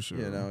sure.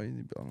 You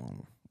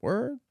know,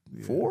 word?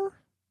 Yeah. 4?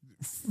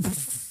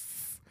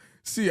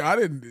 See, I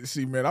didn't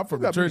see, man. I'm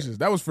from the got me. churches.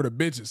 That was for the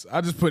bitches.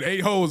 I just put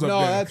 8 hoes up No,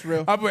 there. that's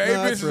real. I put 8 No,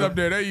 that's bitches real. up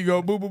there. There you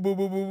go. Boop, boop, boop,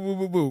 boop, boop,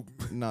 boop, boop,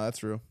 boop. No,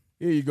 that's real.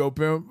 Here you go,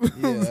 pimp.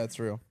 Yeah, that's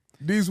real.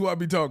 These who I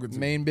be talking to.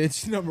 Main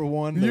bitch number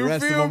 1. The You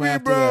rest of feel them me,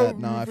 after bro? that.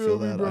 No, You I feel feel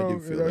me, that. bro? I do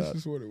feel That's that.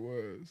 just what it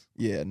was.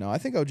 Yeah, no, I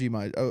think OG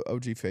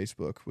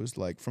Facebook was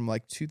like from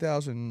like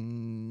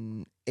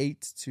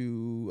 2008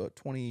 to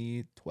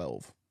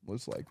 2012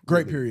 was like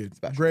Great really period.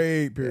 special.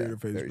 Great period Yeah, of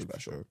Facebook. very for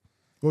special. sure.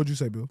 What would you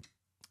say, Bill?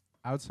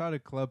 Outside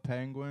of Club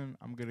Penguin,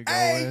 I'm gonna go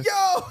Hey, with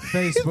yo!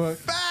 Facebook.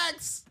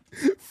 Facts!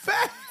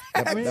 Facts!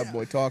 That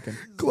boy talking.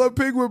 Club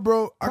Penguin,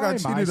 bro. I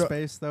got Probably cheated up.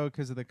 MySpace though,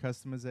 because of the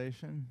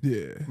customization.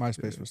 Yeah.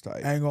 MySpace was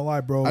tight. I ain't gonna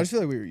lie, bro. I just feel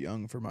like we were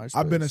young for MySpace.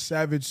 I've been a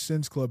savage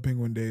since Club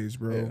Penguin days,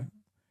 bro. Yeah.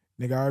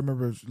 Nigga, I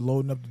remember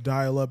loading up the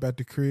dial up at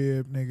the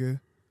crib,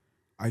 nigga.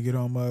 I get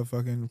on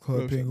motherfucking Club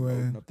Loading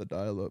Penguin. up the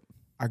dial-up.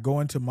 I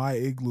go into my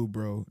igloo,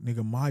 bro.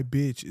 Nigga, my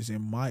bitch is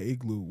in my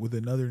igloo with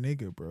another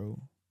nigga, bro.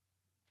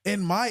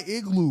 In my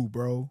igloo,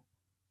 bro.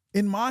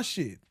 In my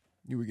shit.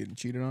 You were getting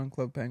cheated on,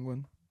 Club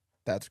Penguin?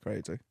 That's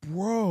crazy.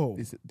 Bro,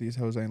 These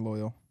hoes ain't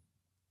loyal.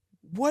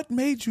 what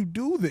made you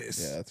do this?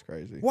 Yeah, that's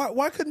crazy.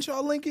 Why couldn't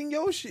y'all link in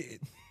your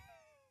shit?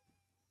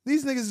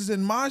 These niggas is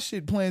in my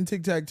shit playing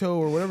tic-tac-toe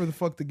or whatever the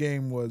fuck the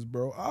game was,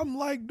 bro. I'm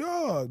like,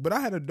 dog. But I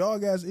had a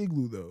dog-ass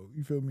igloo, though.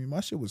 You feel me? My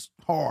shit was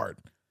hard.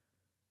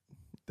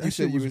 That You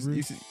said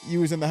you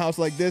was in the house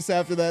like this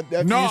after that?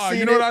 After Nah,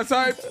 you know what I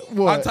typed?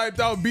 What? I typed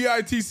out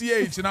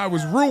BITCH and I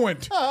was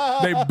ruined.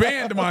 They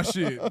banned my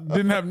shit.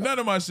 Didn't have none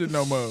of my shit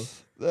no more.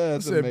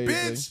 That's I said,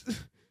 amazing.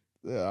 bitch.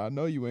 Yeah, I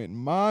know you ain't in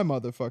my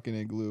motherfucking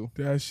igloo.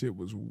 That shit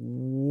was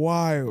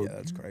wild. Yeah,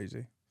 that's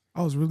crazy.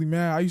 I was really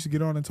mad. I used to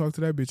get on and talk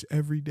to that bitch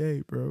every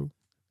day, bro.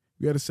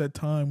 We had a set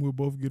time. We'll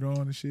both get on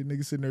and shit.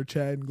 Niggas sitting there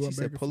chatting, going She back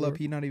said, and pull forth. up.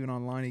 He not even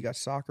online. He got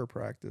soccer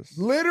practice.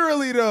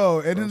 Literally, though.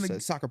 And Bro then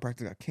said soccer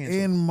practice got canceled.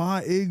 in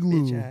my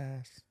igloo. Bitch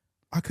ass.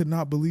 I could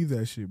not believe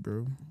that shit,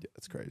 bro. Yeah,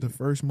 that's crazy. The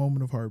first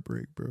moment of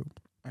heartbreak, bro.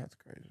 That's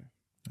crazy.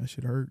 That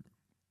shit hurt.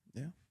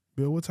 Yeah.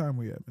 Bill, what time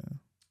we at, man?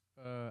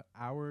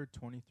 Hour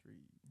 23.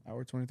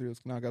 Hour 23.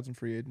 Let's now got some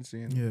free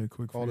agency and Yeah,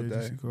 quick call it a free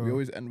day. agency call. We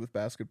always end with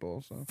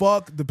basketball. So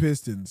Fuck the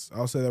Pistons.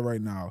 I'll say that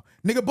right now.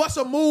 Nigga, bust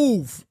a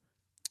move.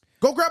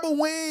 Go grab a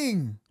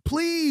wing.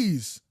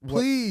 Please.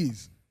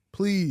 Please.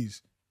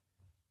 Please.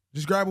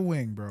 Just grab a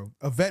wing, bro.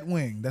 A vet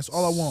wing. That's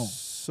all I want.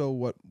 So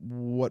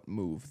what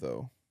move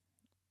though?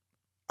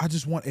 I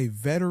just want a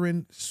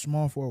veteran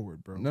small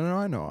forward, bro. No,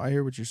 I know. I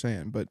hear what you're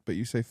saying, but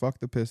you say fuck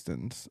the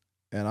Pistons,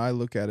 and I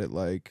look at it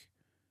like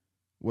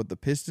what the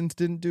Pistons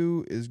didn't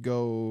do is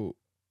go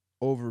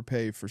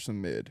overpay for some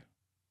mid.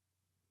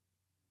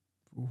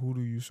 Who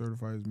do you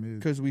certify as mid?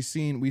 Because we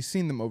seen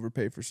them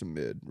overpay for some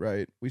mid,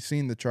 right? We've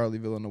seen the Charlie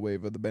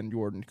Villanueva, the Ben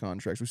Jordan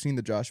contracts. We've seen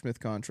the Josh Smith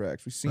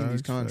contracts. We've seen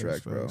these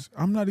contracts, bro.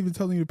 I'm not even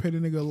telling you to pay the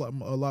nigga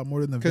a lot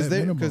more than the vet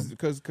minimum.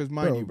 Because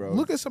mind you, bro.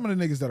 Look at some of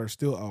the niggas that are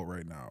still out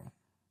right now.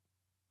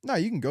 No,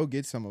 you can go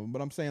get some of them,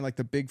 but I'm saying like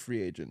the big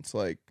free agents.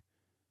 Like,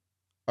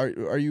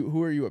 who are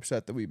you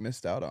upset that we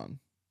missed out on?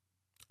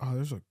 Oh,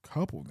 there's a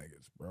couple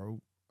niggas, bro.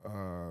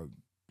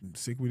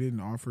 Sick we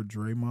didn't offer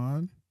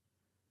Draymond.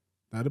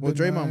 That'd Well,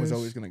 been Draymond was nice.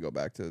 always going to go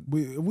back to.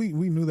 We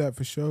knew that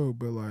for sure,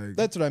 but like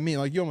That's what I mean.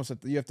 Like you almost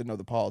you have to know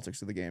the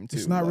politics of the game too.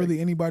 it's not like, really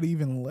anybody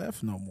even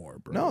left no more,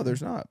 bro. No,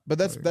 there's not. But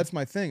that's Like- that's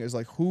my thing. Is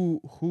like who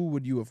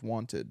would you have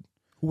wanted?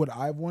 Who would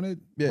I have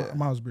wanted? Yeah.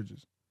 Miles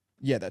Bridges.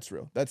 Yeah, that's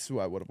real. That's who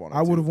I would have wanted.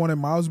 I would too. have wanted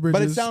Miles Bridges.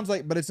 But it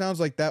sounds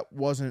like that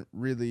wasn't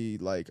really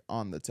like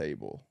on the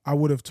table. I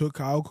would have took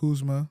Kyle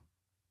Kuzma.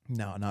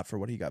 No, not for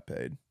what he got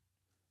paid.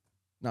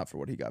 Not for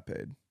what he got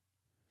paid.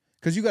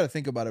 Because you got to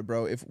think about it,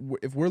 bro. If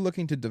we're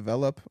looking to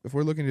develop,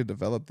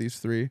 these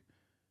three,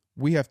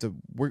 we have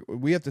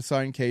to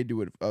sign Cade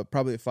to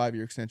probably a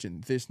 5-year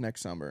extension this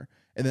next summer,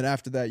 and then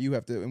after that you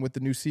have to. And with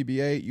the new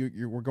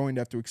CBA, we're going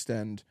to have to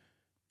extend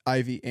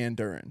Ivy and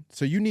Duren.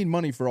 So you need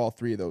money for all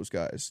three of those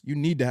guys. You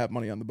need to have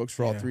money on the books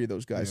for all three of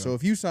those guys. Yeah. So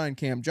if you sign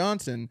Cam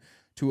Johnson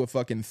to a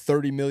fucking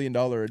 $30 million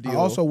a deal, I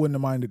also wouldn't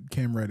have minded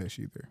Cam Reddish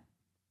either.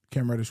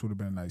 Cam Reddish would have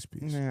been a nice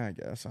piece. yeah, I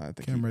guess I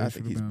think Cam I Reddish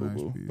think would he's have boo been a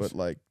nice boo, piece. but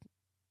like,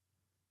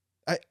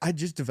 I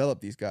just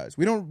developed these guys.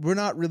 We're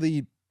not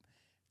really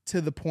to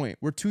the point.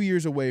 We're 2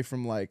 years away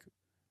from like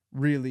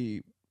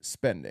really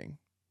spending.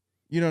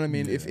 You know what I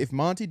mean? Yeah. If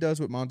Monty does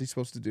what Monty's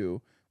supposed to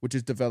do, which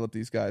is develop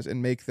these guys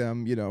and make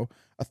them,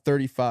 a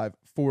 35,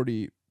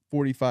 40,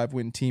 45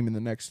 win team in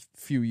the next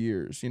few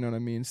years. You know what I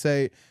mean?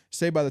 Say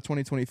by the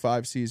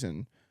 2025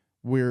 season,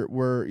 we're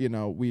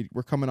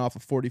coming off a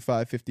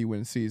 45, 50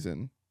 win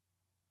season.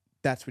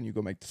 That's when you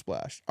go make the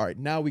splash. All right,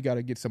 now we got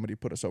to get somebody to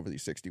put us over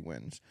these 60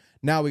 wins.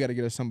 Now we got to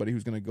get us somebody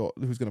who's going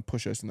to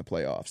push us in the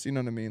playoffs. You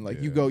know what I mean?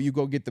 Like you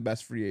go get the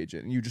best free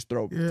agent and you just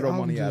throw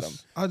money at them.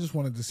 I just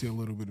wanted to see a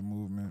little bit of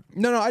movement.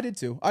 No, I did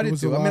too. I mean,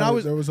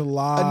 there was a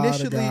lot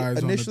initially of guys on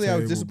the initially I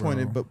was table,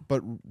 disappointed, bro.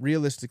 but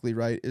realistically,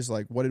 right, is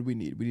like what did we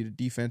need? We needed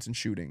defense and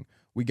shooting.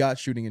 We got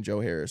shooting in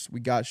Joe Harris. We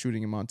got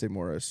shooting in Monte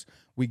Morris.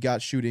 We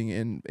got shooting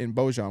in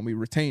Bojan. We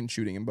retained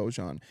shooting in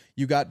Bojan.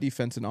 You got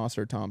defense in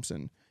Oscar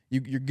Thompson.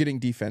 You're getting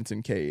defense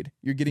in Cade.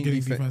 You're getting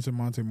defense in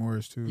Monte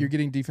Morris too. You're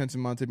getting defense in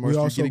Monte Morris.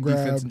 You're also getting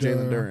defense in grabbed,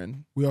 Jalen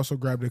Duren. We also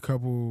grabbed a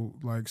couple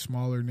like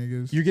smaller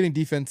niggas. You're getting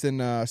defense in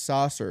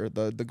Saucer,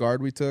 the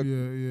guard we took.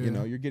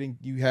 Yeah.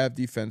 You have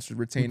defense We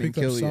retaining picked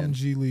up some Killian.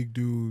 G League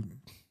dude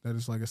that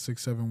is like a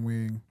 6'7"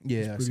 wing.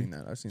 Yeah, I've seen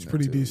that. It's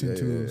pretty too. decent Yeah,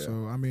 too. yeah, yeah.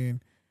 So I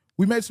mean,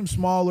 we made some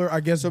smaller, I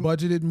guess,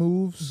 budgeted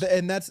moves.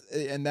 And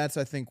that's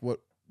I think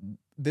what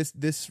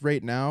this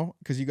right now,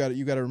 because you got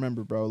to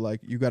remember, bro, like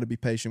you got to be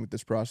patient with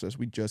this process.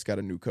 We just got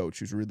a new coach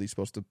who's really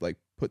supposed to like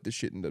put this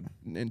shit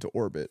into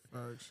orbit.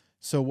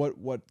 So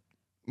what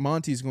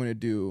Monty's going to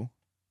do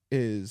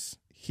is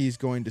he's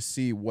going to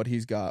see what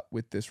he's got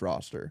with this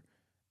roster,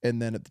 and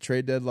then at the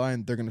trade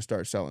deadline they're going to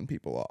start selling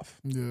people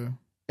off. Yeah.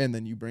 And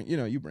then you bring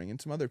in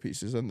some other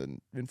pieces, and then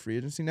in free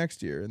agency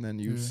next year, and then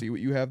you see what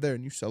you have there,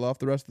 and you sell off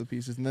the rest of the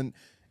pieces, and then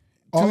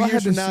 2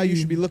 years from now you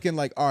should be looking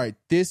like, all right,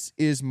 this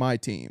is my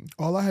team.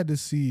 All I had to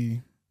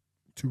see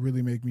to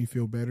really make me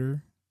feel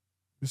better,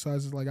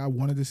 besides like I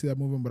wanted to see that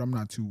movement, but I'm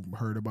not too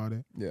hurt about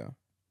it. Yeah,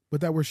 But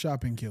that we're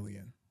shopping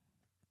Killian.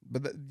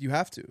 but you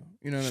have to,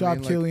 you know what I Shop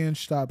mean? Killian,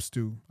 stop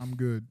Stu. I'm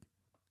good.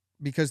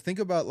 Because think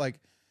about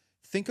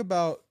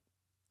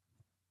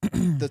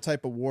the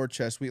type of war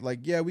chest we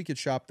could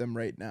shop them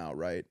right now,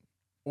 right?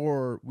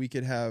 Or we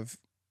could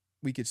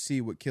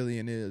see what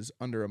Killian is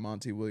under a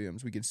Monty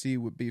Williams. We could see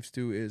what Beef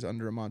Stew is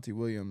under a Monty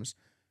Williams.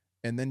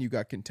 And then you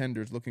got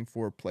contenders looking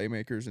for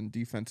playmakers and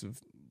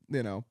defensive,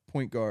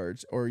 point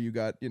guards, or you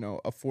got,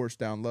 a force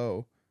down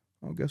low.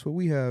 Oh, guess what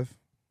we have?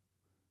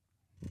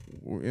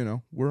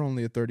 We're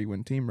only a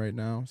 30-win team right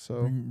now.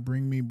 So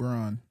bring me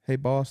Braun. hey,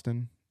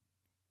 Boston,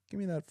 give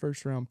me that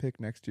first round pick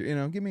next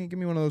year. Give me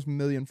one of those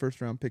million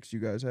first round picks you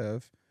guys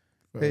have.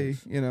 Hey,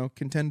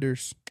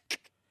 contenders.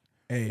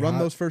 Hey, Run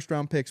those first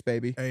round picks,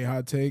 baby. Hey,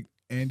 hot take.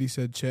 Andy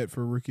said Chet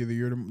for Rookie of the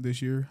Year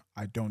this year.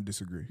 I don't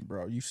disagree.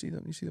 Bro, you see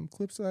them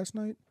clips last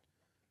night?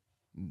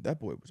 That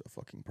boy was a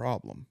fucking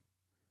problem.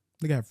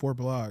 They got 4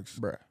 blocks.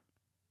 Bruh.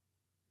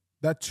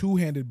 That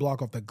 2-handed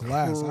block off the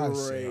glass. I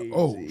said, Crazy.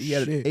 oh, He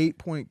had an shit.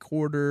 8-point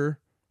quarter.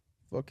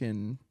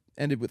 Fucking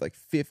ended with like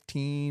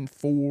 15,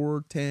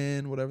 4,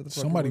 10, whatever the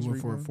fuck. Somebody it was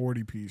went for a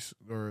rebound. 40-piece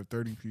or a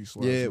 30-piece.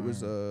 Yeah, it was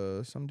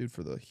some dude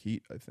for the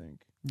Heat, I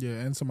think.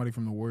 Yeah, and somebody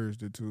from the Warriors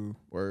did too.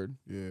 Word.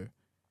 Yeah.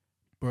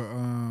 But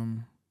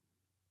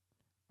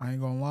I ain't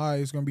gonna lie,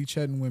 it's gonna be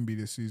Chet and Wemby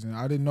this season.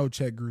 I didn't know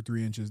Chet grew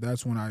 3 inches.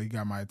 That's when I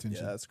got my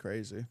attention. Yeah, that's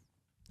crazy.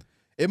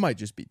 It might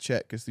just be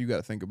Chet, because you got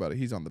to think about it.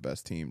 He's on the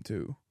best team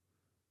too.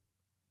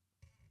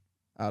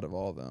 Out of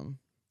all of them.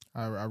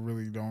 I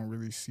really don't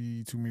really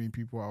see too many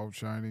people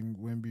outshining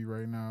Wemby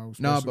right now.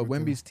 No, especially but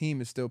with Wemby's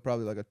team is still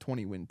probably like a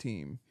 20-win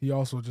team. he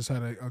also just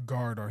had a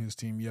guard on his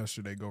team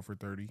yesterday go for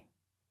 30.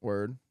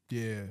 Word.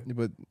 Yeah,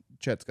 But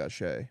Chet's got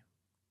Shea.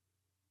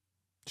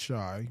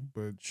 shy,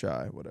 but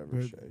Shy, whatever.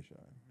 But-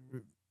 Shy.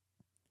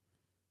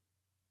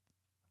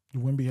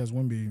 Wemby has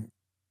Wemby.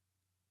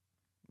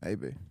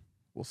 Maybe.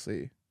 We'll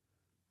see.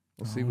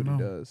 We'll I see don't what he know.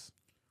 does.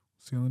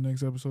 See you on the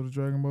next episode of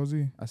Dragon Ball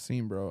Z. I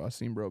seen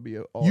bro be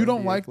a all You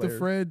don't NBA like player. the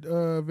Fred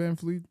Van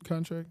Fleet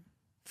contract?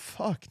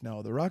 Fuck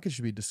no. The Rockets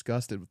should be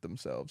disgusted with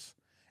themselves.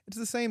 It's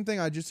the same thing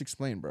I just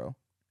explained, bro.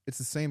 It's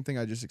the same thing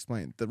I just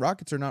explained. The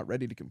Rockets are not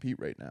ready to compete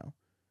right now.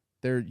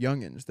 They're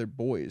youngins. They're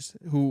boys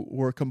who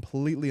were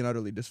completely and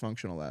utterly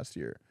dysfunctional last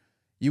year.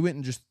 You went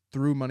and just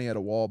threw money at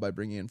a wall by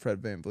bringing in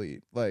Fred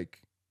VanVleet.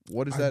 Like,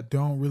 what is that? I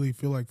don't really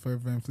feel like Fred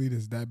VanVleet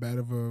is that bad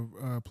of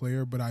a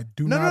player, but I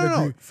do No.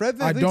 agree. Fred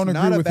VanVleet's I don't agree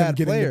not a with him bad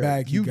getting player. the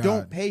bag he You got.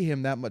 don't pay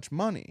him that much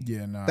money.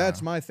 Yeah, nah.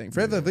 That's my thing.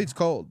 Fred VanVleet's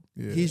cold.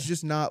 Yeah. He's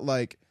just not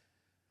like.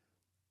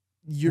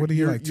 What are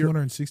you like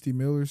 260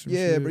 mil or something?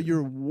 Yeah, but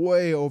you're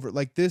way over.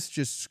 Like, this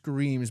just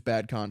screams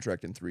bad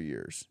contract in 3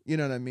 years. You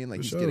know what I mean?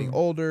 Like, he's getting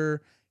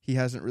older. He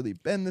hasn't really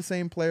been the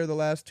same player the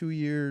last 2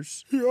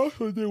 years. He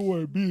also didn't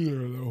want to be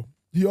there, though.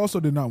 He also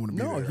did not want to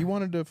be there. No, he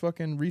wanted to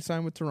fucking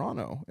re-sign with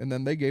Toronto, and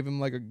then they gave him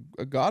like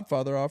a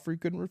Godfather offer he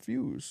couldn't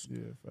refuse. Yeah,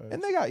 facts.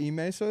 And they got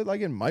Ime, so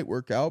like it might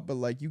work out. But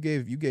like you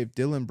gave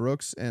Dylan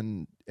Brooks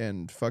and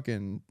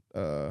fucking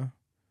Fred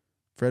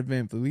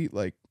VanVleet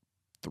like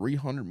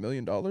 $300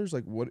 million.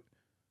 Like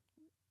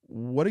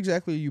what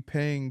exactly are you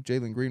paying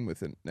Jalen Green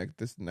with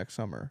this next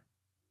summer?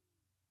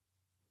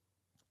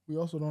 We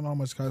also don't know how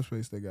much cap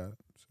space they got,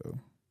 so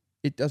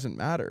it doesn't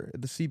matter.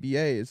 The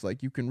CBA is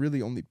like you can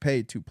really only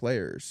pay 2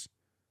 players.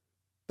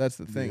 That's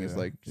the thing. Is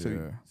like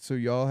so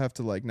y'all have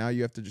to like now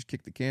you have to just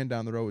kick the can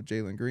down the road with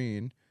Jalen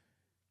Green.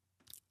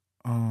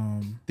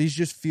 These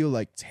just feel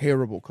like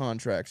terrible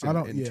contracts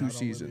in 2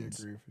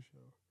 seasons. Really agree for sure.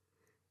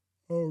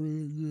 Oh,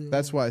 really? Yeah.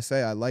 That's why I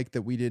say I like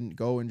that we didn't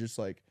go and just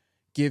like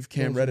give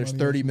Cam Reddish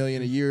 $30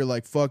 million a year.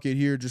 Like, fuck it,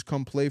 here, just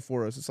come play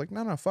for us. It's like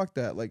no, fuck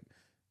that. Like,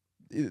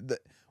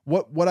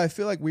 what I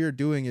feel like we are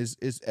doing is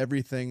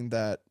everything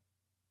that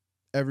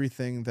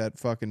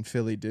fucking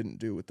Philly didn't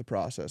do with the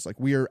process. Like,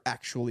 we are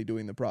actually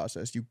doing the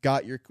process. You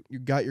got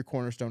your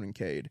cornerstone in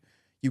Cade.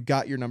 You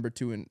got your number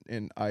 2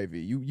 in Ivy.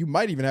 You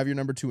might even have your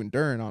number 2 in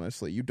Duren,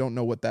 honestly. You don't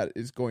know what that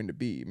is going to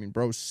be. I mean,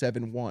 bro's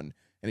 7'1", and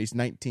he's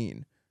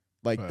 19.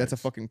 Like, that's a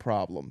fucking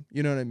problem.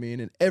 You know what I mean?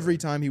 And every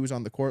time he was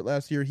on the court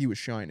last year, he was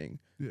shining.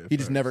 Yeah, he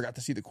just never got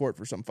to see the court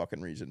for some fucking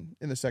reason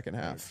in the second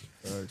half.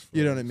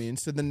 You know what I mean?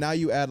 So then now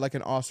you add like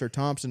an Oscar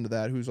Thompson to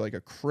that, who's like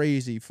a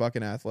crazy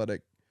fucking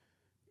athletic,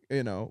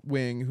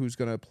 wing who's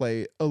going to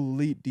play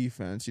elite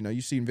defense.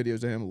 You've seen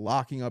videos of him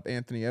locking up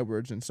Anthony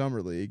Edwards in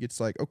Summer League. It's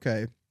like,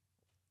 okay,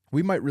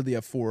 we might really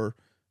have 4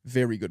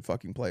 very good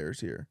fucking players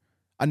here.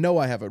 I know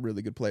I have a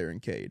really good player in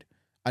Cade.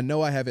 I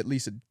know I have at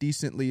least a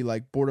decently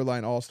like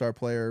borderline all-star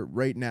player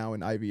right now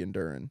in Ivy and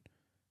Duren.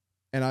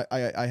 And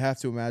I have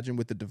to imagine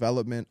with the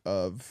development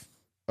of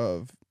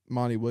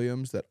Monty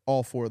Williams that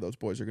all 4 of those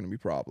boys are going to be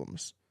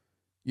problems.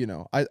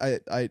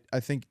 I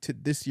think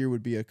this year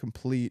would be a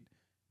complete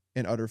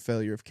and utter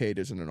failure if Cade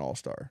isn't an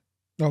all-star.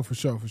 Oh, for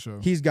sure.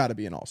 He's got to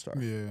be an all-star.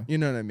 Yeah. You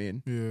know what I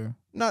mean? Yeah.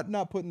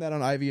 Not putting that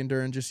on Ivy and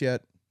Duren just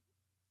yet.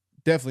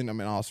 Definitely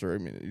not an all-star. I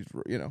mean,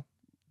 he's,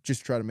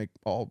 just try to make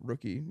all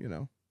rookie,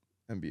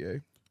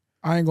 NBA.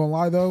 I ain't gonna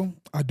lie though,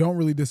 I don't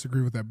really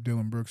disagree with that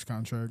Dylan Brooks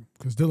contract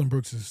because Dylan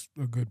Brooks is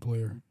a good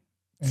player.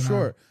 And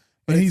sure.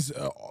 And he's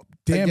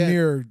damn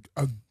near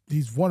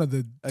he's one of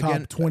the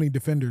top 20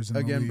 defenders in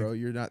the league. Bro,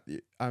 you're not.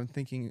 I'm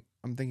thinking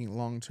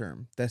long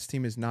term. This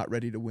team is not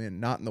ready to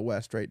win. Not in the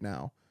West right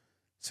now.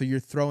 So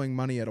you're throwing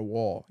money at a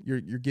wall. You're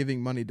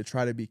giving money to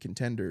try to be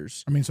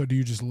contenders. I mean, so do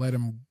you just let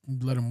him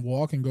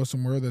walk and go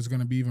somewhere that's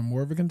going to be even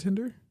more of a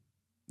contender?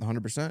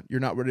 100%. You're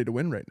not ready to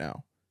win right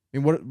now. I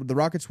mean, what the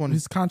Rockets won?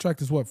 His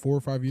contract is what, 4 or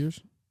 5 years?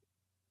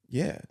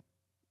 Yeah.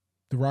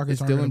 The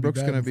Rockets aren't going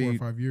to be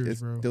 4 or 5 years,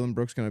 bro. Is Dylan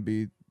Brooks going to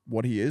be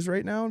what he is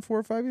right now in 4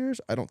 or 5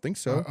 years? I don't think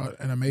so.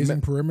 An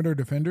amazing perimeter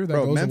defender that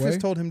goes Memphis away?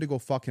 told him to go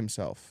fuck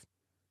himself.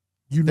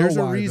 There's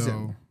a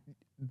reason. Though.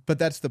 But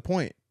that's the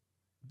point.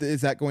 Is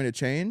that going to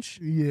change?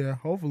 Yeah,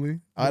 hopefully.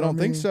 I don't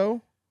think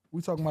so.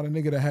 We talking about a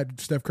nigga that had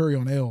Steph Curry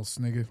on L's,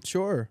 nigga.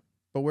 Sure.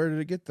 But where did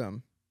it get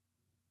them?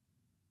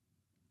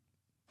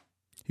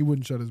 He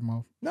wouldn't shut his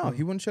mouth. No,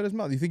 he wouldn't shut his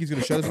mouth. You think he's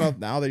going to shut his mouth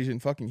now that he's in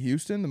fucking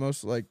Houston? The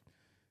most,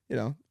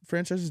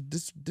 franchise is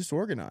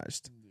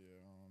disorganized.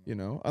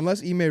 Yeah.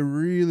 Unless Ime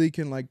really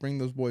can, bring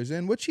those boys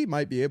in, which he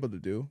might be able to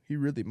do. He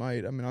really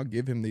might. I mean, I'll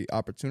give him the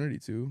opportunity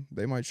to.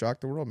 They might shock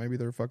the world. Maybe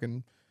they're a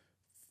fucking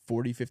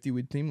 40,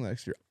 50-win team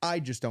next year. I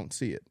just don't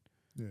see it.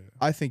 Yeah.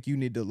 I think you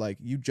need to,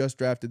 you just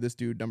drafted this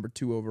dude number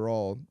 2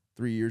 overall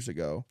 3 years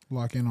ago.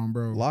 Lock in on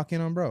bro.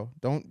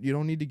 You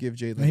don't need to give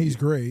Jalen. And he's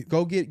great.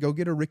 Go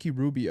get a Ricky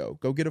Rubio.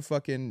 Go get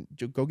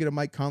a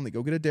Mike Conley.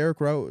 Go get a Derrick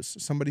Rose.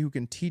 Somebody who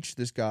can teach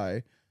this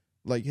guy.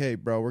 Hey,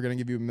 bro, we're gonna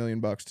give you $1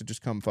 million to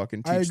just come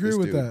fucking teach this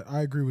dude.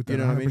 I agree with that. You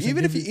know what I mean?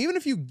 Even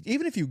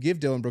if you give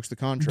Dylan Brooks the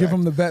contract, give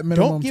him the vet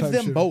minimum. Don't give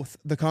them both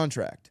the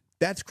contract.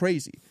 That's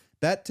crazy.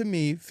 That to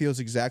me feels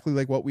exactly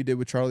like what we did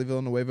with Charlie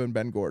Villanueva and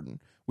Ben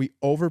Gordon. We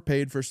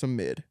overpaid for some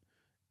mid.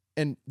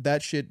 And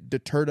that shit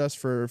deterred us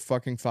for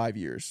fucking 5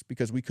 years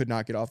because we could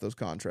not get off those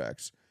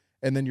contracts.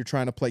 And then you're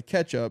trying to play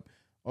catch up.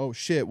 Oh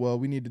shit! Well,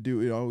 we need to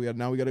do.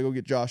 Now we got to go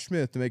get Josh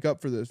Smith to make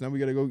up for this. Now we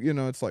got to go.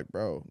 It's like,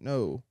 bro,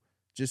 no,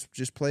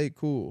 just play it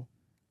cool.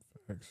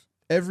 Thanks.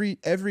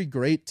 Every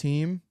great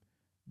team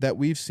that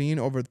we've seen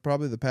over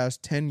probably the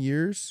past 10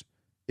 years,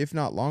 if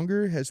not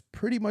longer, has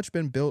pretty much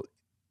been built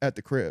at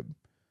the crib.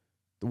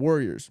 The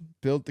Warriors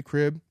built the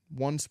crib,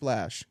 one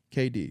splash,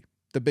 KD,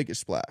 the biggest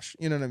splash.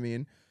 You know what I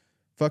mean?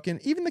 Fucking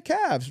even the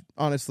Cavs,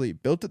 honestly,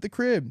 built at the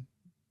crib,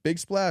 big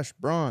splash,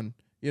 Bron.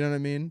 You know what I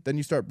mean? Then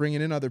you start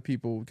bringing in other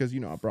people because you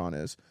know how Bron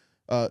is.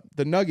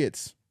 The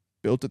Nuggets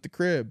built at the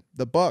crib.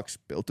 The Bucks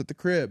built at the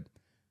crib.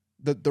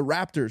 The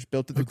Raptors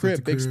built at the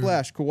crib, big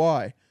splash,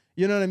 Kawhi.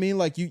 You know what I mean?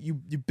 Like you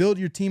build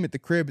your team at the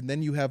crib and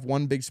then you have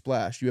one big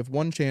splash. You have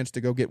one chance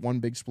to go get one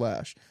big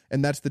splash,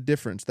 and that's the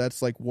difference.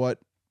 That's like what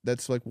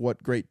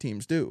great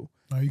teams do.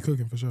 Oh, you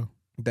cooking for sure.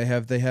 They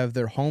have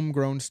their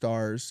homegrown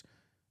stars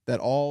that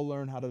all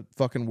learn how to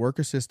fucking work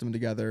a system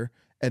together,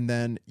 and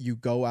then you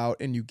go out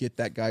and you get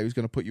that guy who's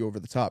going to put you over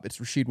the top. It's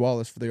Rasheed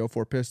Wallace for the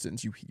 04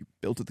 Pistons. You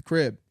built at the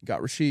crib,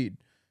 got Rasheed.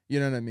 You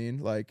know what I mean?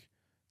 Like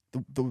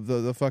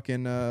the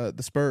fucking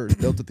the Spurs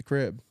built at the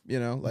crib. You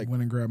know, like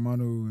went and grabbed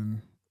Manu,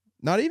 and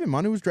not even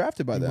Manu was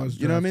drafted by them.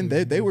 You know what I mean?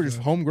 They were just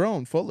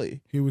homegrown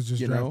fully. He was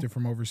just drafted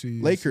from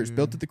overseas. Lakers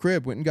built at the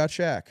crib, went and got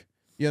Shaq.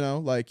 You know,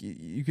 like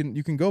you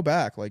can go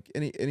back, like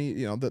any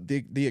you know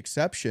the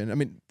exception. I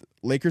mean,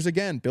 Lakers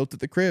again built at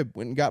the crib,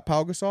 went and got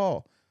Pau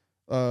Gasol.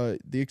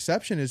 The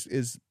exception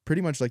is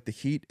pretty much like the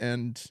Heat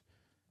and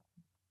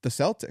the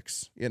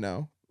Celtics. You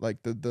know,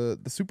 like the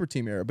super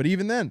team era. But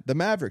even then, the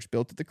Mavericks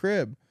built at the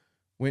crib,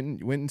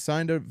 went and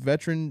signed a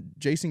veteran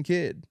Jason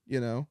Kidd.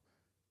 You know,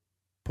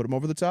 put him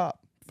over the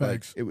top.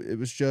 Facts. Like, it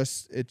was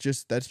just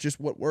that's just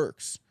what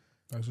works.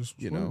 That's just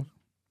you know.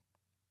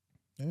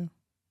 Yeah.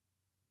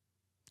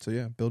 So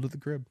yeah, build at the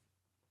crib.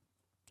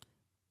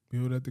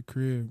 Build at the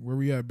crib. Where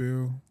we at,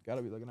 Bill? Got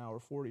to be like an hour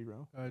 40,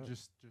 bro.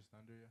 Just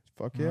under, yeah.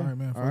 Fuck yeah. All right,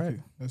 man. Fuck it.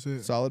 That's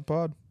it. Solid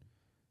pod.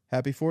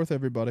 Happy 4th,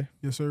 everybody.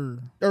 Yes, sir.